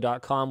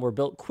LTXExpo.com were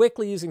built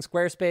quickly using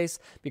Squarespace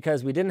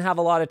because we didn't have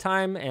a lot of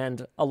time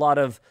and a lot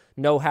of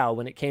know-how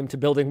when it came to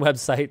building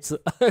websites,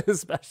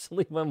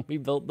 especially when we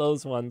built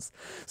those ones.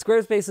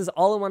 Squarespace's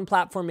all-in-one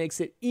platform makes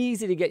it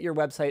easy to get your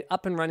website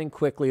up and running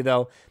quickly,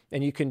 though,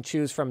 and you can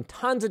choose from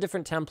tons of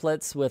different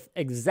templates with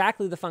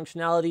exactly the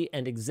functionality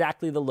and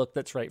exactly the look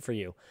that's right for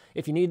you.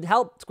 If you need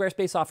help,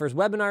 Squarespace offers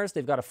webinars.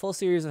 They've got a full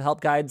series of help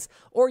guides,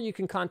 or you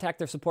can contact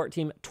their support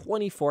team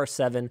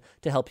 24/7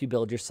 to help you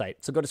build your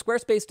site. So go to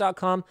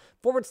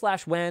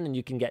squarespace.com/WAN and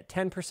you can get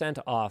 10%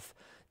 off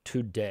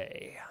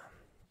today.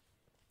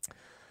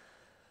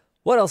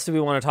 What else do we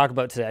want to talk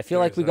about today? I feel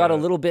like we got a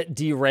little bit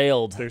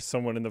derailed. There's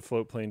someone in the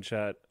Floatplane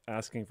chat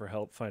asking for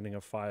help finding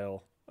a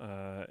file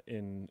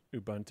in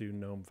Ubuntu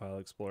GNOME File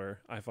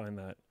Explorer. I find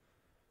that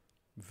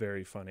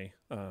very funny,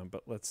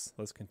 but let's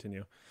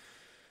continue.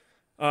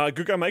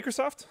 Good guy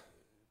Microsoft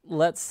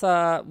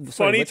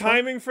Funny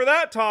timing for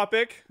that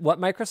topic.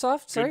 What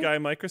Microsoft? Sorry? Good guy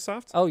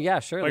Microsoft. Oh, yeah,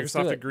 sure.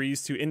 Microsoft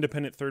agrees to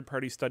independent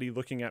third-party study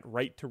looking at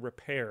right to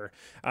repair.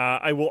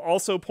 I will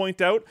also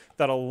point out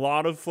that a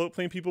lot of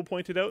Floatplane people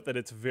pointed out that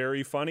it's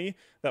very funny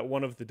that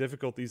one of the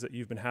difficulties that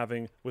you've been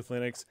having with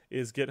Linux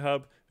is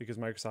GitHub, because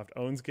Microsoft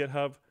owns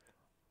GitHub.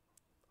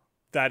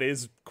 That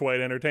is quite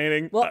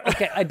entertaining. Well,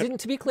 okay,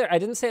 to be clear, I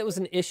didn't say it was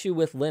an issue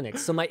with Linux.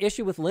 So my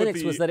issue with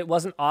Linux was that it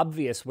wasn't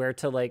obvious where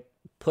to like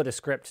put a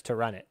script to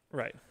run it.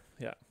 Right.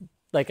 Yeah.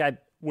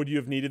 Would you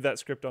have needed that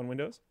script on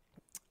Windows?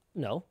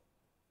 No.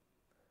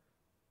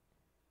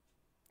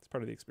 It's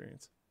part of the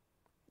experience.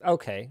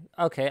 Okay,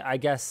 I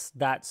guess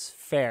that's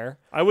fair.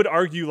 I would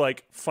argue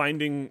like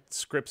finding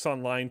scripts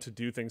online to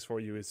do things for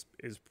you is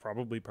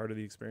probably part of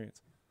the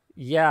experience.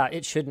 Yeah,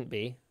 it shouldn't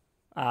be.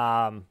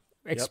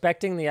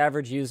 Expecting the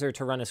average user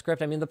to run a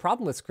script. I mean, the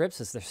problem with scripts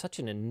is there's such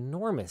an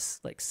enormous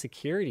like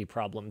security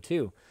problem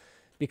too,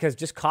 because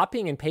just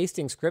copying and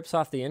pasting scripts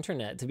off the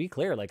internet, to be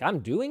clear, like I'm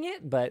doing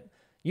it, but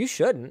you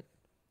shouldn't.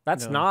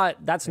 That's not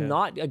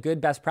a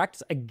good best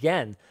practice.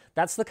 Again,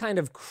 that's the kind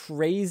of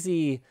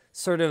crazy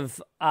sort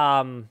of,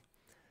 I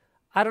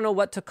don't know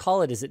what to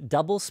call it. Is it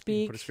double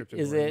speak?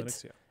 Is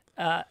it,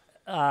 Linux,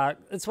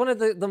 it's one of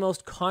the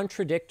most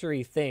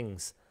contradictory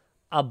things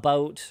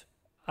about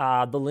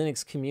the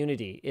Linux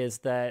community is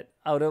that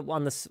on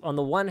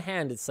the one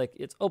hand, it's like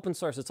it's open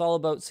source. It's all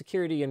about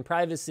security and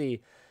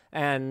privacy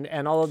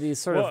and all of these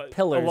sort of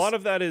pillars. A lot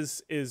of that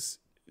is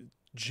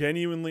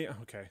genuinely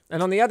okay.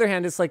 And on the other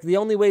hand, it's like the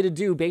only way to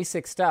do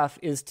basic stuff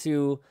is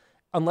to,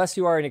 unless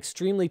you are an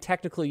extremely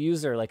technical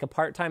user, like a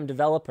part-time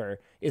developer,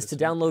 is to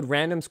download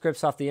random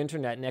scripts off the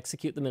internet and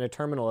execute them in a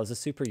terminal as a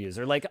super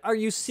user. Like, are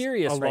you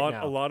serious right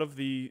now? A lot of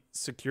the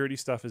security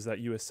stuff is that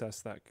you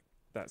assess that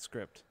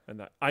script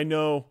and that I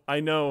know.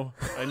 I'm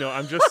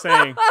just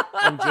saying.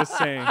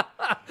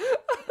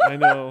 I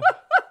know.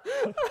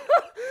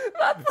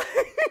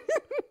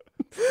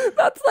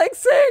 That's like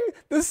saying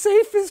the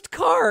safest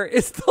car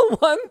is the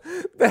one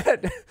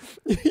that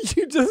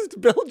you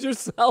just build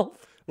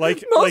yourself.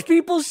 Like most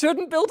people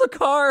shouldn't build a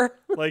car.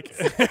 Like,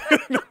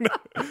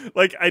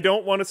 like I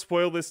don't want to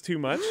spoil this too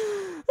much.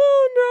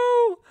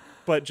 Oh no!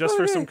 But just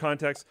for some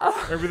context,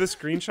 remember the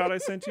screenshot I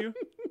sent you?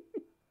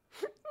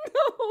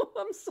 No,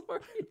 I'm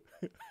sorry.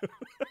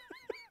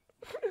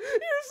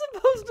 You're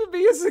supposed to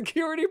be a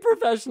security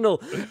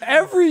professional.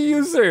 Every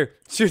user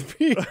should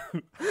be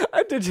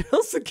a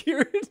digital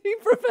security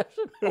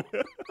professional.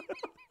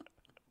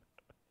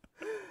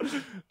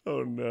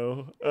 Oh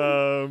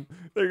no.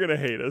 They're gonna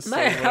hate us so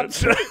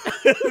much.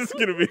 It's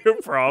gonna be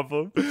a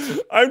problem.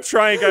 I'm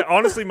trying.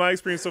 Honestly, my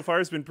experience so far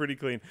has been pretty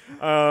clean.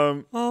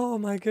 Oh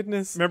my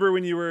goodness. Remember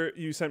when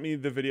you sent me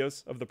the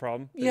videos of the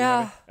problem?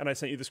 Yeah. And I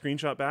sent you the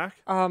screenshot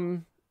back?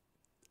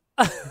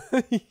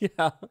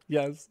 Yeah,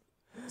 yes.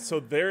 So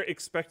they're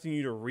expecting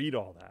you to read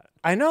all that.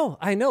 I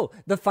know.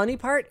 The funny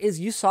part is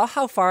you saw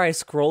how far I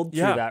scrolled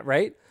through that,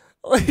 right?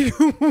 Like,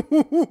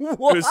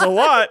 there's a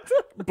lot,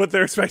 but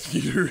they're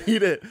expecting you to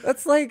read it.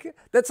 That's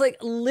like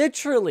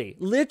literally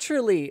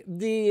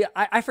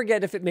I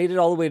forget if it made it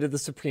all the way to the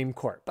Supreme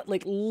Court, but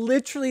like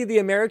literally the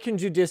American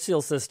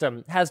judicial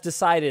system has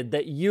decided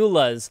that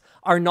EULAs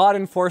are not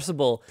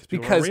enforceable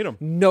because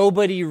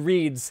nobody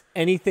reads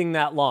anything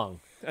that long.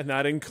 And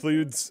that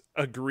includes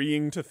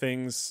agreeing to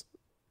things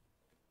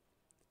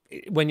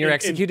when you're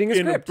executing a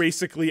script. In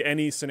basically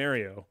any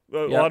scenario.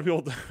 A lot of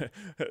people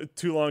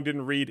too long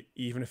didn't read,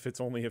 even if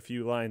it's only a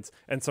few lines.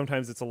 And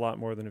sometimes it's a lot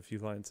more than a few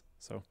lines.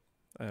 So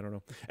I don't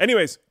know.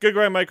 Anyways, good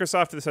guy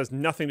Microsoft. This has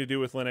nothing to do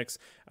with Linux.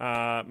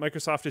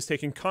 Microsoft is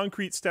taking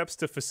concrete steps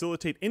to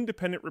facilitate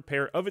independent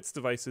repair of its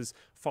devices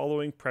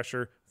following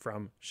pressure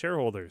from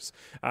shareholders.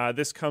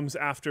 This comes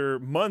after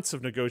months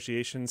of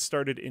negotiations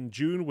started in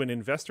June when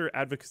investor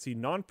advocacy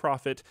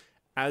nonprofit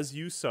As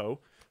You Sow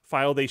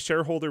filed a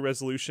shareholder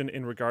resolution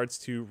in regards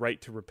to right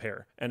to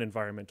repair and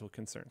environmental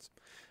concerns.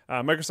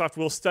 Microsoft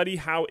will study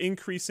how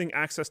increasing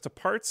access to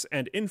parts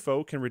and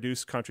info can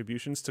reduce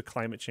contributions to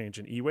climate change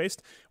and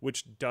e-waste,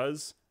 which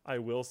does, I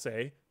will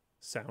say,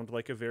 sound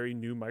like a very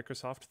new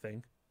Microsoft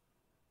thing.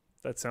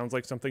 That sounds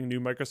like something new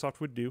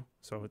Microsoft would do,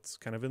 so it's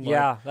kind of in line.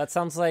 Yeah, that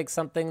sounds like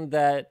something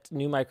that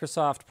new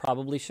Microsoft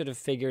probably should have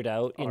figured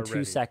out in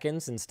 2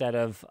 seconds instead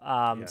of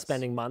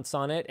spending months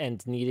on it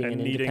and needing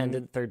an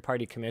independent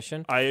third-party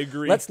commission. I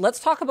agree.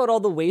 Let's talk about all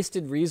the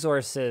wasted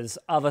resources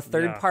of a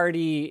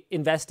third-party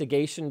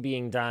investigation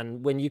being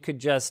done when you could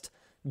just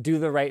do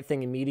the right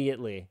thing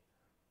immediately.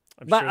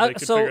 I'm sure they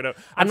could figure it out.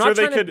 I'm sure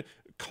they could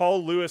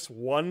call Lewis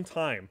one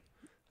time.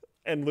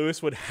 And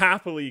Lewis would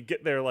happily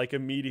get there like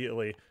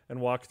immediately and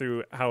walk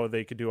through how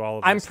they could do all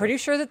of this. I'm pretty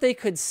sure that they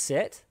could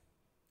sit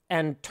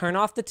and turn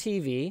off the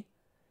TV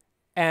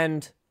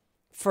and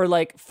for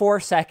like 4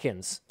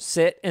 seconds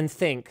sit and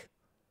think.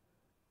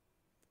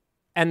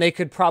 And they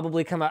could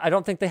probably come out. I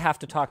don't think they have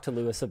to talk to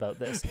Lewis about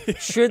this.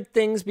 Should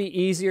things be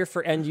easier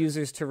for end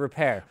users to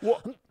repair? Well,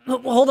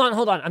 hold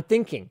on. I'm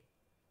thinking.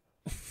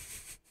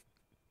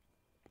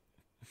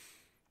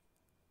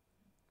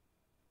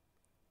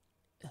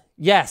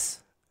 Yes.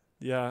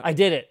 Yeah. I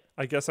did it.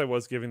 I guess I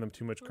was giving them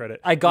too much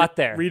credit. I got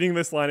there. Reading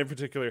this line in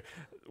particular,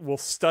 will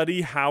study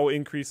how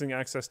increasing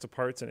access to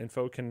parts and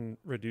info can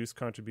reduce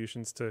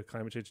contributions to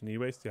climate change and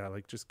e-waste. Yeah,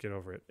 like just get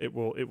over it. It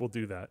will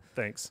do that.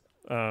 Thanks.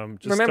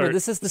 Just Remember,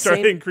 this is the start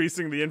same.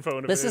 increasing the info.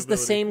 And this is the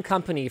same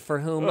company for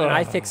whom an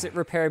iFixit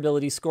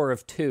repairability score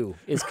of 2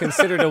 is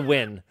considered a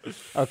win.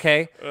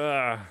 Okay.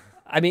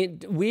 I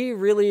mean, we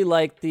really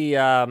like the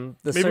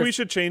maybe we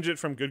should change it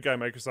from good guy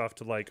Microsoft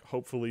to like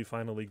hopefully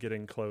finally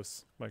getting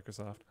close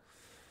Microsoft.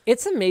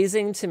 It's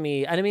amazing to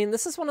me. And I mean,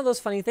 this is one of those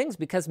funny things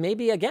because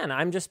maybe, again,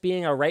 I'm just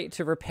being a right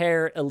to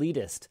repair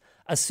elitist,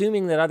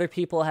 assuming that other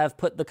people have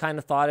put the kind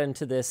of thought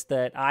into this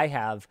that I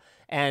have.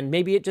 And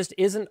maybe it just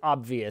isn't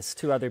obvious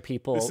to other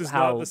people. This is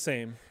not the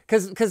same.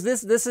 Because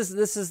this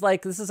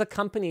is a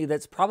company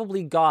that's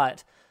probably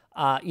got,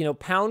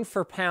 pound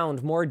for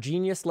pound, more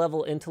genius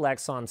level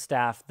intellects on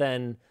staff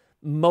than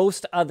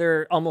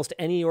almost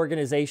any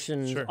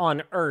organization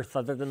on earth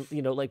other than,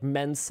 like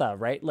Mensa,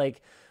 right? Like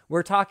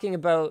we're talking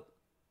about,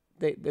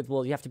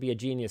 you have to be a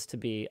genius to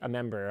be a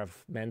member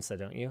of Mensa,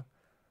 don't you?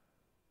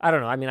 I don't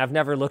know. I mean, I've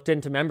never looked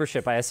into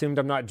membership. I assumed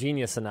I'm not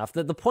genius enough.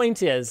 The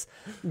point is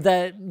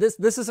that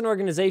this is an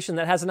organization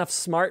that has enough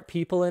smart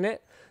people in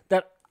it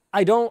that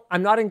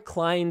I'm not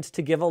inclined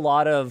to give a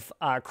lot of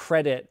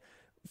credit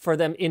for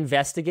them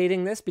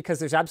investigating this because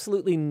there's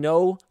absolutely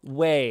no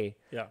way.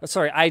 Yeah.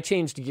 Sorry, I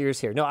changed gears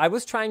here. No, I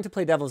was trying to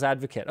play devil's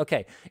advocate.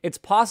 Okay, it's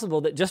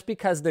possible that just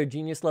because they're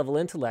genius level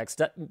intellects,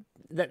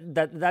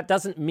 that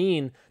doesn't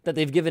mean that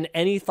they've given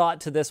any thought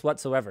to this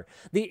whatsoever.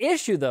 The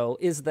issue, though,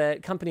 is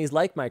that companies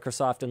like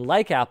Microsoft and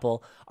like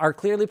Apple are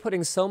clearly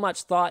putting so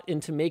much thought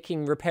into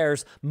making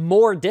repairs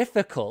more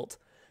difficult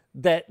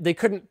that they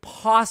couldn't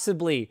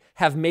possibly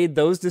have made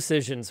those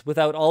decisions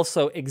without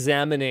also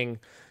examining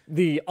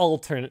the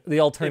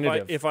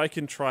alternative. If I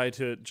can try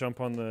to jump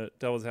on the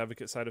devil's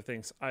advocate side of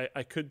things,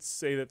 I could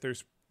say that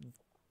there's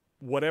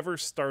whatever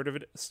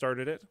started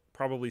it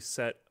probably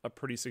set a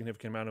pretty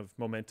significant amount of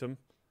momentum.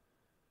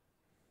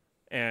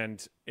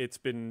 And it's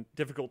been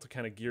difficult to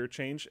kind of gear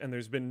change, and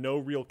there's been no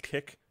real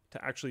kick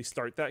to actually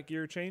start that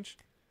gear change.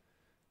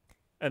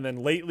 And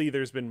then lately,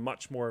 there's been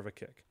much more of a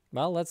kick.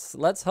 Well,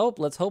 let's hope.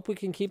 Let's hope we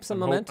can keep some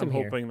momentum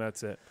here. I'm hoping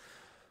that's it.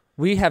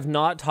 We have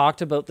not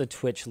talked about the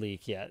Twitch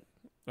leak yet.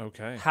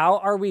 Okay. How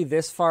are we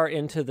this far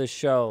into the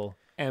show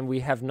and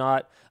we have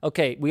not?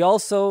 Okay, we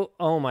also,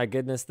 oh my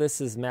goodness,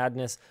 this is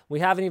madness. We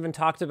haven't even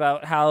talked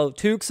about how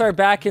toques are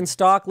back in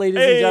stock,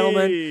 ladies and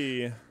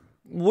gentlemen.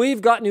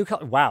 We've got new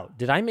color. Wow,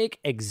 did I make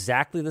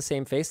exactly the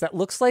same face? That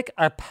looks like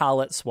a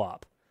palette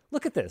swap.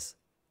 Look at this.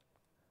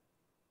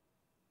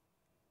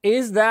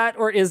 Is that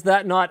or is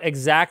that not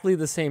exactly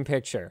the same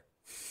picture?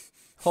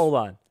 Hold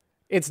on.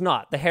 It's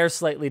not. The hair's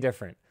slightly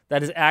different.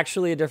 That is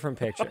actually a different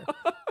picture.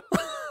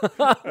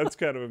 That's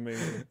kind of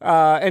amazing.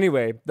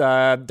 Anyway,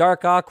 the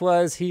dark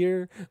aqua is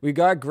here. We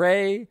got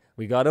gray.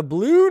 We got a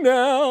blue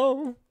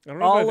now. I don't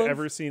know if I've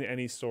ever seen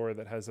any store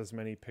that has as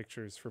many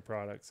pictures for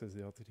products as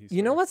the LTT store.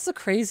 You know what's the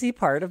crazy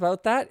part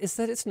about that is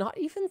that it's not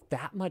even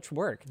that much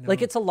work. No.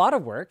 Like, it's a lot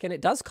of work, and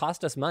it does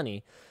cost us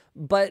money,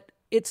 but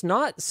it's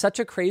not such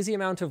a crazy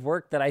amount of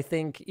work that I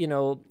think,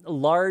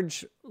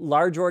 large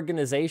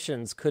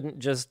organizations couldn't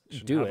just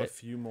do it. A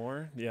few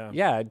more, yeah.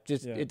 Yeah,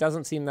 it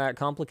doesn't seem that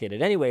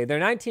complicated. Anyway, they're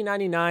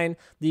 $19.99.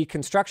 The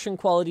construction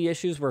quality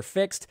issues were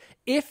fixed.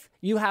 If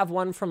you have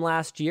one from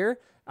last year,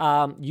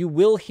 you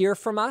will hear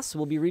from us.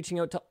 We'll be reaching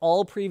out to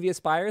all previous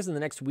buyers in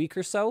the next week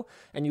or so,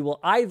 and you will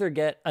either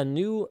get a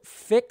new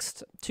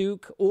fixed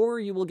toque or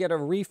you will get a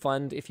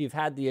refund if you've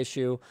had the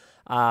issue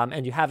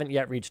and you haven't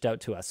yet reached out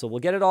to us. So we'll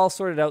get it all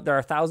sorted out. There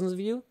are thousands of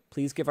you.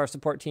 Please give our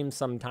support team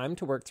some time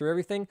to work through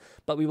everything,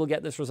 but we will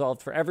get this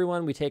resolved for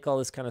everyone. We take all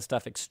this kind of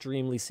stuff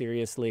extremely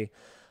seriously.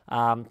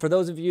 For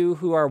those of you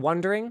who are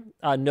wondering,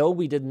 no,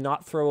 we did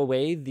not throw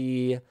away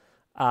the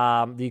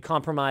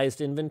compromised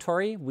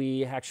inventory.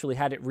 We actually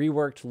had it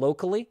reworked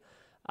locally,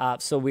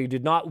 so we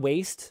did not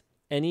waste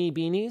any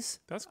beanies.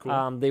 That's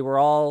cool. They were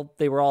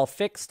all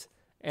fixed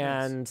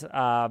and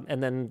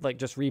then like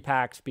just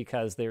repacked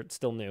because they're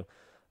still new.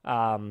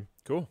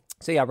 Cool.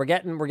 So yeah, we're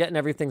getting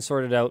everything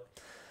sorted out.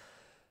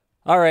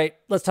 All right,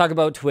 let's talk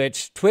about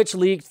Twitch. Twitch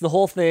leaked the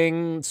whole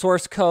thing,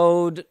 source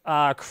code,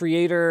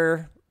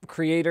 creator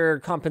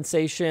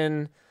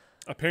compensation.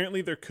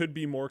 Apparently there could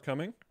be more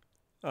coming.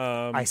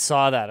 I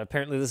saw that.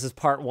 Apparently this is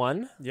part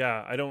 1.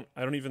 Yeah, I don't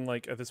even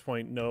like at this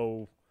point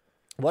know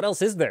what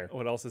else is there.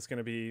 What else is going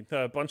to be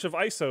a bunch of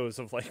ISOs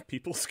of like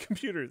people's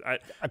computers.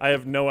 I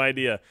have no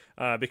idea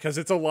because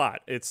it's a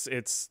lot. It's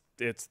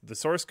the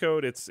source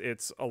code.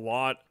 It's a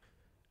lot.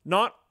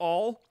 Not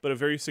all, but a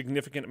very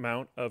significant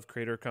amount of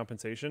creator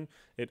compensation.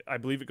 I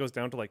believe it goes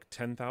down to like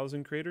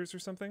 10,000 creators or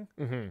something.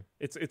 Mm-hmm.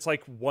 It's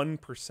like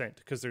 1%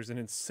 because there's an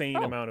insane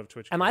amount of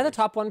Twitch. Am I the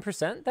top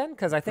 1% then?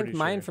 Because I think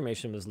my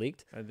information was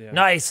leaked. Yeah.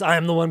 Nice, I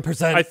am the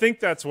 1%. I think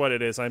that's what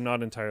it is. I'm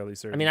not entirely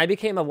certain. I mean, I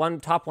became a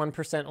top 1%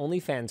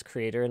 OnlyFans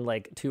creator in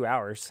like 2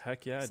 hours.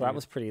 Heck yeah! So dude.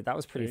 that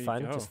was pretty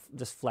fun.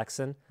 Just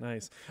flexing.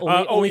 Nice.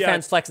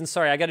 OnlyFans flexing.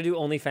 Sorry, I got to do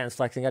OnlyFans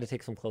flexing. I got to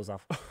take some clothes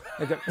off.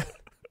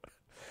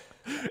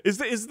 Is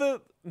the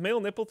male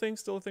nipple thing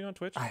still a thing on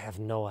Twitch? I have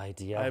no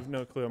idea. I have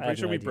no clue. I'm pretty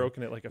sure we've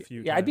broken it like a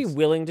few times. I'd be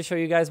willing to show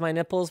you guys my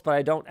nipples, but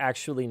I don't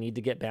actually need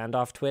to get banned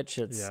off Twitch.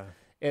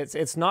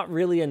 It's not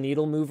really a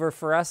needle mover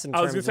for us in terms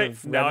of I was going to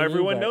say, now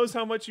everyone knows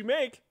how much you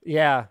make.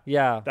 Yeah.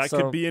 That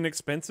could be an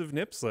expensive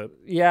nip slip.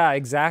 Yeah,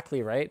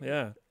 exactly, right?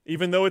 Yeah.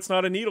 Even though it's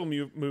not a needle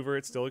mover,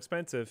 it's still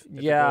expensive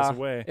if it goes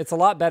away. It's a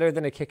lot better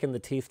than a kick in the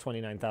teeth,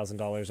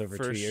 $29,000 over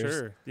 2 years. For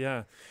sure,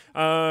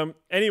 yeah.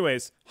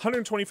 Anyways,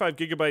 125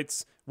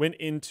 gigabytes went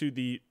into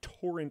the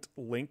torrent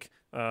link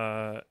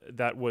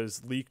that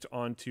was leaked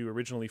onto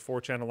originally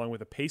 4chan along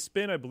with a paste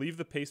bin. I believe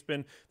the paste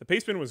bin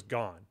was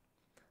gone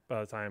by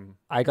the time.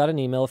 I got an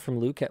email from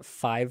Luke at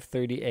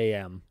 5:30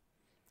 a.m.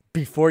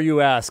 Before you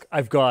ask,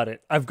 I've got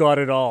it. I've got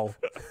it all.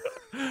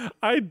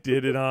 I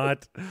did it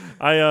not.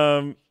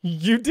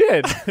 You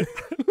did.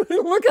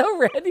 Look how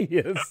red he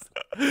is.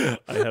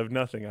 I have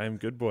nothing. I am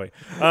good boy.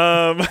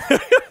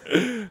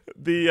 I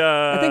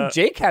think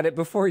Jake had it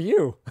before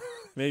you.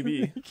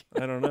 Maybe.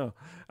 I don't know.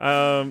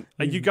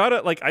 You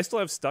gotta I still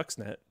have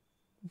Stuxnet.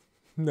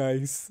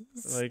 Nice.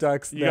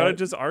 Stuxnet. You gotta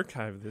just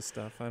archive this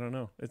stuff. I don't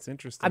know. It's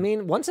interesting. I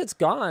mean, once it's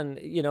gone,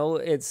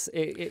 it's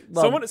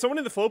someone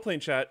in the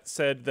Flowplane chat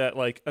said that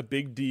a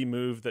big D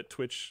move that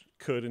Twitch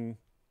could and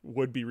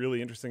would be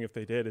really interesting if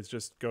they did is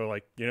just go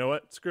you know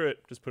what? Screw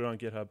it. Just put it on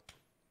GitHub.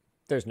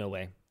 There's no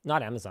way.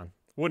 Not Amazon.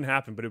 Wouldn't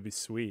happen, but it'd be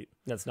sweet.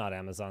 That's not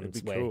Amazon's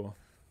It'd be way. Cool.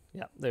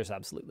 Yeah, there's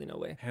absolutely no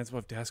way. Hands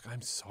above desk.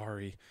 I'm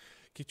sorry.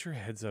 Get your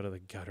heads out of the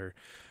gutter.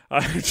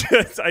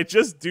 I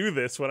just do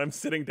this when I'm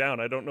sitting down.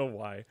 I don't know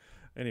why.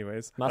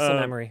 Anyways. Muscle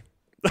memory.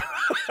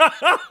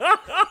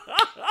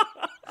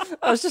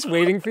 I was just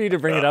waiting for you to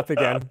bring it up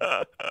again.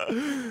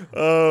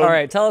 All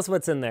right, tell us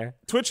what's in there.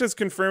 Twitch has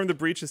confirmed the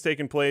breach has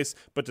taken place,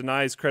 but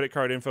denies credit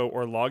card info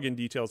or login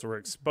details were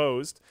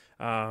exposed.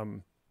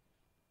 I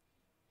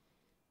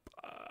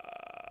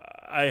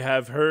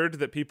have heard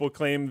that people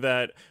claim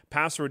that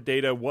password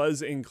data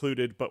was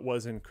included but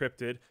was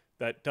encrypted.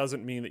 That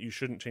doesn't mean that you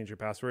shouldn't change your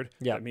password.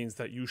 Yep. That means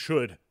that you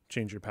should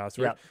change your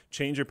password. Yep.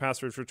 Change your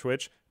password for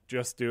Twitch.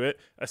 Just do it.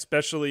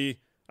 Especially,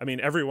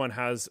 everyone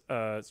has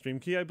a stream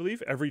key, I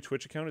believe. Every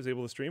Twitch account is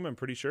able to stream, I'm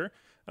pretty sure.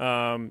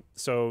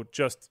 So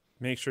just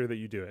make sure that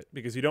you do it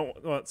because you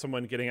don't want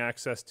someone getting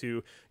access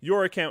to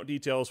your account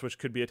details, which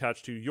could be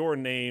attached to your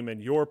name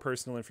and your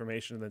personal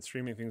information, and then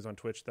streaming things on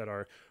Twitch that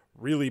are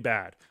really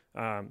bad.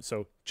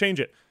 So change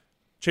it.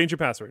 Change your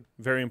password.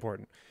 Very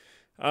important.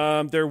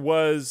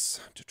 There's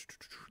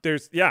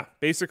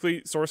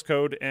basically source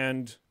code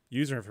and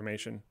user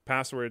information,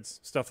 passwords,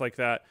 stuff like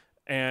that,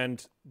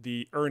 and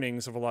the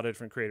earnings of a lot of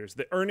different creators.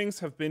 The earnings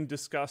have been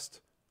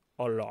discussed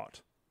a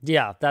lot.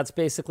 Yeah, that's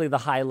basically the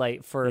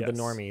highlight for the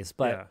normies.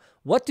 But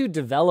what do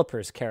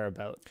developers care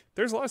about?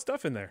 There's a lot of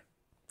stuff in there.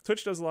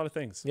 Twitch does a lot of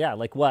things. Yeah,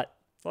 like what?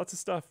 Lots of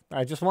stuff.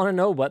 I just want to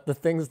know what the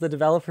things the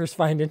developers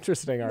find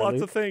interesting are. Lots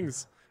Luke. of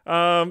things.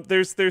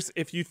 There's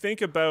if you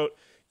think about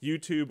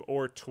YouTube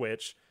or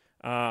Twitch,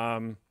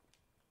 there's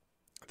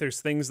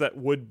things that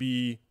would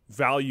be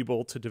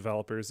valuable to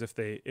developers if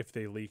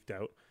they leaked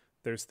out.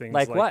 There's things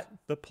like what?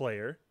 The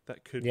player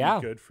that could be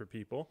good for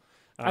people.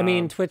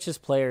 Twitch's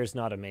player is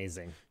not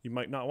amazing. You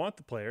might not want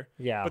the player.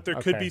 Yeah. But there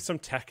could be some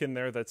tech in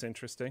there that's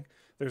interesting.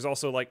 There's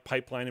also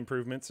pipeline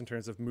improvements in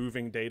terms of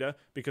moving data,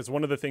 because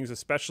one of the things,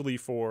 especially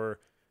for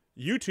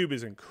YouTube,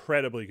 is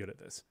incredibly good at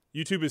this.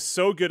 YouTube is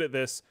so good at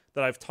this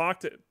that I've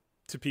talked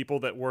to people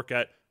that work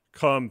at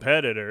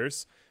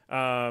competitors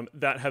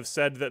that have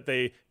said that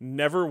they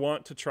never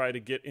want to try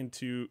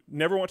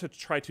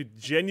to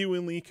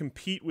genuinely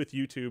compete with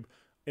YouTube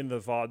in the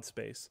VOD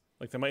space.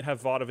 They might have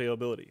VOD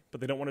availability,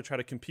 but they don't want to try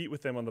to compete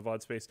with them on the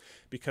VOD space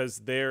because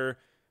their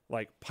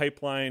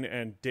pipeline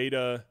and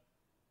data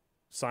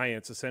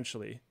science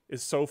essentially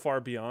is so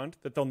far beyond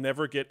that they'll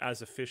never get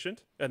as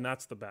efficient, and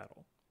that's the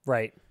battle.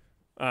 Right.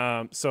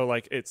 So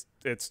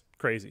it's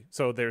crazy.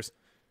 So there's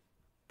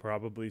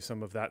probably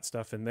some of that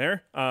stuff in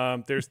there.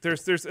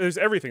 There's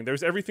everything.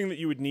 There's everything that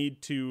you would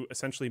need to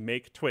essentially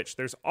make Twitch.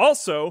 There's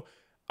also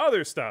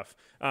other stuff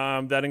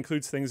that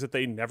includes things that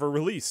they never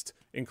released,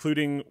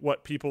 including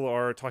what people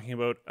are talking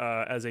about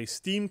as a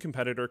Steam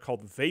competitor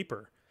called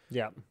Vapor.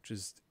 Yeah. Which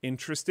is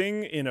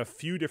interesting in a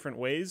few different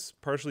ways,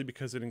 partially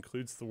because it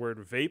includes the word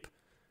vape,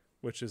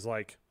 which is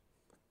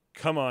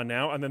come on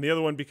now. And then the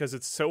other one because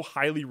it's so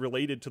highly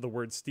related to the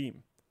word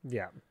Steam.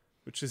 Yeah.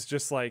 Which is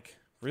just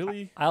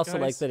really? I also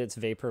guys? like that it's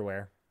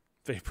vaporware.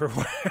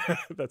 Vaporware.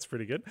 That's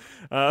pretty good.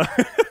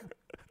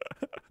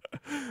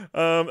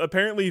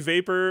 Apparently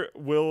Vapor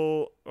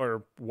will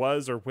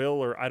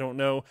I don't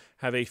know,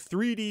 have a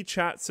 3D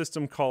chat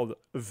system called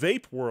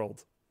Vape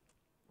World,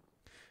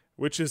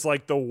 which is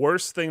the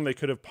worst thing they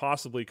could have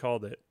possibly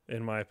called it,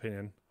 in my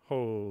opinion.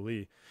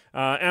 Holy.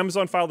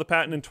 Amazon filed a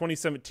patent in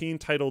 2017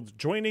 titled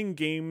Joining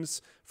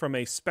Games from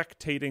a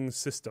Spectating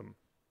System.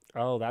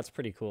 Oh, that's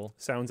pretty cool.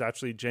 Sounds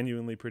actually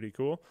genuinely pretty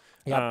cool.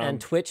 Yeah,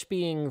 and Twitch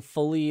being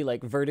fully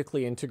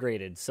vertically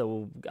integrated.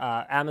 So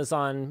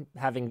Amazon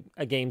having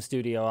a game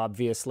studio,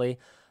 obviously.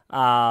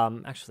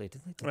 Actually,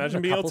 did they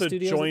imagine being able to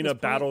join a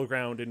point?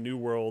 battleground in New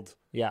World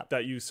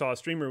that you saw a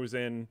streamer was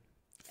in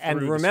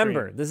And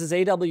remember, this is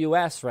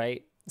AWS,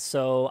 right?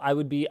 So I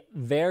would be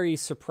very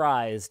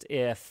surprised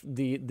if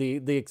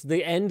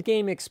the end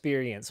game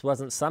experience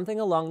wasn't something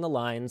along the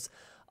lines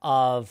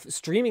of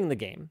streaming the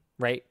game,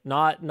 right?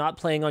 Not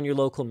playing on your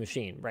local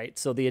machine, right?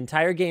 So the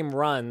entire game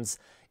runs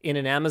in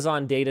an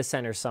Amazon data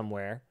center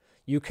somewhere.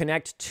 You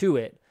connect to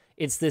it.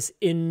 It's this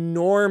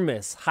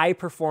enormous, high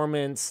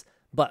performance,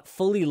 but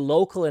fully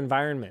local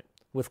environment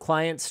with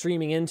clients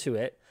streaming into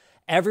it.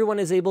 Everyone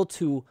is able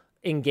to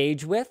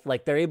engage with,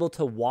 like they're able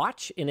to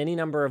watch in any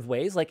number of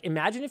ways. Like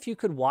imagine if you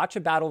could watch a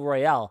battle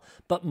royale,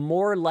 but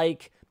more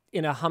like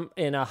in a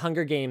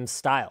Hunger Games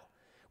style,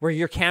 where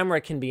your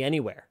camera can be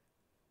anywhere,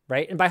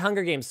 right? And by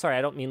Hunger Games, sorry,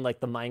 I don't mean like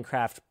the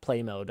Minecraft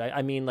play mode.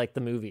 I mean like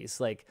the movies,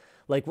 like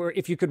where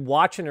if you could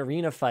watch an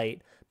arena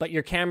fight, but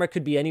your camera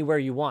could be anywhere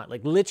you want,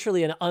 like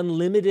literally an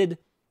unlimited,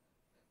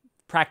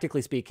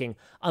 practically speaking,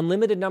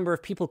 unlimited number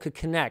of people could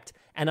connect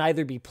and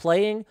either be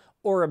playing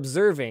or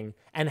observing,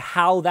 and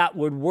how that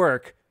would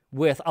work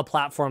with a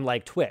platform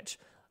like Twitch.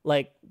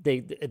 Like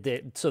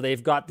so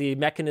they've got the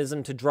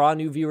mechanism to draw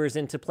new viewers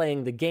into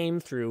playing the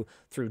game through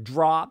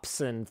drops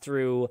and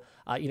through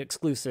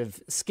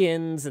exclusive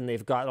skins, and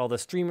they've got all the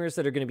streamers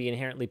that are going to be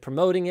inherently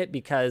promoting it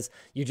because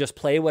you just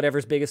play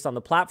whatever's biggest on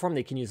the platform.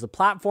 They can use the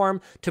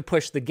platform to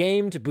push the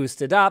game, to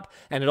boost it up,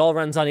 and it all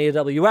runs on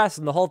AWS,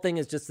 and the whole thing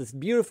is just this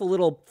beautiful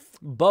little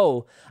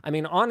bow. I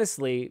mean,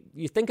 honestly,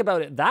 you think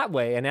about it that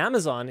way, and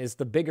Amazon is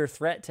the bigger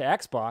threat to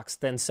Xbox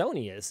than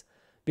Sony is,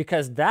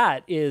 because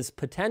that is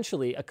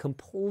potentially a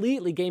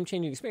completely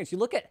game-changing experience. You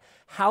look at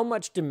how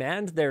much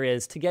demand there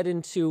is to get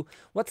into,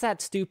 what's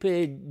that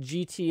stupid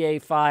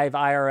GTA 5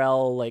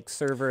 IRL like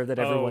server that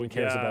everyone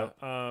cares about?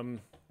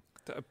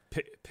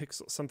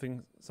 Pixel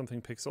something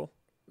Pixel.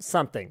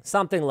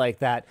 Something like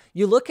that.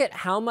 You look at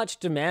how much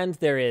demand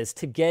there is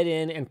to get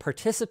in and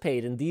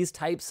participate in these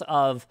types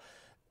of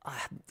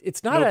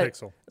it's not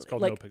Pixel. It's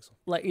called like, No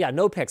Pixel.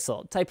 No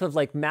Pixel type of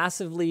like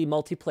massively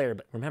multiplayer.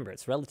 But remember,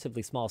 it's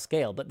relatively small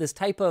scale. But this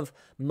type of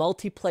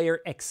multiplayer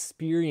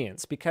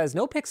experience, because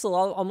No Pixel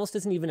almost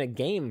isn't even a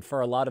game for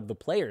a lot of the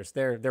players.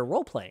 They're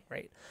role playing,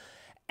 right?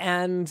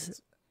 And it's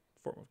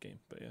a form of game,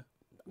 but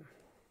yeah.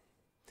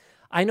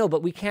 I know,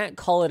 but we can't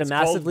call it a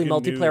massively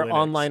multiplayer Linux.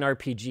 Online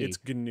RPG. It's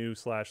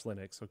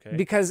GNU/Linux, okay?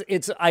 Because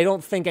I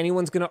don't think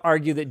anyone's going to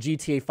argue that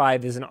GTA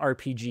 5 is an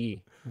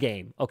RPG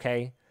game,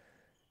 okay?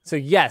 So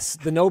yes,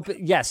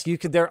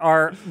 there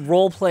are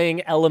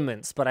role-playing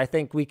elements, but I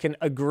think we can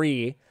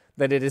agree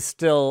that it is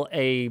still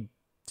a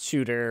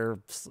shooter,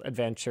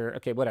 adventure,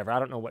 okay, whatever. I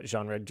don't know what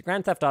genre.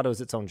 Grand Theft Auto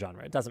is its own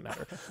genre. It doesn't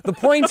matter. The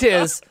point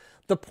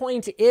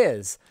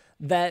is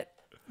that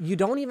you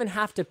don't even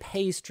have to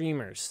pay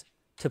streamers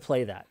to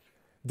play that.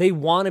 They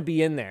want to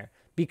be in there,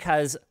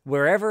 because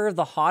wherever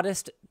the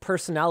hottest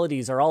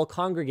personalities are all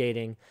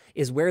congregating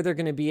is where they're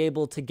going to be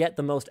able to get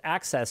the most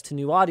access to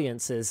new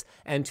audiences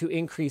and to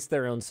increase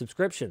their own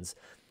subscriptions.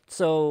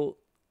 So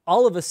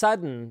all of a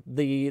sudden,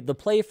 the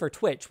play for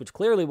Twitch, which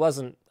clearly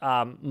wasn't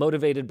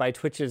motivated by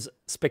Twitch's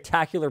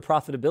spectacular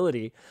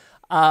profitability,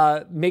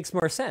 makes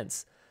more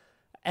sense.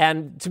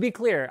 And to be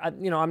clear,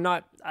 I'm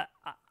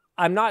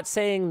not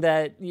saying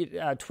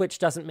that Twitch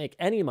doesn't make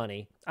any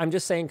money. I'm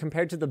just saying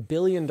compared to the $1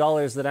 billion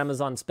that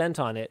Amazon spent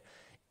on it,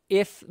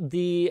 if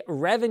the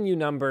revenue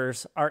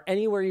numbers are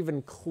anywhere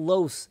even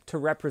close to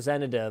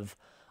representative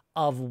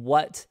of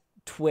what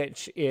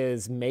Twitch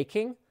is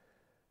making,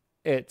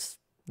 it's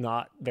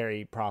not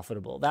very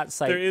profitable. That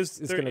site is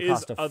going to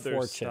cost a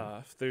fortune.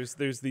 Stuff.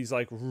 There's these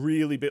like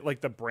really big,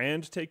 like the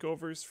brand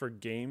takeovers for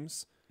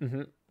games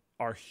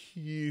are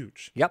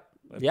huge. Yep.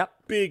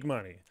 Big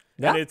money.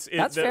 Yeah, and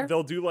that's fair.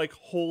 They'll do like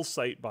whole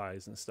site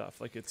buys and stuff.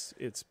 Like it's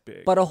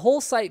big. But a whole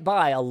site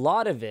buy, a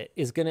lot of it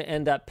is going to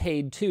end up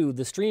paid to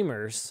the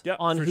streamers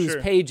on whose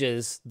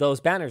pages those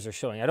banners are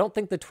showing. I don't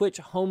think the Twitch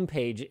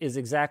homepage is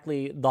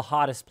exactly the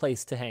hottest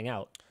place to hang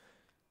out.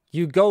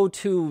 You go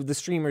to the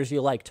streamers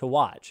you like to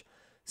watch.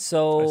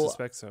 So I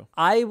suspect so.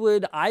 I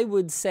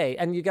would say,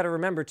 and you got to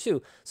remember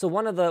too. So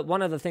one of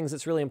the things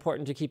that's really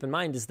important to keep in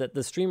mind is that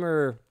the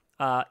streamer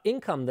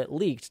income that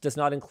leaked does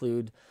not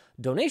include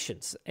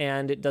donations,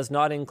 and it does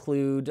not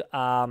include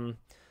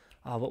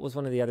what was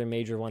one of the other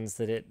major ones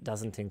that it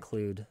doesn't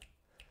include?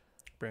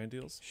 Brand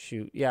deals.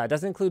 It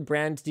doesn't include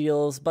brand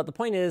deals. But the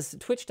point is,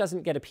 Twitch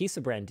doesn't get a piece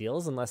of brand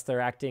deals unless they're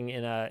acting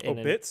in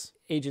an bits?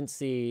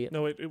 Agency.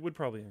 No, it would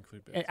probably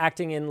include bits.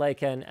 Acting in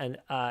like an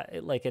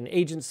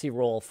agency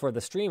role for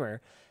the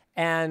streamer.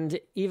 And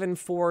even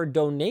for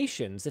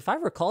donations, if I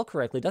recall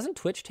correctly, doesn't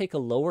Twitch take a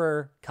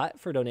lower cut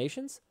for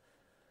donations?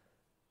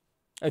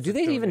 Do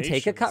they even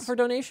take a cut for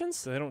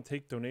donations? They don't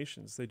take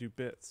donations. They do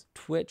bits.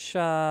 Twitch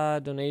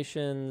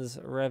donations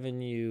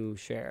revenue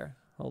share.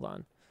 Hold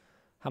on.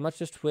 How much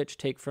does Twitch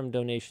take from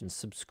donations?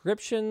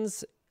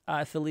 Subscriptions,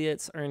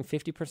 affiliates earn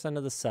 50%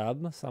 of the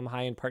sub. Some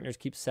high-end partners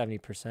keep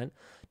 70%.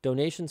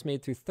 Donations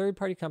made through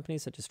third-party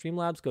companies such as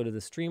Streamlabs go to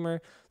the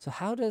streamer. So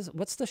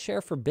what's the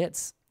share for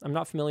bits? I'm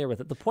not familiar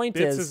with it. The point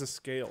bits is a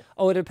scale.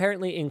 Oh, it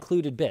apparently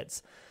included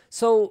bits.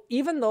 So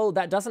even though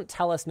that doesn't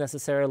tell us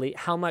necessarily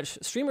how much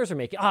streamers are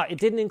making, it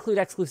didn't include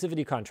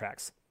exclusivity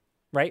contracts.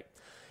 right?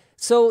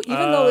 So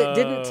even though it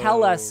didn't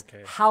tell us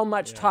Okay. how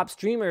much top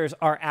streamers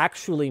are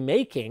actually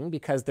making,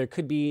 because there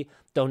could be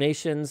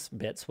donations,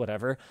 bits,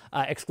 whatever,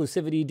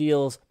 exclusivity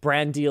deals,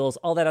 brand deals,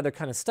 all that other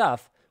kind of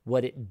stuff,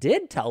 what it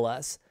did tell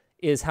us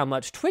is how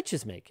much Twitch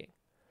is making.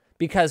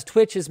 Because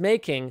Twitch is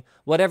making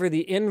whatever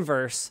the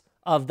inverse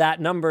of that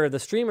number the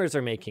streamers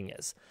are making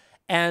is.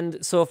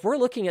 And so if we're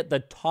looking at the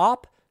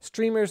top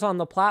streamers on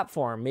the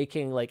platform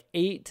making like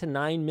 $8 to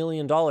 $9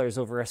 million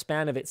over a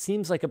span of, it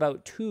seems like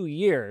about 2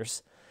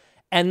 years,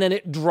 and then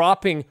it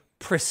dropping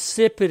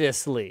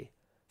precipitously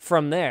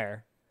from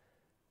there,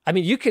 I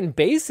mean, you can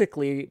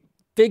basically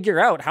figure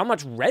out how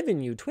much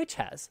revenue Twitch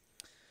has.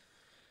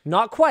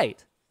 Not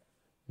quite.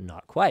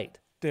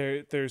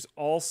 There's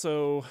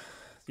also,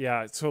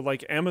 so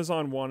like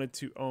Amazon wanted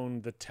to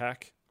own the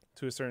tech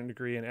to a certain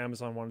degree, and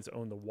Amazon wanted to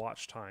own the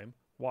watch time.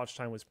 Watch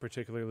time was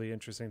particularly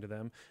interesting to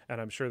them,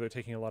 and I'm sure they're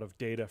taking a lot of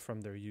data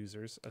from their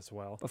users as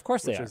well. Of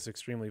course they are. Which is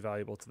extremely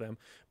valuable to them.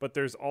 But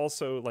there's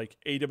also like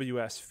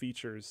AWS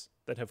features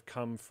that have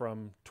come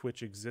from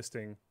Twitch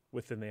existing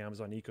within the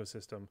Amazon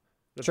ecosystem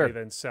that they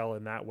then sell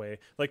in that way.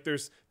 Like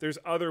there's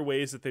other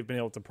ways that they've been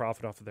able to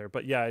profit off of there.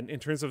 But yeah, in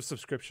terms of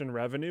subscription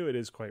revenue, it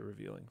is quite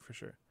revealing for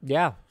sure.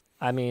 Yeah.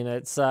 I mean,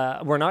 it's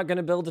we're not going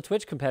to build a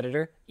Twitch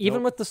competitor,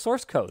 even with the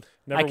source code.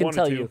 Never I can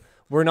tell you,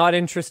 we're not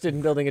interested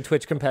in building a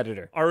Twitch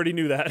competitor. Already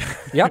knew that.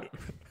 Yep.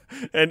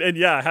 and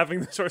yeah, having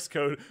the source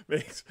code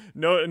makes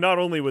not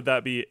only would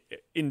that be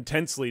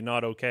intensely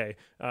not okay,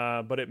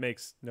 but it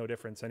makes no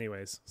difference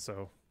anyways.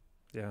 So,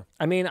 yeah.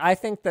 I mean, I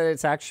think that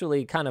it's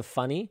actually kind of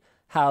funny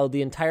how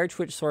the entire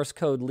Twitch source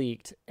code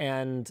leaked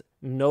and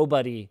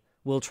nobody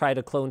will try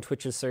to clone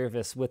Twitch's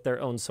service with their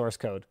own source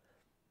code.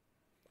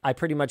 I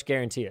pretty much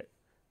guarantee it.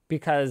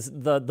 Because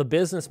the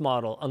business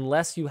model,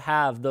 unless you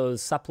have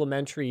those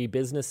supplementary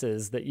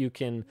businesses that you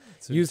can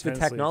use the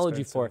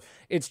technology for,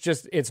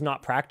 it's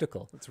not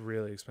practical. It's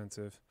really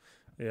expensive.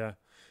 Yeah.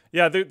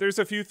 Yeah, there's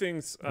a few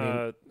things.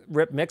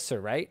 Rip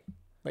Mixer, right?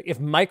 Like if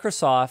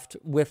Microsoft,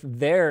 with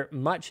their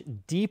much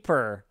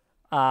deeper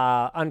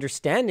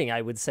understanding,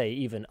 I would say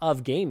even,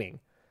 of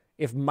gaming,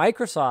 if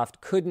Microsoft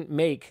couldn't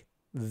make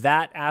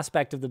that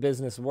aspect of the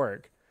business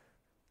work,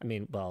 I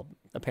mean, well,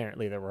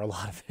 apparently there were a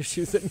lot of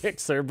issues at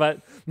Mixer,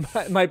 but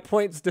my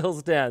point still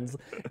stands.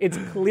 It's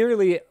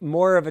clearly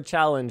more of a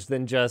challenge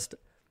than just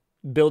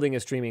building a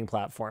streaming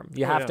platform.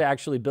 You have to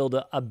actually build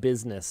a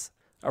business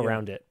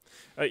around it.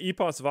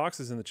 Epos Vox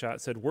is in the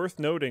chat, said, worth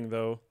noting,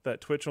 though, that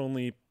Twitch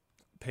only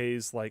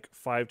pays like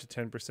 5 to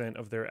 10%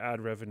 of their ad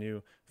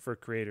revenue for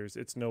creators.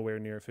 It's nowhere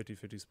near a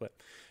 50-50 split.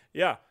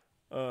 Yeah.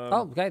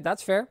 Okay,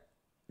 that's fair.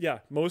 Yeah,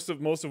 most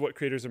of what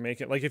creators are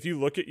making, like if you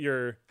look at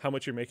how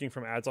much you're making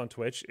from ads on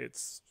Twitch,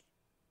 it's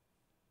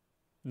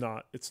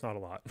not a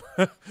lot.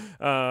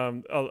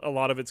 A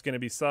lot of it's going to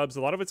be subs.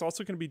 A lot of it's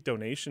also going to be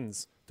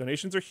donations.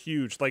 Donations are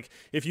huge. Like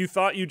if you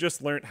thought you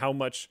just learned how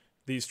much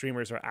these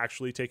streamers are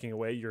actually taking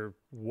away, you're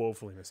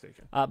woefully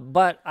mistaken.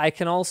 But I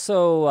can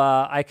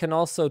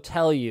also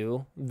tell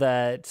you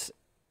that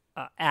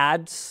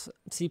ads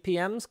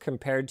CPMs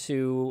compared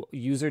to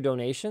user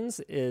donations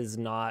is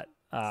not.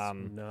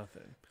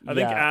 Nothing. I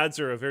think ads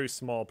are a very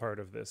small part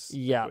of this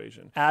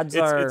equation. Ads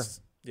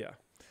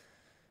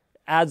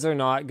are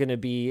not going to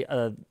be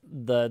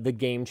the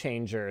game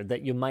changer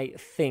that you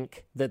might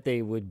think that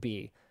they would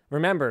be.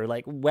 Remember,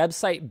 like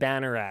website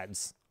banner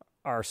ads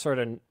are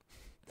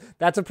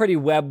that's a pretty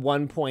Web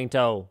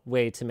 1.0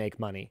 way to make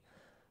money.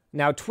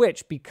 Now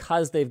Twitch,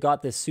 because they've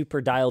got this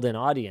super dialed in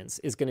audience,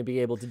 is going to be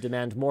able to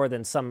demand more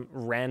than some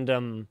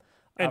random.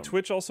 And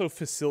Twitch also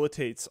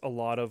facilitates a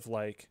lot of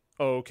like,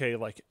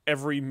 like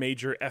every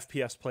major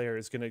FPS player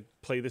is going to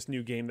play this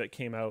new game that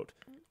came out.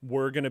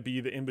 We're going to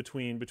be the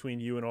in-between between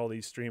you and all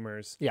these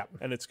streamers. Yeah.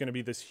 And it's going to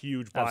be this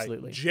huge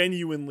Absolutely.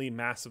 Genuinely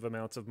massive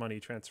amounts of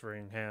money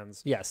transferring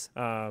hands. Yes.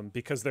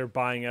 Because they're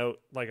buying out,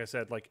 like I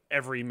said, like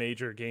every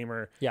major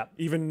gamer. Yeah.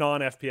 Even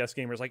non-FPS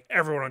gamers, like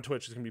everyone on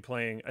Twitch is going to be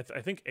playing.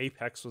 I think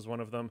Apex was one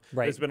of them.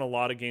 Right. There's been a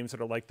lot of games that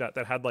are like that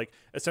had like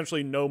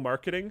essentially no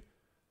marketing,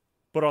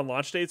 but on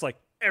launch dates, like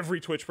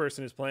every Twitch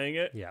person is playing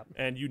it,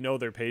 and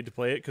they're paid to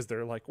play it because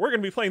they're like, we're going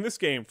to be playing this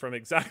game from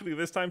exactly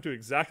this time to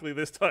exactly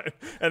this time,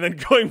 and then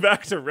going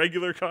back to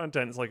regular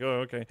content. It's like,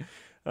 oh, okay.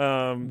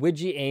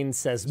 Widgie Ains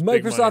says,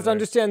 Microsoft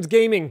understands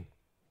gaming.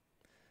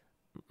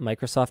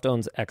 Microsoft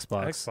owns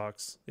Xbox.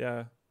 Xbox,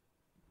 yeah.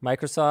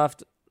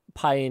 Microsoft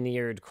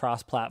pioneered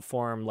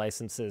cross-platform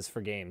licenses for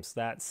games.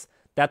 That's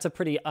a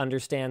pretty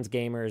understands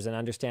gamers and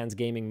understands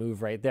gaming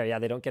move right there. Yeah,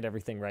 they don't get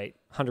everything right,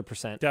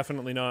 100%.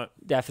 Definitely not.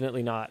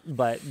 Definitely not.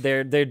 But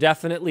they're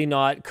definitely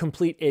not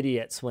complete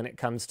idiots when it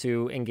comes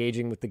to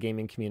engaging with the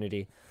gaming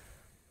community.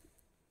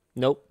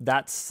 Nope,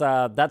 that's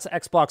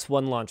Xbox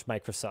One launch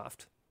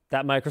Microsoft.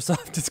 That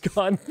Microsoft is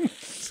gone.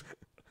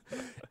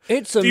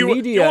 It's a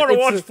media. Do you want to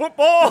watch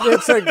football?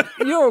 It's like,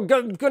 you're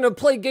going to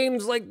play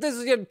games like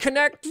this,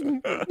 Connect.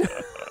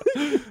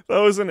 That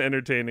was an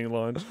entertaining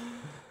launch.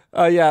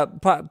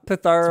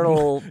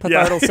 Pithardle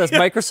says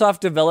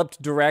Microsoft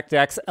developed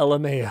DirectX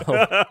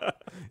LMAO.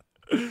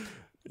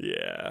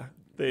 Yeah.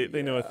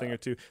 They know a thing or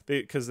two.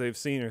 Because they've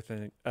seen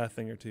a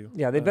thing or two.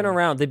 Yeah, they've been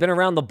around. They've been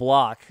around the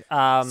block.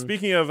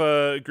 Speaking of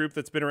a group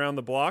that's been around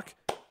the block,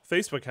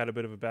 Facebook had a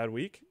bit of a bad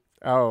week.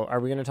 Oh, are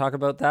we going to talk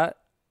about that?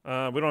 We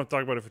don't have to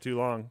talk about it for too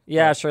long.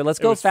 Yeah, sure. Let's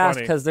go fast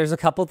because there's a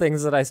couple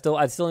things that I still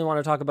want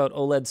to talk about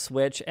OLED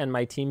Switch and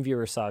my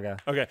TeamViewer saga.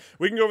 Okay,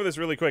 we can go over this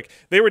really quick.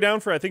 They were down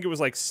for, I think it was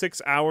like 6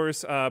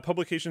 hours.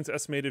 Publications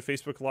estimated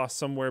Facebook lost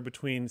somewhere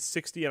between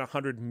 $60 and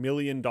 $100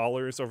 million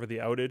over the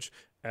outage.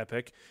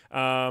 Epic.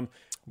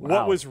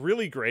 What was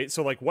really great,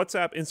 so like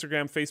WhatsApp,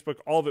 Instagram, Facebook,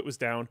 all of it was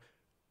down.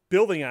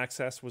 Building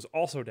access was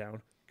also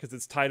down because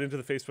it's tied into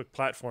the Facebook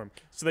platform.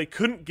 So they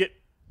couldn't get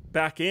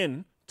back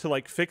in to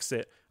like fix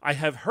it. I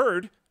have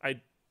heard,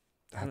 I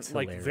haven't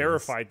like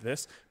verified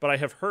this, but I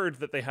have heard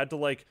that they had to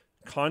like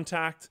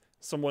contact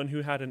someone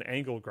who had an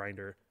angle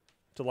grinder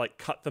to like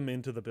cut them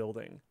into the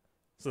building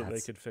so that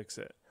they could fix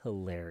it.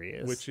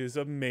 Hilarious. Which is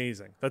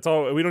amazing. That's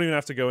all. We don't even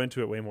have to go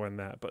into it way more than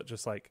that, but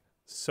just like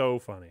so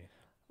funny.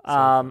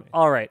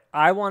 All right.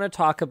 I want to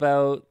talk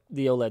about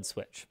the OLED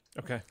Switch.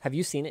 Okay. Have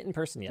you seen it in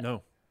person yet?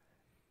 No.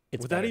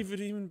 Would that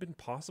even been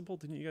possible?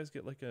 Didn't you guys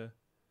get like a...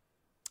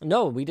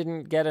 No, we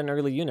didn't get an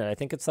early unit. I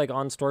think it's like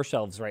on store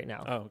shelves right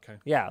now. Oh, okay.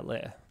 Yeah.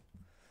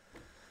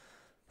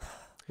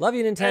 Love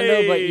you,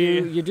 Nintendo, but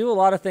you do a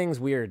lot of things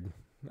weird.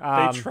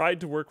 They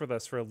tried to work with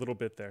us for a little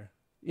bit there.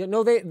 Yeah,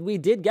 no, we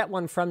did get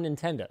one from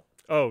Nintendo.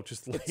 Oh,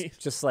 just late. It's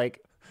just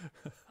like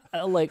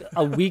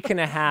a week and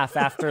a half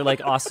after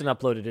like Austin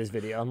uploaded his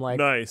video. I'm like,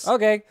 nice.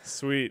 Okay.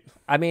 Sweet.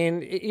 I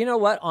mean, you know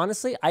what?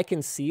 Honestly, I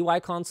can see why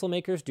console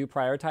makers do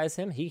prioritize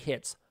him. He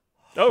hits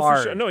hard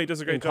for sure. No, he does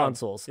a great job.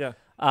 Consoles. Yeah.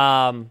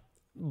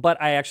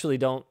 But I actually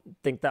don't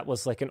think that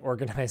was like an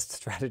organized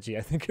strategy.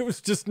 I think it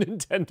was just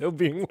Nintendo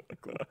being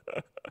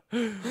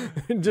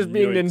just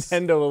being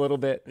Nintendo a little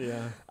bit.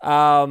 Yeah.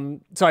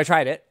 So I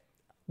tried it.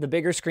 The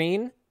bigger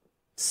screen,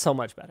 so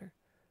much better.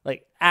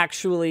 Like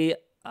actually,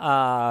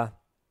 like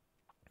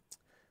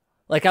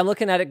I'm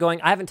looking at it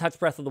going, I haven't touched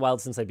Breath of the Wild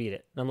since I beat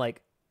it. And I'm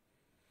like,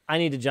 I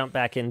need to jump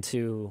back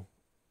into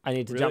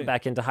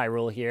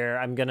Hyrule here.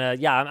 I'm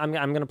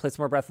gonna play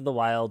some more Breath of the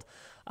Wild.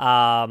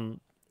 I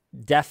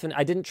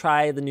didn't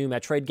try the new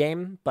Metroid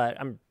game, but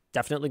I'm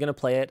definitely going to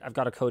play it. I've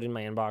got a code in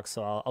my inbox,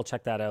 so I'll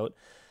check that out.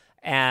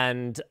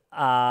 And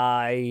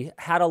I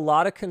had a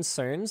lot of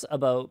concerns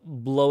about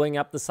blowing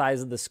up the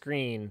size of the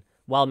screen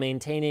while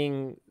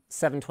maintaining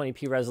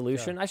 720p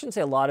resolution. Yeah. I shouldn't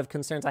say a lot of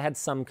concerns. I had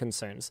some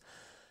concerns.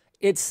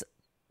 It's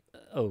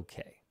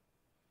okay.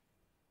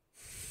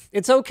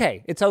 It's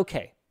okay. It's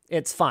okay.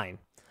 It's fine.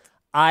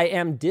 I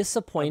am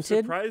disappointed.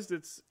 I'm surprised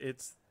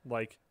it's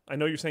like, I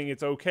know you're saying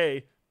it's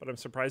okay, but I'm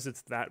surprised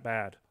it's that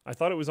bad. I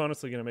thought it was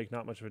honestly going to make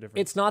not much of a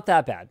difference. It's not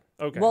that bad.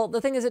 Okay. Well,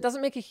 the thing is, it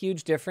doesn't make a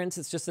huge difference.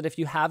 It's just that if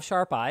you have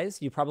sharp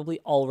eyes, you probably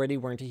already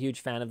weren't a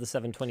huge fan of the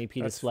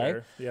 720p display.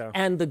 Fair. Yeah.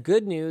 And the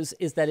good news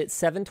is that it's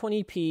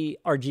 720p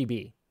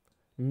RGB,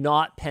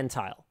 not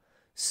pentile.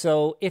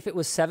 So if it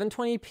was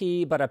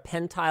 720p but a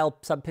pentile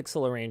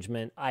subpixel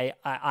arrangement,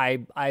 I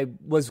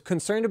was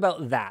concerned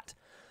about that.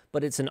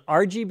 But it's an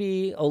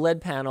RGB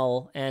OLED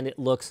panel, and it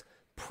looks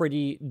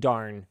pretty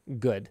darn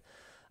good.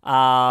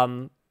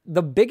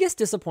 The biggest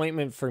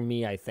disappointment for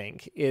me, I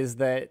think, is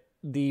that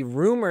the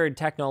rumored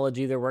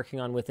technology they're working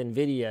on with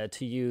NVIDIA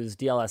to use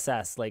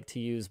DLSS, like to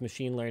use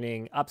machine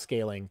learning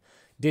upscaling,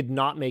 did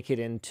not make it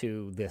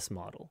into this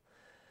model.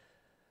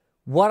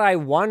 What I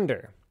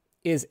wonder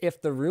is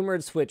if the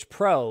rumored Switch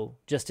Pro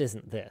just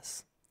isn't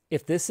this.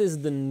 If this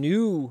is the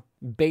new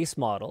base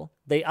model,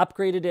 they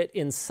upgraded it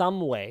in some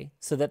way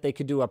so that they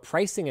could do a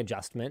pricing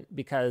adjustment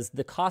because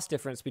the cost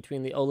difference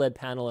between the OLED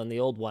panel and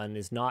the old one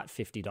is not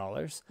 $50.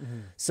 Mm-hmm.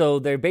 So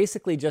they're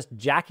basically just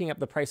jacking up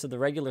the price of the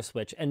regular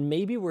Switch, and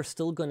maybe we're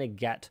still going to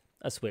get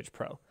a Switch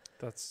Pro.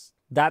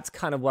 That's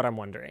kind of what I'm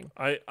wondering.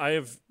 I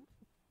have,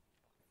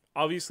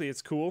 obviously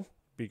it's cool.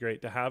 Be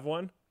great to have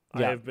one.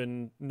 Yeah. I have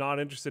been not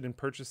interested in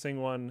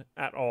purchasing one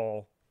at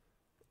all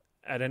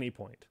at any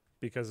point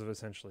because of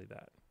essentially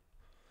that.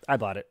 I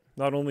bought it.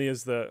 Not only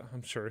is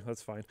I'm sure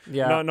that's fine.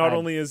 Yeah. Not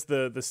only is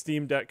the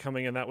Steam Deck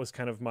coming, and that was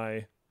kind of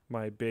my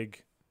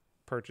big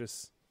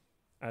purchase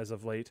as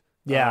of late.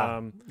 Yeah,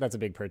 that's a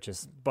big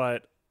purchase.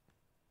 But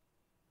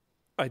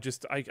I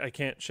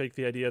can't shake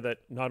the idea that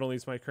not only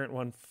is my current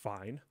one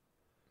fine,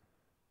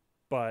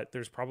 but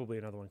there's probably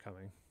another one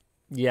coming.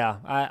 Yeah,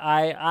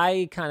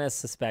 I kind of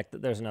suspect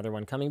that there's another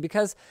one coming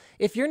because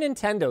if you're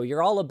Nintendo,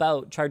 you're all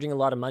about charging a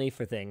lot of money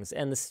for things,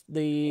 and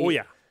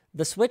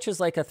the Switch is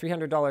like a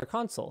 $300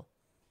 console.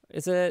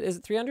 Is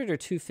it $300 or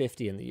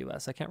 $250 in the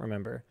US? I can't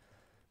remember.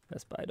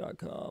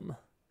 BestBuy.com.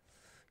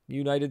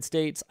 United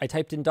States. I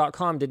typed in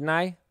 .com, didn't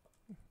I?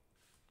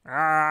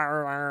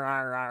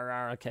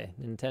 Okay,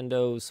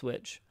 Nintendo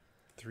Switch.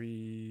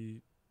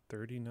 $339?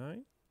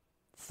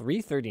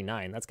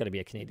 $339. That's got to be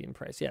a Canadian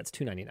price. Yeah, it's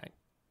 $299.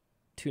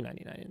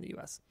 $299 in the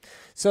US.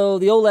 So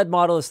the OLED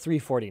model is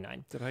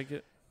 $349. Did I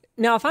get...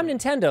 Now, if I'm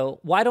Nintendo,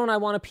 why don't I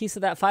want a piece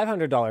of that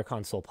 $500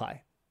 console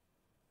pie?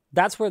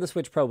 That's where the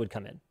Switch Pro would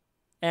come in.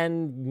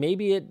 And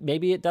maybe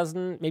it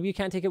doesn't, maybe you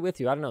can't take it with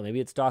you. I don't know. Maybe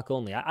it's dock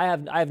only. I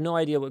have no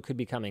idea what could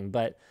be coming,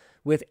 but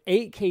with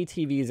 8K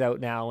TVs out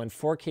now and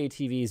 4K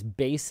TVs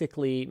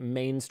basically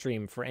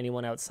mainstream for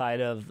anyone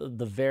outside of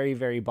the very,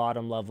 very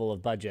bottom level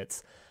of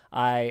budgets,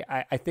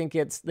 I think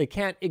they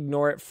can't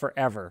ignore it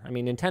forever. I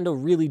mean, Nintendo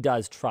really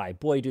does try.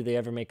 Boy, do they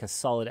ever make a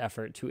solid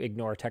effort to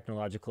ignore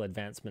technological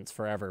advancements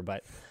forever.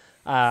 But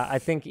I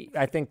think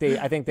they're going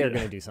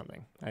to do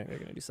something. I think they're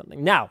going to do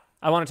something. Now,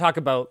 I want to talk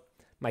about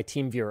my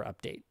TeamViewer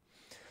update.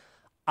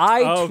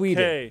 I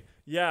tweeted.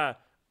 Yeah.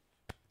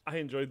 I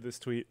enjoyed this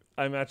tweet.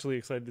 I'm actually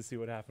excited to see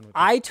what happened with it.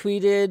 I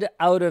tweeted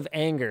out of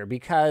anger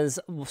because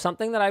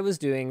something that I was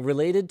doing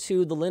related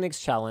to the Linux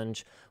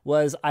challenge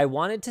was I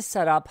wanted to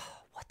set up...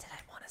 What did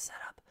I want to set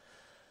up?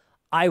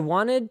 I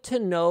wanted to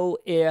know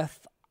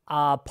if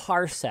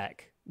Parsec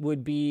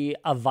would be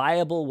a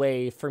viable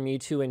way for me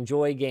to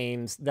enjoy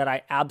games that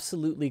I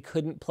absolutely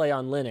couldn't play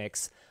on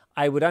Linux.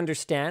 I would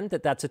understand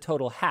that that's a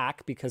total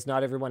hack because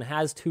not everyone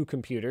has two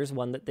computers,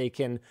 one that they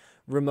can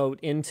remote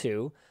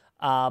into.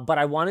 But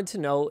I wanted to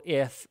know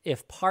if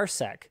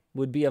Parsec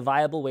would be a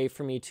viable way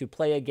for me to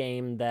play a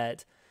game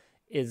that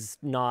is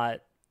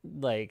not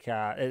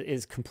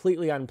is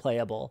completely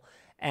unplayable.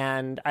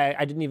 And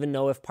I didn't even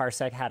know if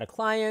Parsec had a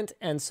client.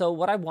 And so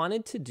what I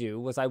wanted to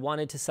do was I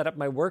wanted to set up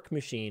my work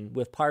machine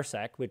with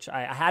Parsec, which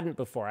I hadn't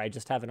before. I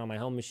just have it on my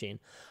home machine.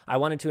 I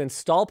wanted to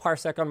install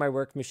Parsec on my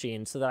work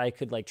machine so that I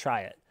could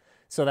try it,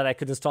 so that I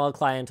could install a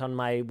client on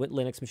my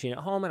Linux machine at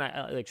home. And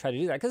I try to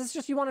do that because it's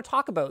just, you want to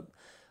talk about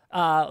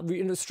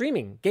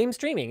streaming. Game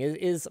streaming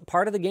is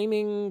part of the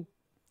gaming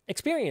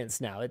experience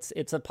now.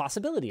 It's a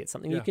possibility. It's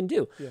something you can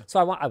do. Yeah. So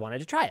I wanted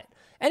to try it.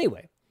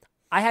 Anyway,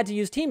 I had to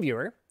use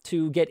TeamViewer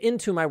to get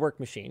into my work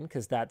machine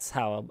because that's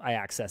how I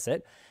access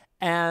it.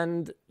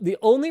 And the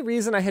only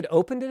reason I had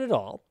opened it at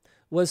all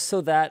was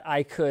so that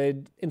I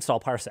could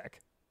install Parsec.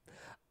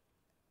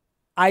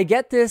 I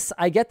get this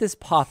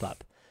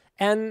pop-up,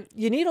 and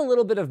you need a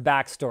little bit of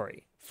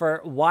backstory for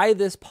why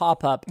this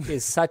pop-up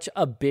is such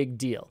a big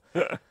deal.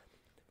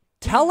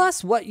 Tell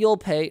us what you'll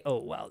pay. Oh,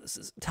 wow.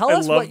 Tell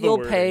us what you'll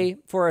pay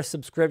for a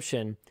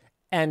subscription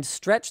and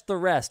stretch the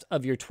rest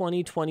of your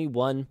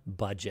 2021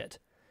 budget.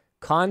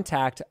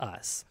 Contact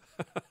us.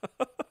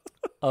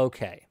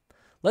 Okay,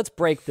 let's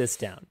break this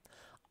down.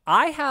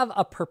 I have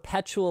a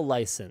perpetual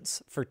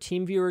license for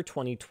TeamViewer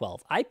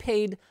 2012. I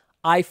paid,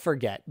 I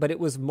forget, but it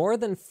was more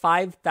than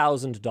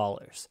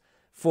 $5,000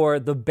 for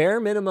the bare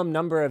minimum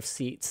number of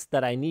seats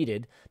that I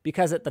needed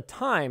because at the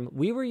time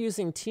we were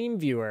using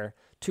TeamViewer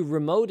to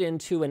remote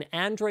into an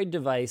Android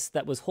device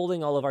that was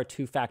holding all of our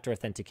two-factor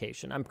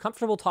authentication. I'm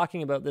comfortable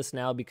talking about this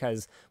now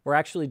because we're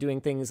actually doing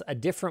things a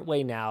different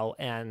way now,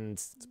 and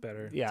it's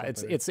better. Yeah,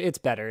 it's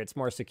better. It's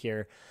more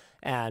secure,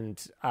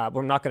 and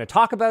we're not going to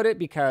talk about it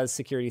because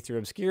security through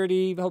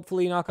obscurity,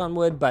 hopefully, knock on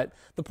wood. But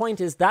the point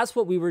is, that's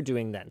what we were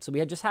doing then. So we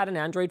had just had an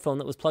Android phone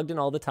that was plugged in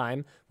all the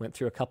time. Went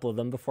through a couple of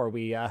them before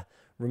we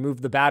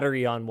removed the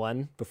battery on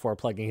one before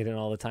plugging it in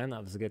all the time.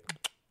 That was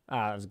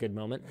a good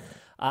moment.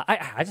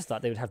 I just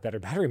thought they would have better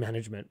battery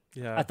management.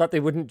 Yeah. I thought they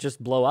wouldn't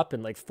just blow up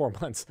in 4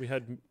 months. We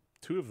had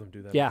 2 of them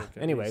do that. Yeah.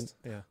 Anyway,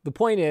 the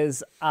point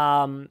is,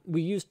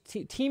 we used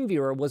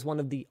TeamViewer was one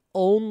of the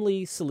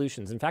only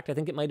solutions. In fact, I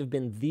think it might have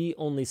been the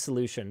only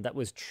solution that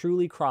was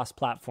truly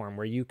cross-platform,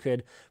 where you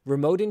could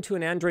remote into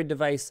an Android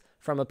device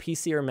from a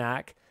PC or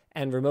Mac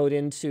and remote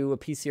into a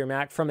PC or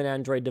Mac from an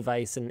Android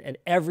device, and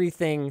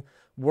everything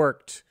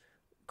worked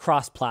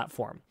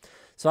cross-platform.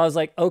 So I was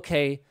like,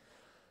 okay,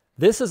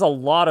 this is a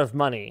lot of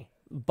money,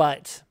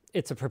 but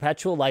it's a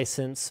perpetual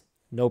license,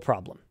 no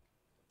problem.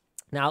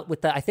 Now,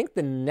 with I think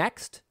the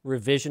next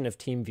revision of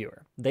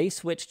TeamViewer, they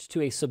switched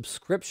to a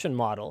subscription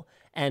model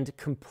and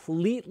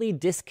completely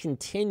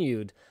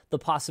discontinued the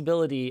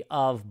possibility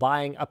of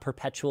buying a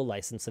perpetual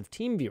license of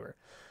TeamViewer.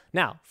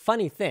 Now,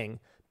 funny thing,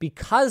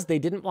 because they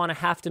didn't want to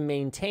have to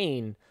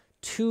maintain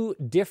 2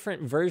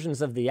 different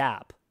versions of the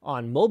app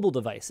on mobile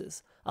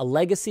devices, a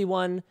legacy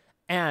one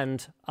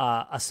and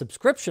a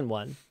subscription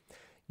one,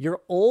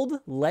 your old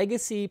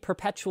legacy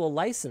perpetual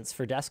license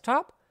for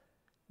desktop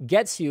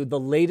gets you the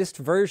latest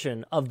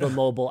version of the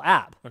mobile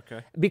app.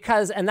 Okay.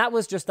 And that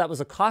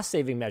was a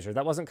cost-saving measure.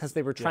 That wasn't because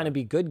they were trying to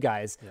be good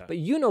guys. Yeah. But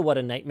you know what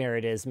a nightmare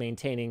it is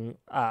maintaining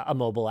a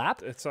mobile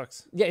app. It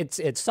sucks. Yeah,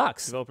 it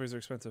sucks. Developers are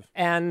expensive.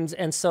 And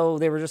so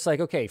they were just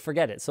like, okay,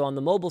 forget it. So on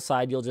the mobile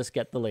side, you'll just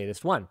get the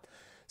latest one.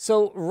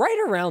 So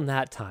right around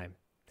that time,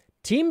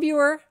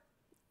 TeamViewer,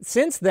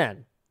 since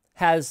then,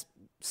 has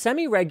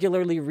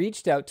semi-regularly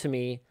reached out to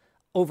me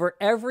over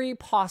every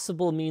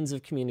possible means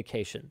of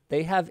communication.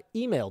 They have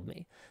emailed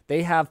me.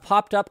 They have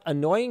popped up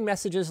annoying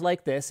messages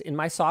like this in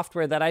my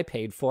software that I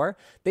paid for.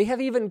 They have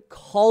even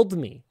called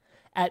me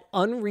at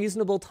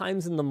unreasonable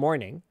times in the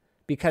morning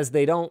because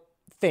they don't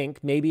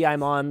think maybe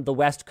I'm on the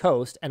West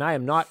Coast and I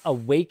am not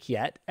awake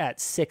yet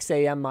at 6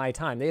 a.m. my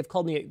time. They have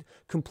called me at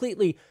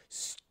completely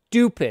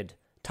stupid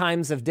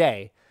times of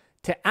day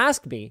to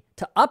ask me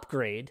to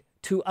upgrade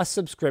to a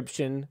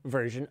subscription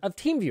version of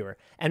TeamViewer.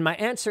 And my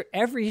answer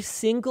every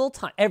single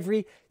time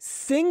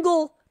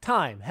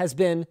has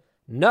been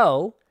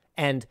no,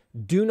 and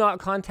do not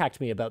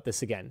contact me about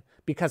this again,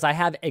 because I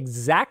have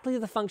exactly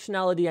the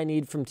functionality I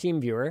need from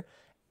TeamViewer,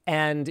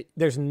 and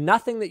there's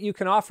nothing that you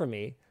can offer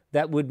me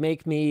that would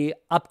make me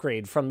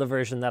upgrade from the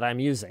version that I'm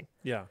using.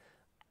 Yeah.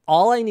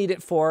 All I need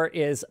it for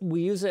is,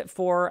 we use it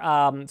for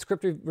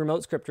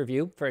remote script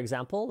review, for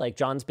example. Like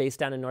John's based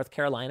down in North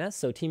Carolina,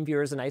 so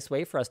TeamViewer is a nice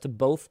way for us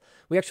to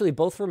we actually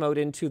both remote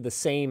into the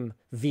same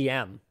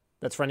VM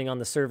that's running on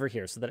the server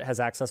here, so that it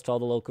has access to all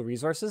the local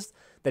resources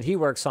that he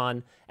works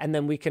on, and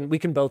then we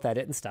can both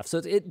edit and stuff. So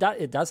it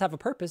does have a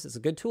purpose. It's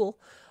a good tool.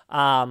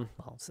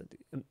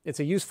 It's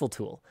a useful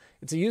tool.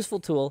 It's a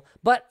useful tool,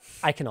 but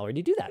I can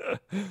already do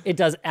that. It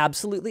does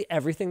absolutely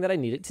everything that I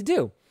need it to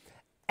do.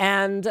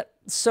 And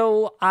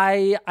so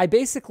I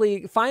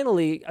basically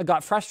finally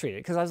got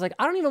frustrated, because I was like,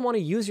 I don't even want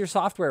to use your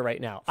software right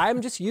now.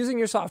 I'm just using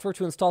your software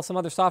to install some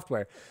other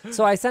software.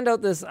 So I send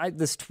out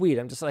this tweet.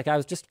 I'm just like, I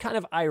was just kind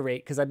of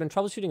irate because I've been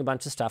troubleshooting a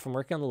bunch of stuff. I'm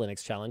working on the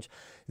Linux challenge.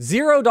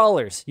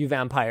 $0, you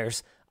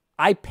vampires.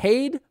 I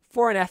paid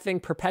for an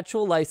effing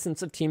perpetual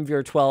license of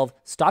TeamViewer 12.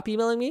 Stop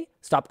emailing me.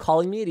 Stop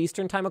calling me at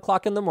Eastern time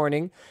o'clock in the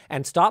morning.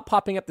 And stop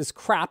popping up this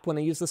crap when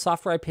I use the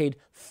software I paid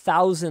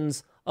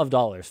thousands of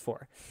dollars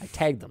for. I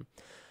tagged them.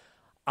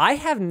 I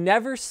have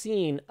never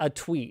seen a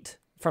tweet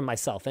from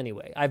myself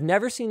anyway. I've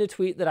never seen a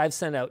tweet that I've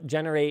sent out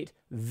generate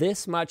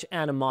this much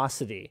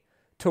animosity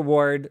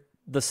toward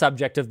the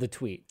subject of the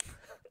tweet.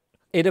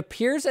 It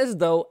appears as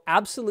though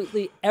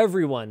absolutely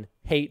everyone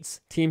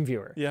hates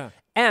TeamViewer. Yeah.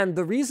 And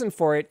the reason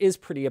for it is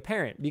pretty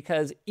apparent,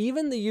 because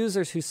even the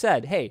users who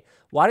said, hey,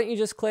 why don't you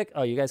just click,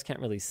 oh, you guys can't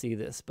really see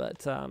this,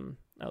 but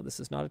oh, this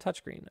is not a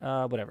touchscreen,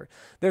 whatever.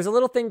 There's a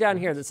little thing down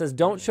here that says,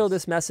 don't show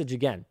this message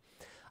again.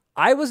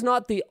 I was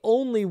not the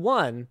only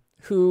one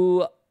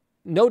who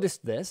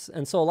noticed this,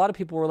 and so a lot of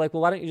people were like,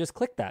 well, why don't you just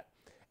click that?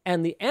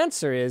 And the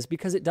answer is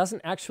because it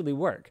doesn't actually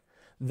work.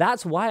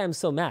 That's why I'm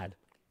so mad.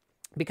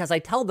 Because I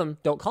tell them,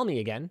 don't call me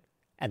again,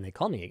 and they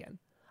call me again.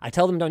 I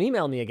tell them, don't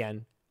email me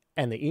again,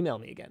 and they email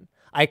me again.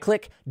 I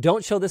click,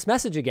 don't show this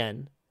message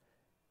again,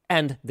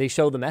 and they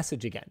show the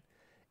message again.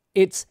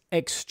 It's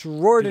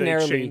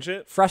extraordinarily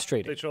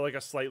frustrating. They show like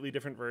a slightly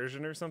different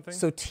version or something?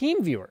 So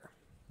TeamViewer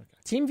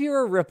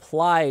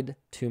replied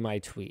to my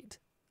tweet.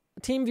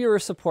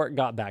 TeamViewer support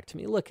got back to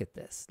me. Look at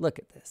this.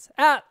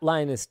 At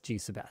Linus G.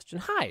 Sebastian.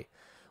 Hi.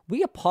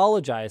 We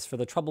apologize for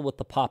the trouble with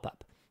the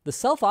pop-up. The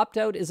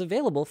self-opt-out is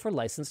available for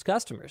licensed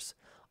customers.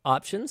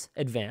 Options,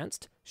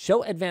 advanced,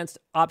 show advanced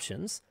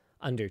options.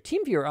 Under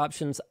TeamViewer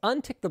options,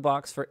 untick the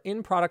box for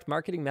in-product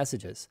marketing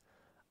messages.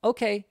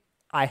 Okay,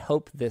 I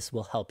hope this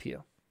will help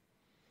you.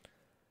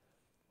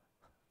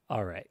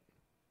 All right.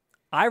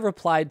 I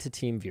replied to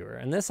TeamViewer,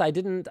 and this I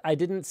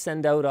didn't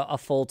send out a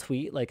full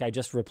tweet, like I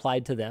just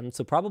replied to them,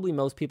 so probably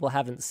most people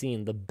haven't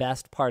seen the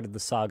best part of the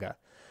saga.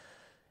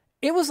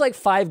 It was like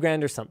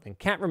 $5,000 or something,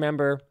 can't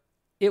remember.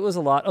 It was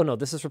a lot. Oh no,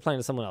 this is replying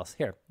to someone else.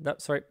 Here,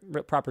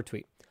 proper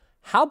tweet.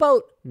 How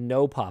about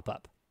no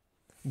pop-up?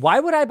 Why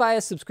would I buy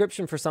a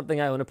subscription for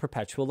something I own a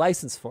perpetual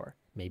license for?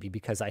 Maybe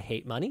because I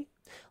hate money?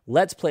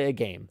 Let's play a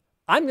game.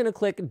 I'm going to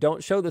click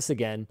don't show this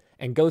again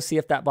and go see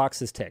if that box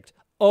is ticked.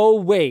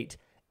 Oh wait.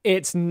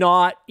 It's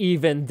not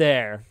even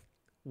there.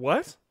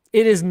 What?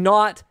 It is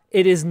not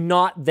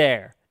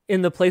there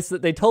in the place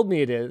that they told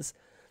me it is,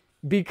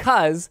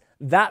 because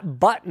that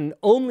button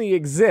only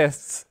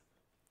exists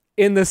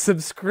in the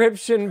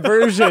subscription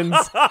versions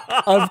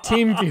of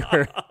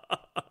TeamViewer.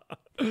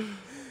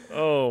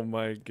 Oh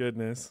my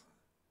goodness.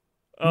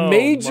 Oh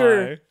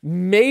major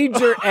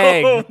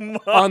egg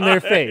on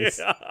their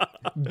face.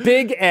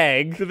 Big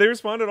egg. Did they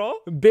respond at all?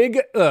 Big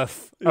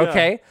oof.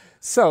 Okay. Yeah.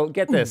 So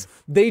get this.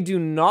 They do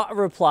not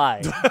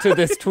reply to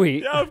this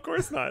tweet. Yeah, of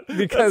course not.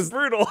 Because that's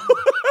brutal.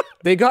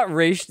 They got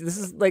ratioed. This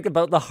is like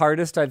about the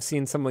hardest I've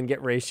seen someone get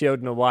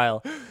ratioed in a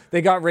while.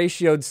 They got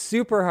ratioed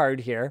super hard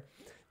here.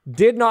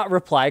 Did not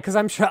reply because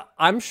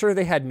I'm sure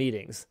they had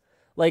meetings.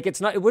 Like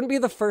it wouldn't be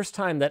the first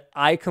time that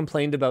I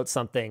complained about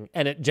something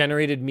and it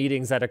generated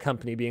meetings at a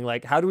company being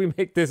like, how do we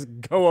make this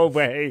go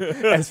away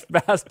as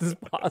fast as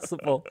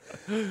possible?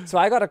 So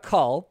I got a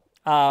call.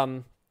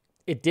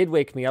 It did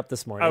wake me up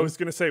this morning. I was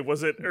going to say,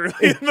 was it early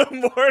in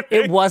the morning?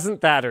 It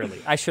wasn't that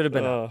early. I should have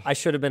been up. I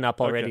should have been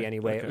up already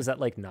anyway. Okay. It was at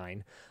like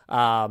 9.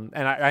 And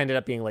I ended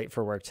up being late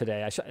for work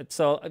today.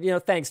 So,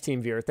 thanks,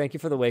 TeamViewer. Thank you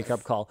for the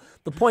wake-up call.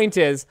 The point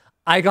is,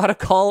 I got a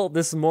call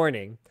this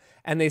morning,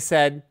 and they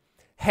said,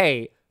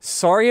 hey,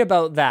 sorry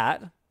about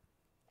that.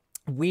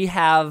 We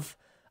have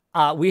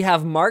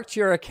marked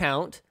your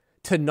account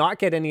to not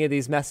get any of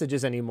these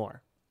messages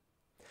anymore.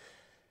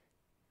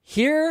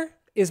 Here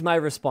is my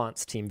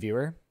response,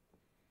 TeamViewer.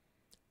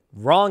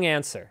 Wrong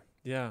answer.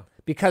 Yeah.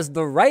 Because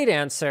the right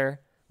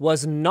answer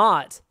was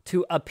not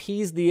to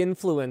appease the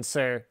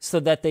influencer so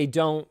that they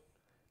don't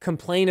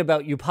complain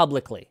about you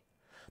publicly.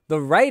 The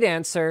right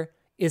answer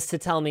is to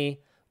tell me,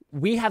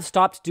 we have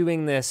stopped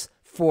doing this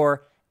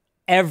for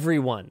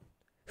everyone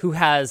who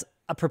has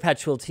a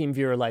perpetual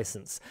TeamViewer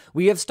license.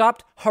 We have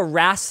stopped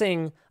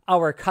harassing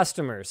our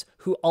customers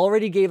who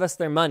already gave us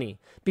their money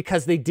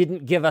because they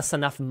didn't give us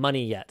enough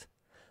money yet.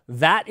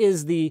 That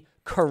is the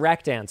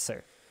correct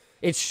answer.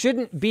 It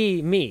shouldn't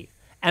be me.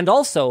 And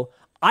also,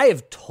 I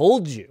have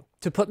told you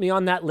to put me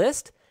on that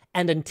list,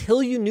 and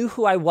until you knew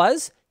who I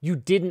was, you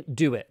didn't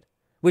do it,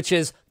 which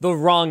is the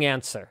wrong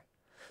answer.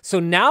 So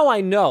now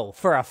I know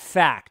for a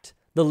fact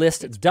the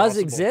list does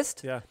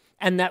exist,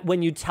 and that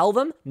when you tell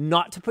them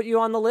not to put you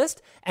on the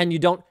list and you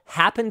don't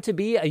happen to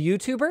be a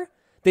YouTuber,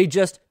 they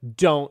just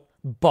don't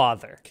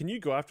bother. Can you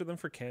go after them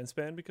for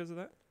CanSpan because of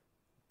that?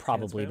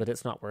 Probably, but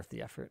it's not worth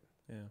the effort.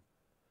 Yeah.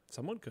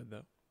 Someone could,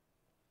 though.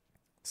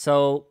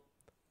 So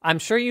I'm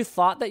sure you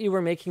thought that you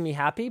were making me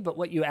happy, but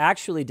what you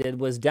actually did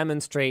was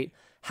demonstrate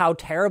how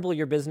terrible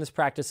your business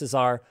practices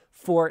are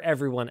for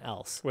everyone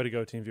else. Way to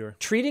go, Team Viewer.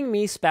 Treating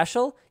me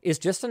special is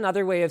just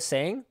another way of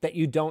saying that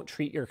you don't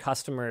treat your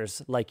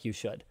customers like you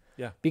should.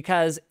 Yeah.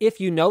 Because if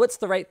you know it's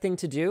the right thing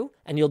to do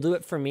and you'll do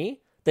it for me,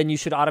 then you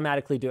should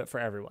automatically do it for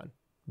everyone.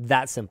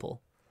 That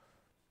simple.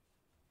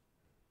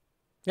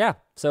 Yeah.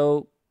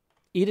 So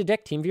eat a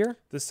dick, Team Viewer.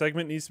 This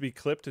segment needs to be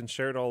clipped and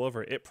shared all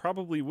over. It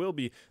probably will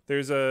be.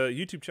 There's a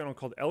YouTube channel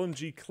called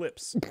LMG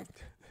Clips.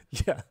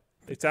 Yeah.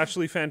 It's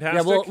actually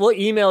fantastic. Yeah, we'll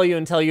email you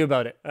and tell you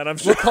about it. And I'm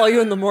sure we'll call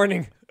you in the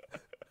morning.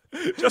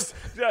 Just,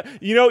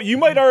 you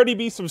might already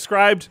be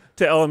subscribed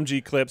to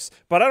LMG Clips,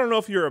 but I don't know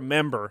if you're a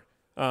member.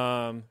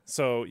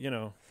 So.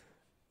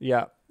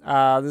 Yeah.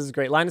 This is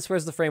great. Linus,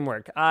 where's the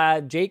framework?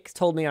 Jake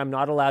told me I'm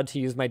not allowed to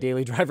use my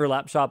daily driver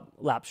laptop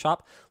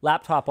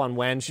on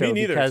WAN show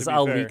because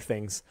I'll leak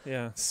things.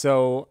 Yeah.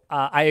 So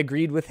I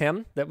agreed with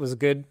him. That was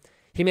good.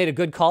 He made a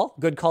good call.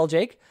 Good call,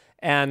 Jake.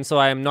 And so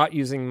I am not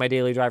using my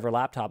daily driver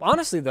laptop.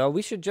 Honestly, though,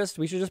 we should just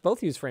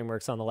both use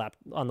frameworks on the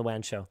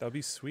WAN show. That'd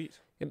be sweet.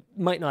 It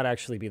might not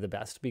actually be the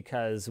best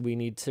because we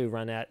need to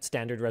run at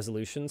standard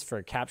resolutions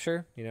for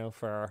capture,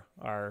 for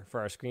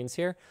our screens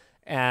here.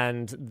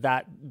 And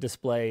that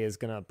display is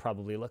going to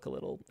probably look a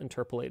little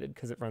interpolated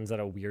because it runs at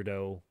a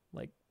weirdo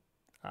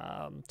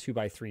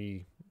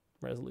 2x3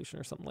 resolution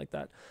or something like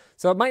that.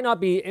 So it might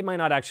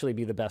not actually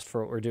be the best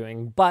for what we're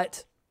doing,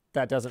 but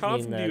that doesn't mean that...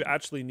 How often do you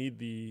actually need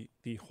the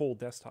whole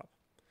desktop?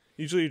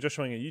 Usually you're just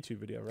showing a YouTube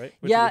video, right?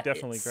 Which yeah, you would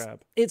definitely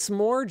grab. It's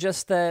more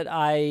just that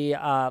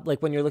I,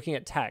 when you're looking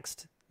at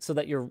text, so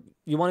that you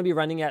want to be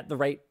running at the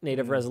right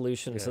native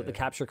resolution so that the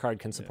capture card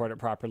can support it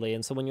properly.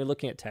 And so when you're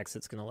looking at text,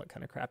 it's going to look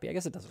kind of crappy. I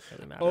guess it doesn't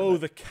really matter. Oh,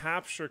 the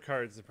capture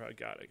cards.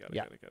 Got it.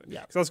 Yeah.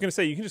 Because I was going to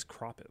say, you can just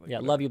crop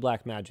it. Love you,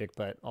 Black Magic,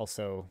 but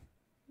also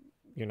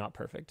you're not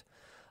perfect.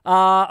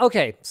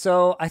 Okay,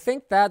 so I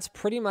think that's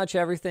pretty much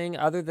everything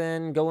other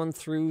than going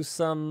through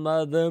some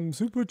of them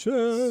super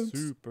chats.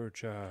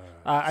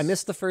 I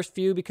missed the first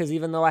few because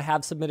even though I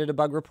have submitted a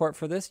bug report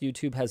for this,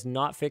 YouTube has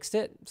not fixed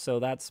it. So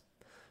that's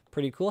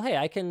pretty cool. Hey,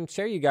 I can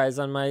share you guys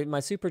on my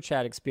super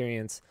chat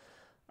experience.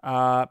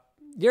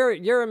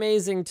 You're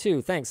amazing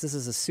too. Thanks. This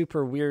is a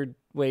super weird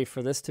way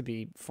for this to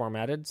be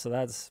formatted, so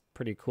that's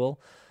pretty cool.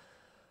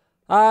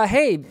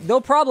 Hey, no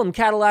problem,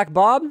 Cadillac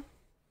Bob.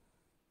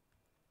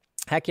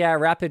 Heck yeah,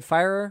 rapid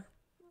fire.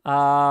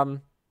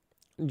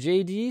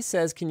 JD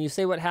says, can you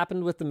say what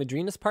happened with the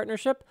Madrinas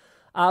partnership?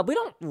 We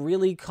don't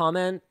really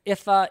comment.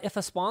 If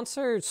a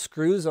sponsor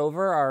screws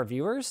over our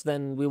viewers,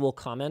 then we will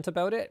comment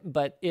about it.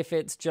 But if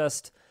it's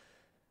just,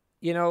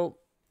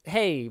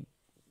 hey,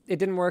 it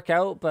didn't work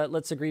out, but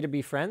let's agree to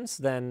be friends,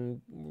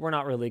 then we're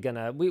not really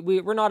gonna,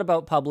 we're not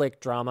about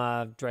public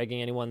drama,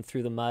 dragging anyone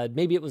through the mud.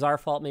 Maybe it was our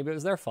fault. Maybe it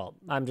was their fault.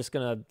 I'm just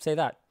gonna say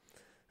that.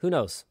 Who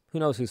knows? Who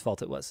knows whose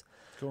fault it was?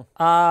 Cool.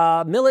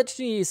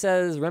 Milich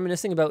says,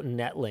 reminiscing about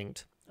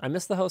NetLinked. I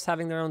miss the hosts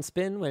having their own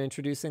spin when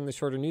introducing the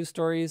shorter news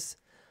stories.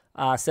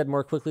 Said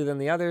more quickly than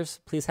the others.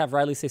 Please have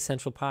Riley say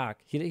Central Park.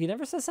 He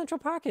never says Central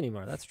Park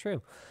anymore. That's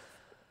true.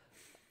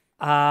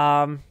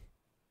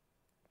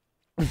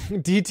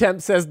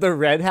 D-Temp says the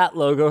Red Hat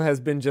logo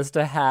has been just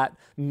a hat,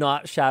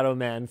 not Shadow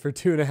Man, for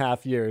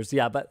 2.5 years.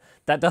 Yeah, but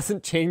that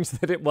doesn't change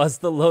that it was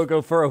the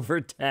logo for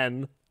over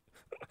 10.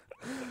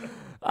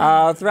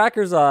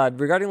 Thrackerzod,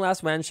 regarding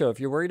last WAN show, if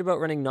you're worried about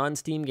running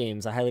non-Steam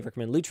games, I highly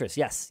recommend Lutris.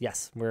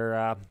 Yes.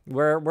 We're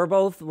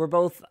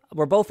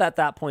both at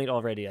that point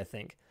already, I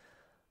think.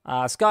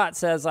 Scott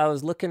says, I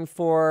was looking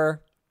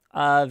for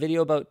a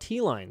video about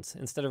T-lines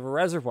instead of a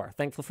reservoir.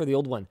 Thankful for the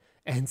old one.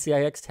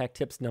 NCIX Tech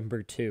Tips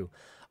number 2.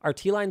 Are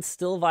T-lines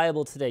still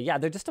viable today? Yeah,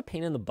 they're just a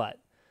pain in the butt.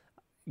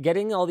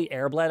 Getting all the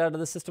airblade out of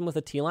the system with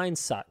a T-line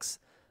sucks.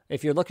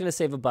 If you're looking to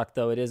save a buck,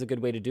 though, it is a good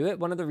way to do it.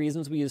 One of the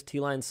reasons we used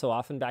T-lines so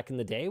often back in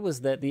the day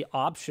was that the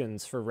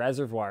options for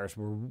reservoirs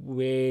were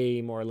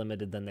way more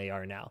limited than they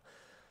are now.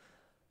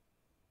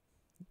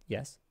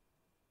 Yes?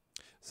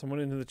 Someone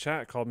into the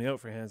chat called me out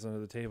for hands under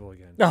the table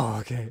again. Oh,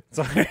 okay.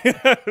 Sorry.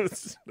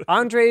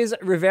 Andres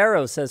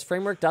Rivero says,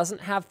 Framework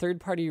doesn't have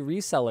third-party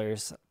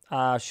resellers.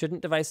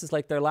 Shouldn't devices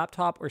like their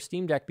laptop or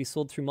Steam Deck be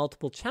sold through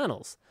multiple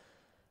channels?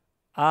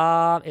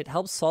 It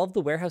helps solve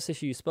the warehouse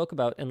issue you spoke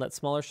about and let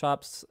smaller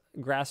shops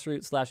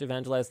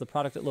grassroots/evangelize the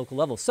product at local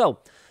level. So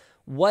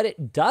what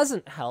it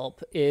doesn't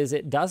help is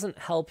it doesn't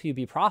help you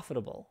be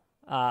profitable.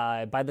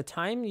 By the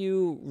time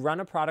you run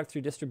a product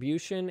through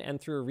distribution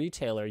and through a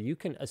retailer, you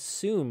can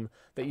assume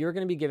that you're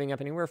going to be giving up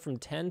anywhere from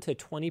 10 to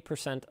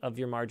 20% of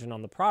your margin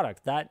on the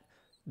product. That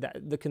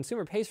that the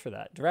consumer pays for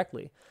that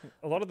directly.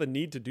 A lot of the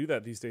need to do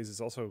that these days is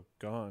also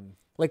gone.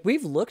 Like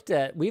we've looked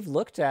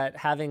at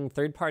having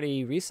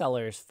third-party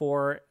resellers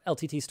for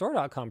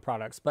LTTstore.com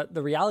products, but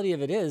the reality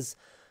of it is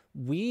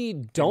we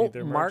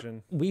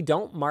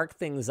don't mark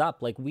things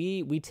up. Like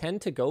we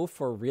tend to go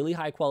for really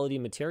high quality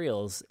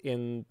materials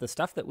in the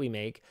stuff that we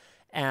make.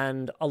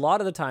 And a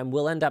lot of the time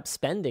we'll end up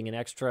spending an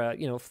extra,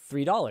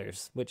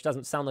 $3, which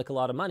doesn't sound like a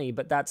lot of money,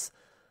 but that's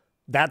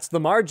the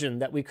margin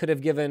that we could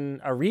have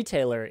given a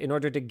retailer in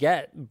order to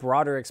get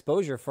broader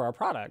exposure for our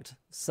product.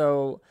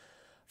 So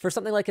for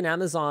something like an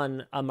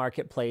Amazon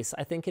marketplace,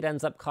 I think it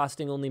ends up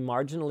costing only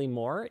marginally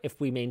more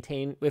if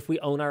we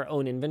own our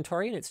own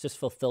inventory and it's just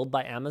fulfilled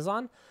by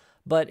Amazon.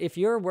 But if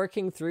you're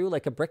working through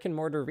like a brick and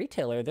mortar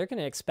retailer, they're going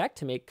to expect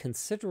to make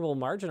considerable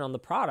margin on the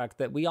product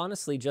that we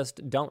honestly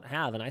just don't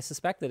have. And I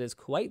suspect that it's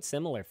quite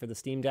similar for the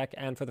Steam Deck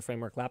and for the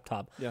Framework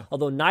laptop. Yeah.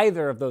 Although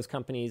neither of those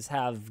companies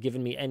have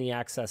given me any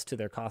access to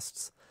their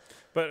costs.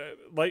 But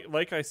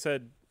like I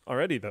said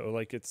already, though,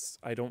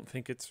 I don't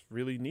think it's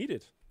really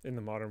needed in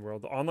the modern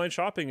world. Online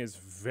shopping is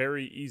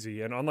very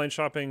easy, and online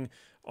shopping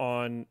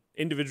on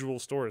individual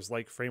stores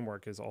like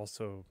Framework is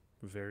also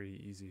very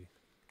easy.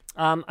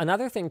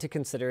 Another thing to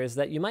consider is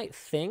that you might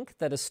think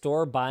that a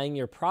store buying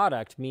your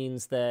product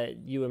means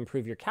that you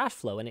improve your cash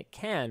flow, and it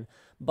can,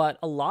 but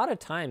a lot of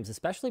times,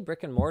 especially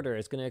brick and mortar,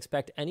 is going to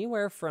expect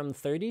anywhere from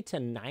 30 to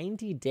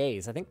 90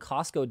 days. I think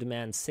Costco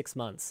demands 6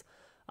 months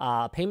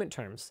payment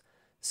terms.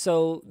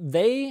 So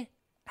they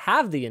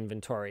have the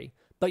inventory,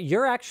 but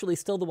you're actually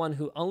still the one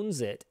who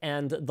owns it.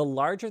 And the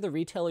larger the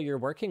retailer you're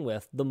working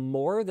with, the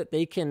more that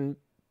they can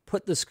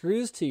put the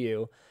screws to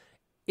you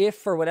if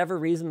for whatever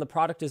reason the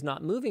product is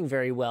not moving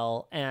very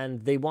well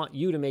and they want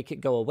you to make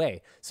it go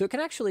away. So it can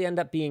actually end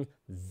up being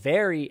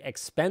very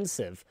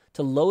expensive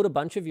to load a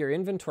bunch of your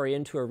inventory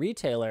into a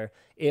retailer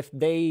if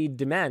they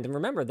demand. And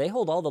remember, they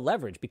hold all the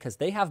leverage because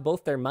they have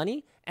both their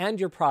money and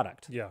your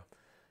product. Yeah.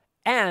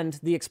 And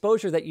the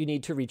exposure that you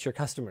need to reach your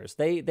customers.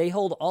 They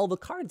hold all the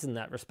cards in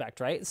that respect,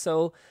 right?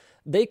 So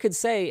they could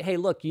say, hey,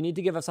 look, you need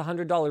to give us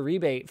 $100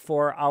 rebate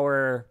for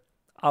our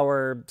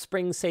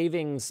spring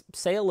savings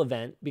sale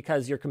event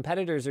because your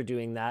competitors are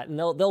doing that, and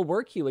they'll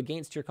work you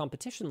against your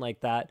competition like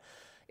that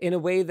in a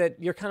way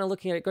that you're kind of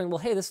looking at it going, well,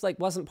 hey, this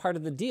wasn't part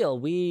of the deal.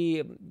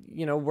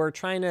 We're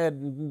trying to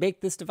make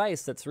this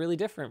device that's really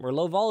different. We're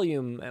low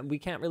volume and we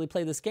can't really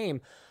play this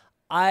game.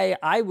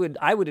 I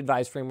would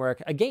advise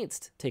Framework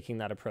against taking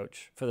that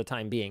approach for the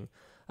time being,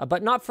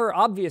 but not for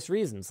obvious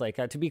reasons.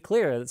 To be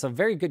clear, it's a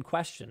very good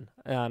question.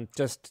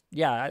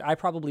 I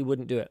probably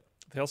wouldn't do it.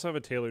 They also have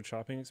a tailored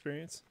shopping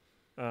experience.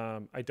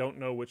 I don't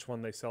know which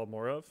one they sell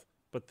more of,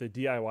 but the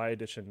DIY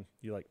edition,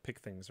 you pick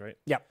things, right?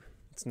 Yep.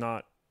 It's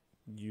not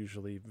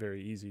usually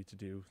very easy to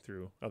do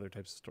through other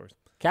types of stores.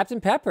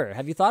 Captain Pepper,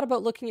 have you thought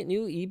about looking at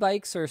new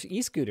e-bikes or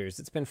e-scooters?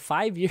 It's been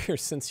 5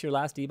 years since your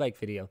last e-bike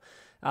video,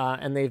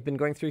 and they've been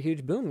going through a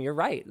huge boom. You're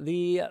right.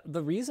 The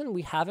reason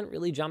we haven't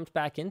really jumped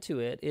back into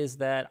it is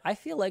that I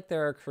feel like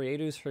there are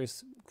creators who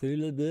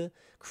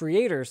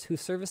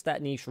service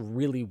that niche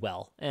really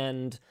well.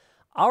 And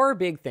our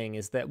big thing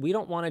is that we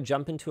don't want to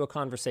jump into a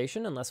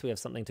conversation unless we have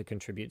something to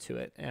contribute to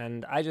it.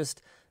 And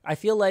I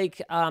feel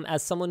like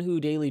as someone who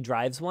daily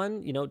drives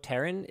one,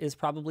 Taryn is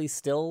probably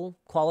still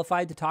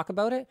qualified to talk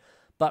about it.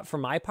 But for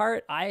my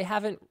part, I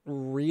haven't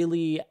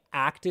really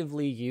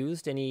actively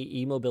used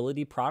any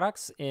e-mobility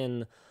products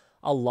in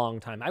a long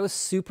time. I was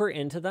super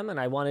into them and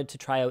I wanted to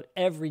try out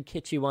every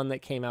kitschy one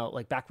that came out,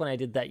 like back when I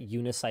did that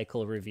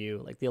unicycle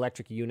review, like the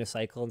electric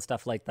unicycle and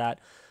stuff like that.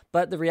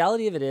 But the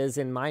reality of it is,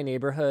 in my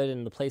neighborhood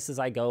and the places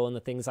I go and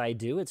the things I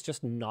do, it's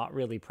just not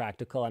really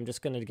practical. I'm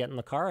just going to get in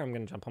the car. I'm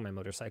going to jump on my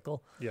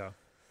motorcycle. Yeah.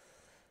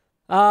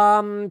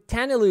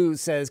 Tanilu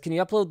says, can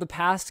you upload the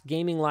past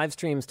gaming live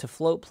streams to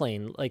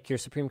Floatplane, like your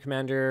Supreme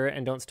Commander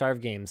and Don't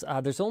Starve games?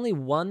 There's only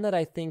one that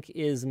I think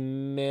is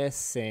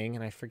missing,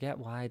 and I forget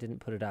why I didn't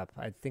put it up.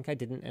 I think I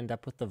didn't end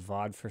up with the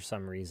VOD for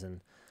some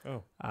reason.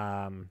 Oh.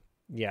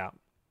 Yeah.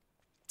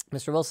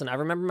 Mr. Wilson, I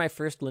remember my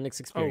first Linux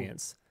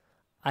experience.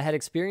 I had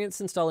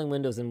experience installing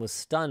Windows and was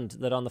stunned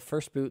that on the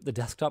first boot, the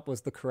desktop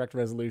was the correct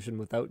resolution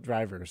without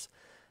drivers.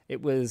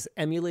 It was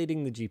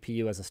emulating the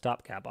GPU as a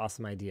stopgap.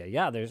 Awesome idea.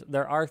 Yeah,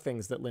 there are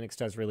things that Linux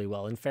does really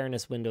well. In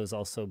fairness, Windows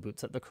also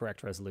boots at the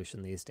correct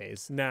resolution these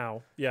days.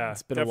 Now, yeah,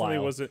 it's been definitely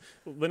a while.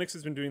 Linux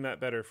has been doing that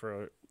better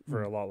for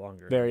a lot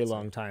longer. Very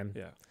long time.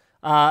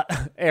 Yeah.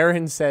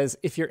 Aaron says,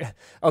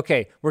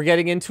 we're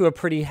getting into a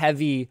pretty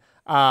heavy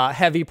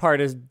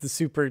part of the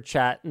super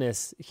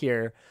chatness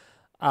here.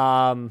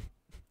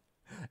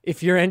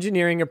 If your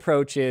engineering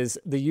approach is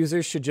the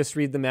users should just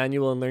read the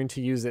manual and learn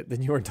to use it,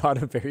 then you are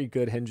not a very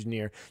good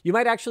engineer. You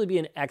might actually be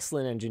an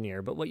excellent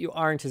engineer, but what you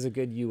aren't is a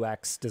good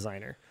UX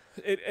designer.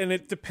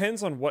 It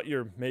depends on what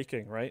you're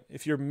making, right?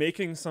 If you're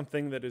making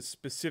something that is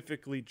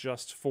specifically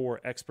just for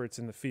experts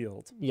in the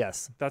field,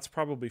 yes, that's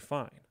probably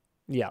fine.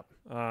 Yeah.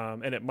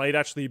 And it might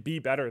actually be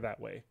better that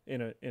way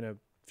in a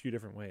few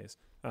different ways,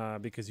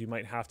 because you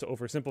might have to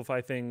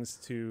oversimplify things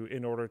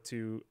in order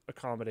to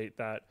accommodate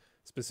that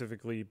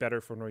specifically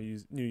better for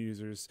new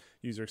users,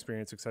 user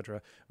experience,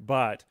 etc.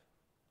 But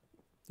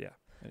yeah.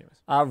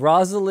 Anyways,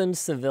 Rosalind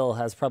Seville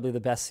has probably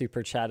the best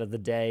super chat of the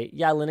day.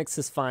 Yeah, Linux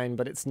is fine,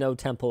 but it's no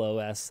Temple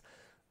OS.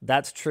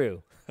 That's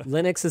true.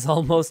 Linux is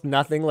almost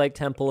nothing like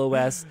Temple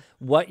OS.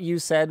 What you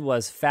said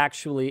was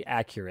factually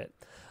accurate.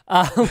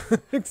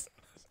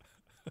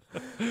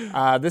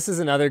 This is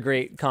another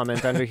great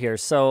comment under here.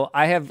 So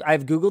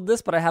I've Googled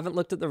this, but I haven't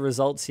looked at the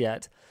results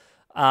yet.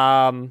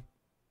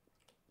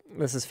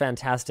 This is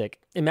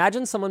fantastic.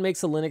 Imagine someone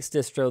makes a Linux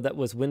distro that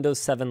was Windows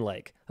 7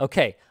 like.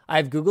 Okay,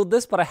 I've Googled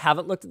this, but I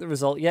haven't looked at the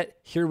result yet.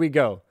 Here we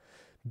go.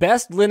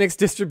 Best Linux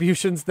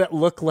distributions that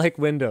look like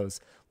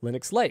Windows.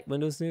 Linux Lite.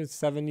 Windows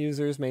 7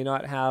 users may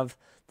not have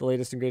the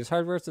latest and greatest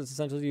hardware, so it's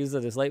essential to use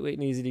that is lightweight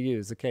and easy to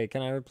use. Okay,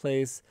 can I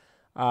replace...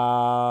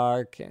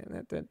 so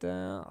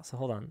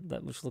hold on.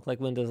 That which look like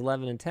Windows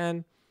 11 and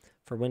 10.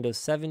 For Windows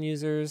 7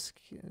 users,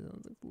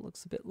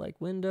 looks a bit like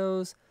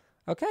Windows.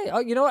 Okay. Oh,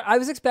 you know what? I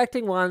was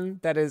expecting one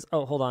that is...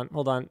 Oh, hold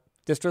on.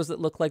 Distros that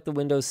look like the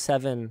Windows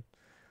 7.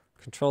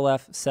 Control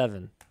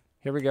F7.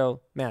 Here we go.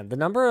 Man, the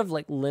number of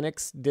like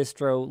Linux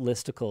distro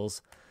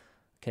listicles.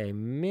 Okay,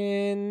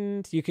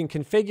 Mint. You can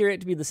configure it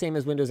to be the same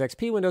as Windows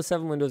XP, Windows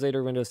 7, Windows 8,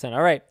 or Windows 10.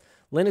 All right.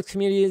 Linux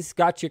community's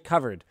got you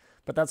covered.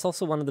 But that's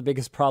also one of the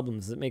biggest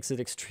problems. It makes it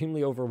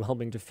extremely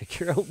overwhelming to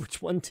figure out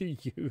which one to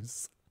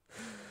use.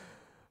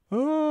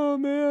 Oh,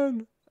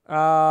 man.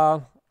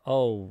 Oh,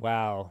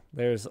 wow.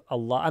 There's a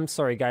lot. I'm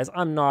sorry, guys.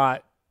 I'm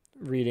not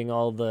reading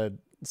all the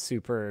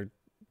super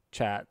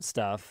chat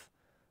stuff.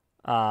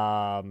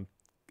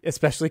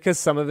 Especially because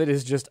some of it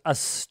is just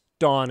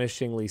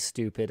astonishingly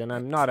stupid, and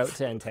I'm not out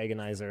to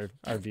antagonize our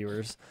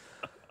viewers.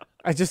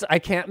 I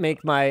can't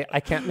make my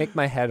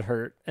head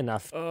hurt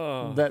enough.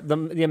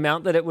 The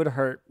amount that it would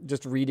hurt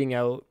just reading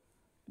out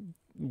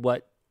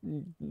what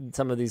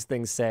some of these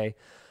things say.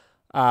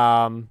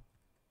 Yeah.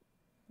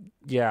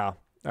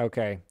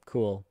 Okay.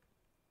 Cool.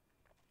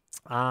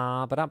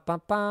 Okay.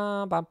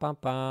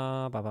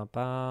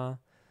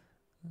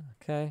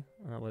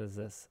 What is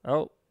this?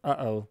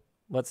 Oh.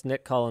 What's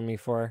Nick calling me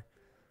for?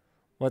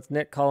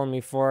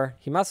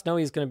 He must know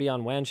he's going to be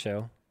on WAN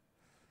Show.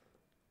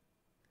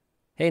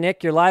 Hey,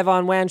 Nick, you're live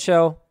on WAN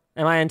Show.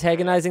 Am I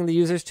antagonizing the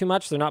users too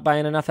much? They're not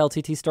buying enough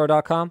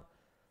LTTstore.com?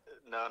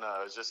 No,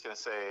 I was just going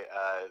to say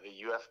the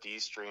UFD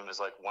stream is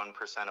like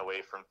 1%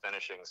 away from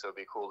finishing, so it'd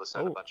be cool to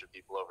send a bunch of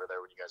people over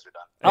there when you guys are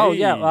done. Oh,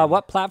 yeah.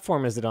 What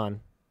platform is it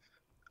on?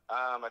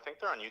 I think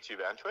they're on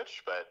YouTube and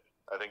Twitch, but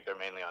I think they're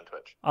mainly on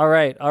Twitch. All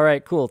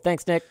right, cool.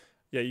 Thanks, Nick.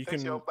 Yeah, you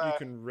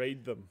can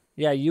raid them.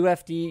 Yeah,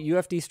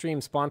 UFD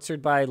stream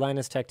sponsored by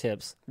Linus Tech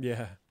Tips.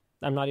 Yeah.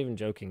 I'm not even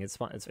joking. It's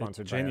sponsored by us.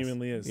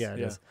 Genuinely is. Yeah, it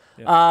is.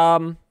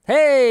 Yeah.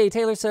 Hey,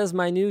 Taylor says,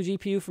 my new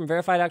GPU from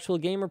Verified Actual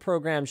Gamer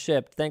program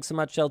shipped. Thanks so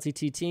much,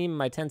 LTT team.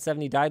 My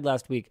 1070 died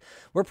last week.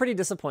 We're pretty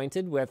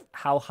disappointed with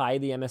how high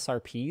the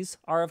MSRPs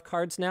are of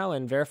cards now,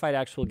 and Verified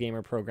Actual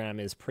Gamer program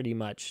is pretty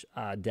much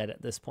dead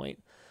at this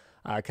point.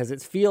 Because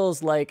it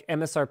feels like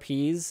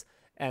MSRPs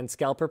and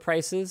scalper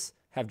prices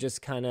have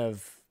just kind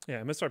of...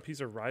 Yeah,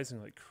 MSRPs are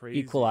rising like crazy.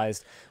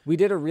 Equalized. We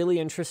did a really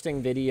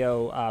interesting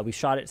video. We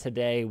shot it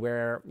today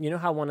where, you know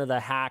how one of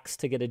the hacks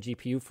to get a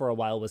GPU for a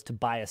while was to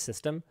buy a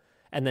system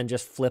and then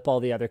just flip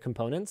all the other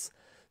components?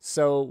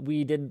 So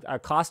we did a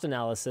cost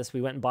analysis.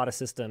 We went and bought a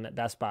system at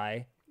Best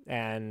Buy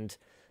and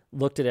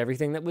looked at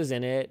everything that was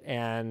in it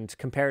and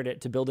compared it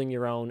to building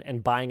your own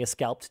and buying a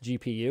scalped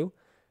GPU,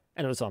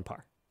 and it was on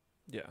par.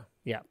 Yeah.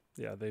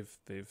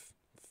 They've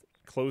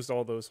closed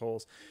all those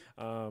holes.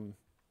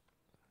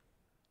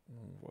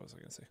 What was I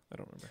going to say? I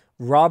don't remember.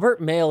 Robert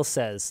Mail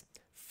says,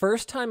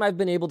 first time I've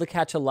been able to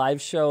catch a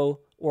live show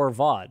or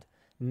VOD.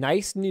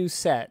 Nice new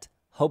set.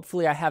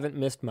 Hopefully I haven't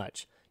missed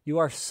much. You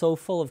are so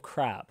full of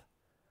crap.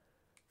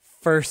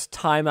 First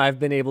time I've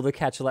been able to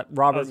catch Robert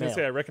Mail. I was going to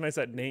say, I recognize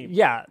that name.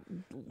 Yeah.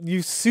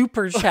 You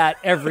super chat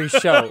every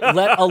show,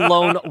 let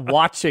alone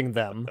watching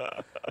them.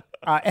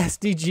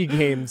 SDG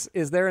Games,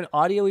 is there an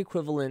audio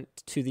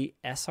equivalent to the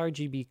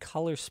sRGB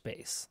color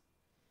space?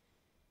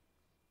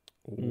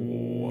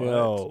 What?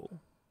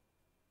 No.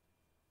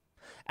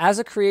 As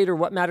a creator,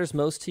 what matters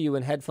most to you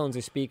in headphones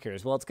or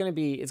speakers? Well, it's going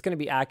to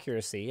be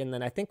accuracy, and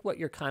then I think what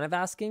you're kind of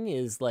asking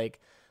is like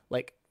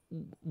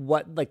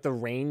what like the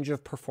range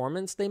of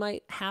performance they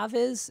might have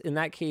is. In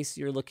that case,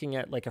 you're looking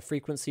at like a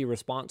frequency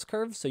response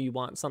curve, so you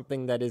want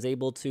something that is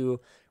able to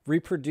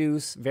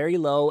reproduce very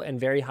low and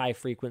very high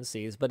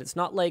frequencies, but it's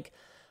not like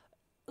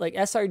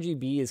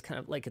sRGB is kind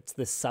of like it's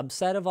the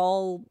subset of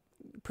all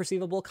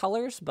perceivable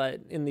colors,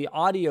 but in the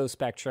audio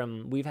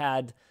spectrum, we've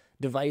had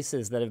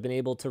devices that have been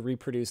able to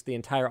reproduce the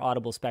entire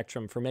audible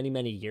spectrum for many,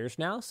 many years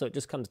now, so it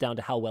just comes down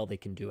to how well they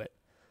can do it.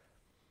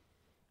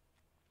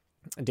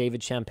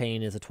 David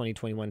Champagne is a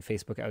 2021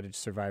 Facebook outage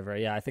survivor.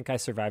 Yeah, I think I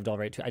survived all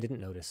right, too. I didn't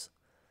notice,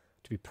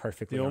 to be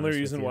perfectly honest. The only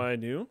reason why I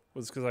knew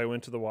was because I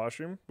went to the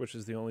washroom, which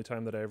is the only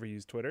time that I ever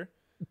used Twitter.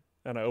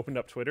 And I opened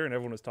up Twitter and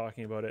everyone was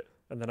talking about it.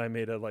 And then I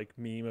made a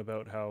meme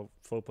about how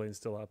Flowplane's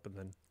still up. And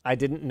then I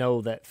didn't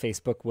know that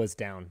Facebook was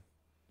down.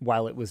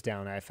 While it was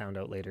down, I found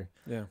out later.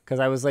 Yeah. Because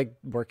I was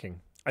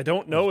working. I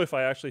don't know if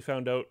I actually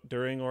found out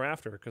during or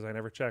after because I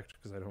never checked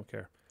because I don't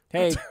care.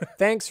 Hey,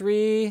 thanks,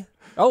 Ree.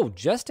 Oh,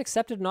 just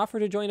accepted an offer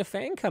to join a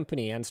fan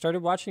company and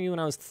started watching you when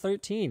I was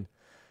 13.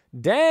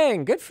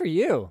 Dang, good for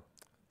you.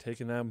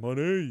 Taking that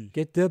money.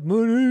 Get that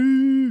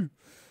money.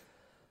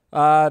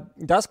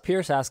 Dusk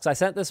Pierce asks, I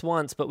sent this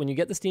once, but when you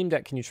get the Steam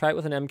Deck, can you try it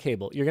with an M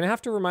cable? You're going to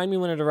have to remind me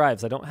when it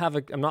arrives.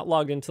 I'm not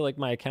logged into like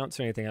my accounts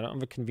or anything. I don't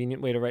have a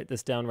convenient way to write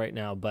this down right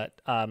now,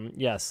 but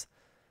yes.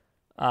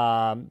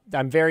 I'm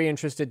very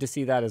interested to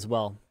see that as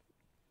well.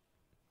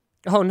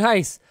 Oh,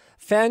 nice.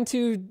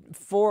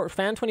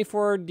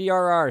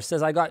 Fan24DRR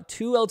says, I got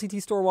 2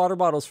 LTT store water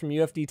bottles from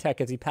UFD Tech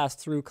as he passed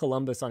through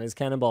Columbus on his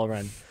cannonball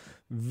run.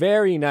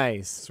 Very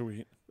nice.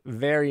 Sweet.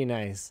 Very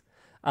nice.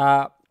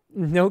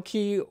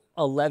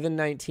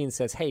 Noki1119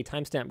 says, hey,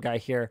 timestamp guy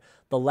here.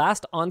 The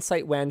last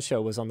on-site WAN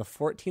show was on the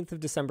 14th of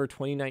December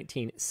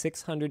 2019,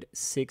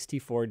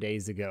 664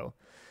 days ago.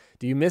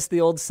 Do you miss the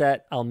old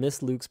set? I'll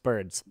miss Luke's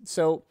birds.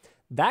 So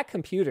that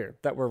computer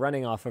that we're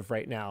running off of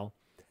right now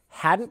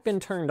hadn't been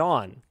turned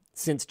on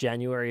since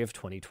January of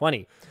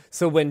 2020.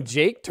 So when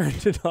Jake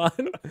turned it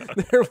on,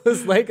 there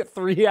was like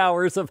 3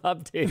 hours of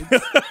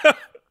updates.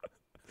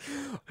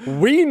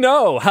 We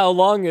know how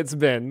long it's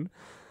been.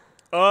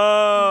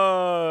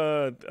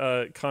 Conrad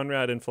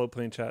in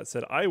Floatplane chat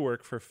said, I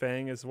work for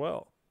Fang as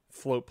well.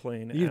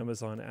 Floatplane,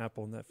 Amazon,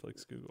 Apple,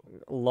 Netflix, Google.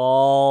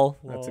 Lol.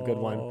 That's a good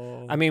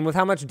one. I mean, with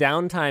how much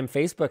downtime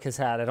Facebook has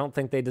had, I don't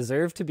think they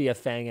deserve to be a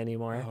Fang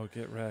anymore. Oh,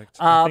 get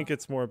wrecked. I think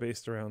it's more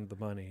based around the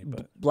money.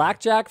 But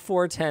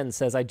Blackjack410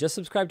 says, I just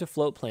subscribed to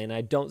Floatplane.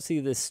 I don't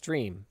see this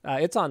stream.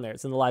 It's on there.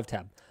 It's in the live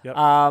tab. Yep.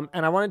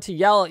 And I wanted to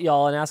yell at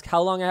y'all and ask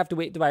how long I have to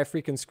wait to buy a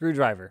freaking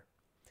screwdriver.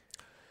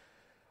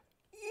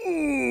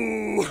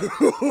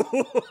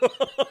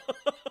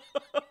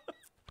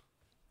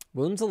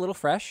 Wound's a little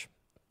fresh.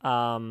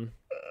 I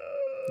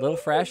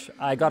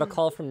got a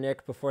call from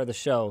Nick before the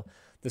show.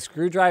 The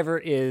screwdriver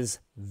is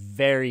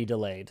very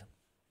delayed.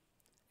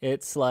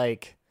 It's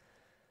like,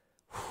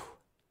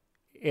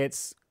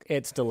 it's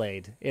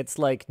delayed. It's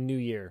like New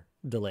Year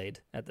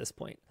delayed at this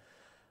point.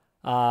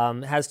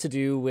 Has to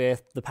do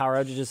with the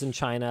power outages in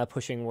China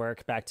pushing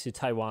work back to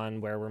Taiwan,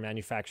 where we're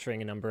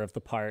manufacturing a number of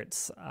the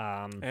parts.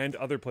 And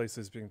other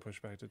places being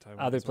pushed back to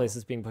Taiwan.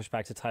 Being pushed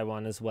back to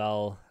Taiwan as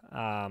well.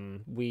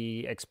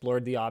 We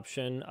explored the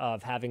option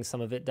of having some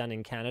of it done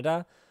in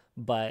Canada,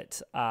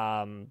 but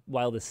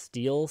while the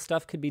steel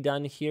stuff could be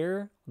done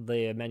here,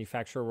 the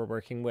manufacturer we're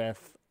working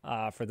with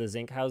for the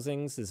zinc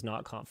housings is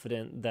not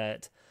confident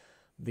that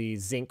the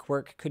zinc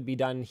work could be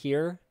done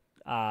here.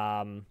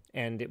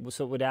 And it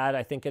would add,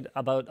 I think,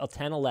 about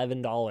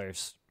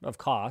 $10-11 of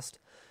cost.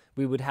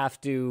 We would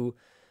have to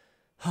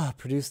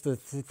produce the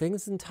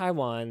things in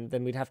Taiwan.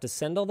 Then we'd have to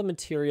send all the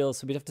materials.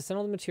 So we'd have to send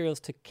all the materials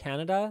to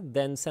Canada,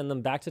 then send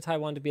them back to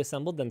Taiwan to be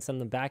assembled, then send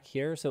them back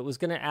here. So it was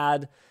going to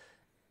add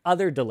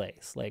other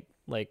delays, like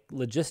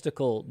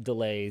logistical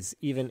delays,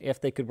 even if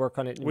they could work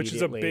on it immediately. Which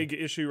is a big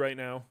issue right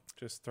now.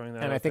 Just throwing that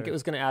out. And I think it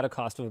was going to add a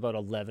cost of about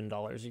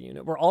 $11 a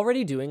unit. We're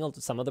already doing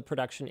some of the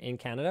production in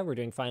Canada. We're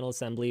doing final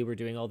assembly. We're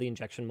doing all the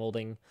injection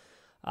molding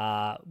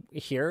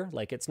here.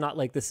 Like, it's not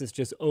like this is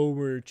just,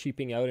 we're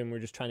cheaping out and we're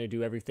just trying to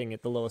do everything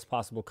at the lowest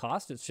possible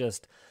cost. It's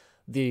just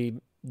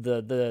the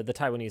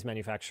Taiwanese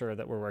manufacturer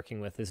that we're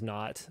working with is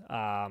not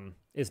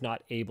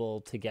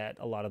able to get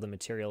a lot of the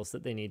materials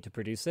that they need to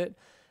produce it.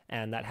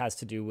 And that has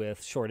to do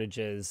with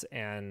shortages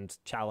and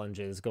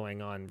challenges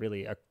going on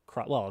really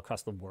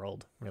across the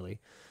world,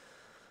 really.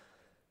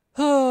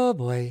 Oh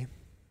boy.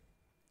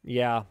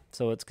 Yeah,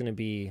 so it's going to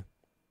be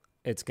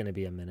a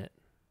minute.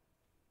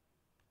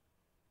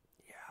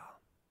 Yeah.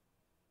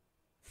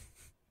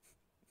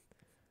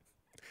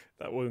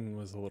 That one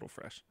was a little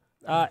fresh.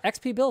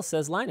 XP Bill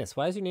says, Linus,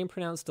 why is your name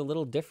pronounced a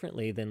little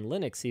differently than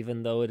Linux,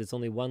 even though it is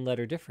only one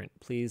letter different?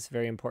 Please,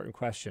 very important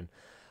question.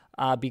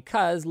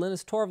 Because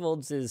Linus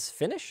Torvalds is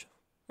Finnish,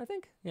 I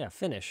think. Yeah,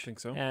 Finnish. I think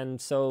so. And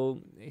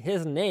so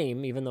his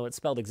name, even though it's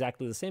spelled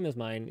exactly the same as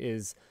mine,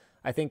 is,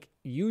 I think,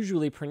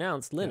 usually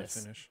pronounced Linus.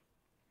 Yeah, Finnish.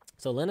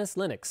 So Linus,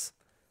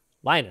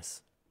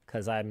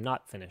 because I'm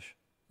not Finnish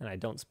and I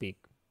don't speak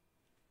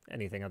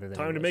anything other than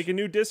Time English. to make a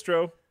new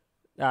distro.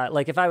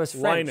 Like if I was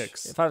French,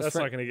 Linux. That's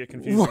not going to get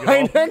confusing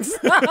Linux.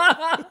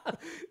 at all.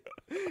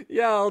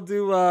 Yeah, I'll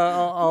do.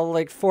 I'll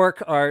like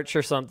fork arch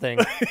or something.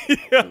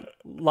 Yeah.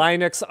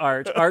 Linux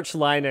arch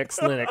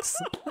Linux.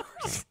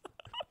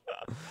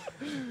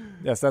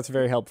 Yes, that's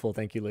very helpful.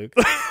 Thank you, Luke.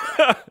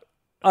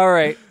 All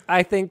right,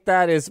 I think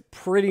that is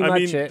pretty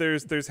much it.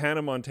 There's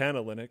Hannah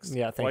Montana Linux.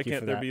 Yeah, thank Why you for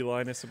can't there that. be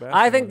Linus Sebastian?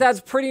 I think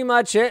that's pretty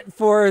much it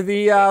for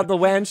the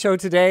WAN show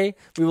today.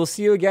 We will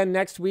see you again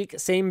next week.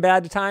 Same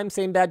bad time,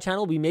 same bad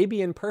channel. We may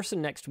be in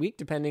person next week,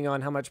 depending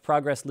on how much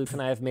progress Luke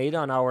and I have made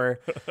on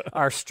our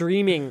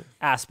streaming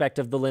aspect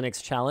of the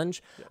Linux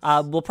challenge.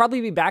 Yes. We'll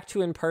probably be back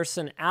to in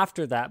person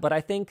after that, but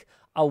I think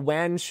a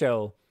WAN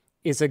show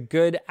is a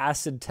good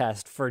acid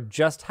test for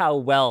just how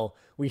well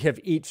we have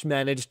each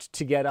managed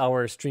to get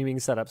our streaming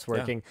setups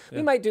working. Yeah.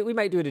 We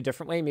might do it a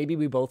different way. Maybe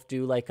we both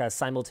do like a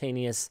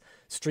simultaneous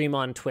stream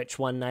on Twitch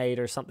one night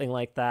or something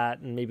like that,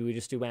 and maybe we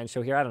just do WAN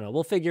show here. I don't know.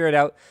 We'll figure it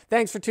out.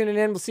 Thanks for tuning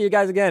in. We'll see you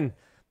guys again.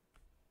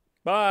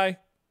 Bye.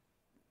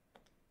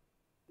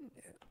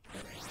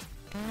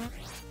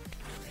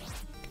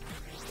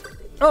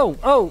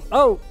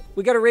 Oh!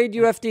 We got to raid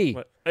UFD.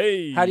 What?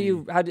 Hey.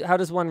 How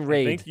does one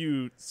raid? I think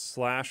you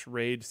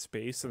 /raid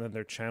space and then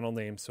their channel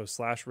name. So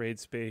 /raid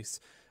space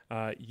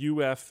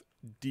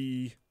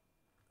UFD,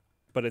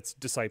 but it's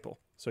disciple.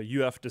 So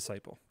UF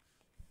disciple.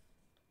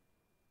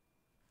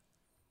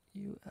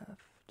 UF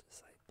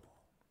disciple.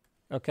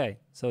 Okay.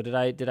 So did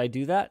I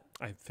do that?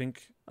 I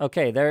think.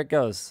 Okay, there it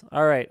goes.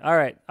 All right.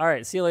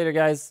 See you later,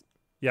 guys.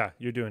 Yeah,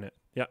 you're doing it.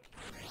 Yeah.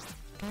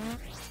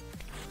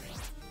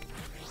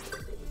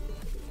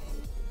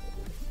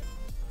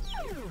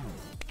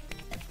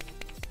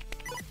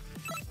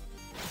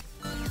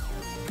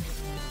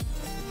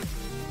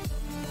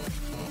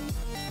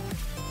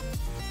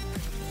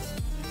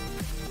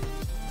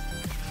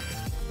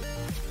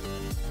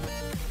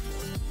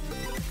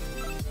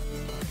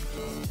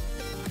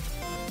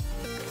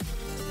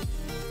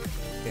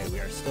 Okay, we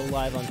are still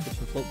live on Twitch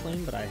and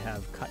Floatplane, but I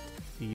have cut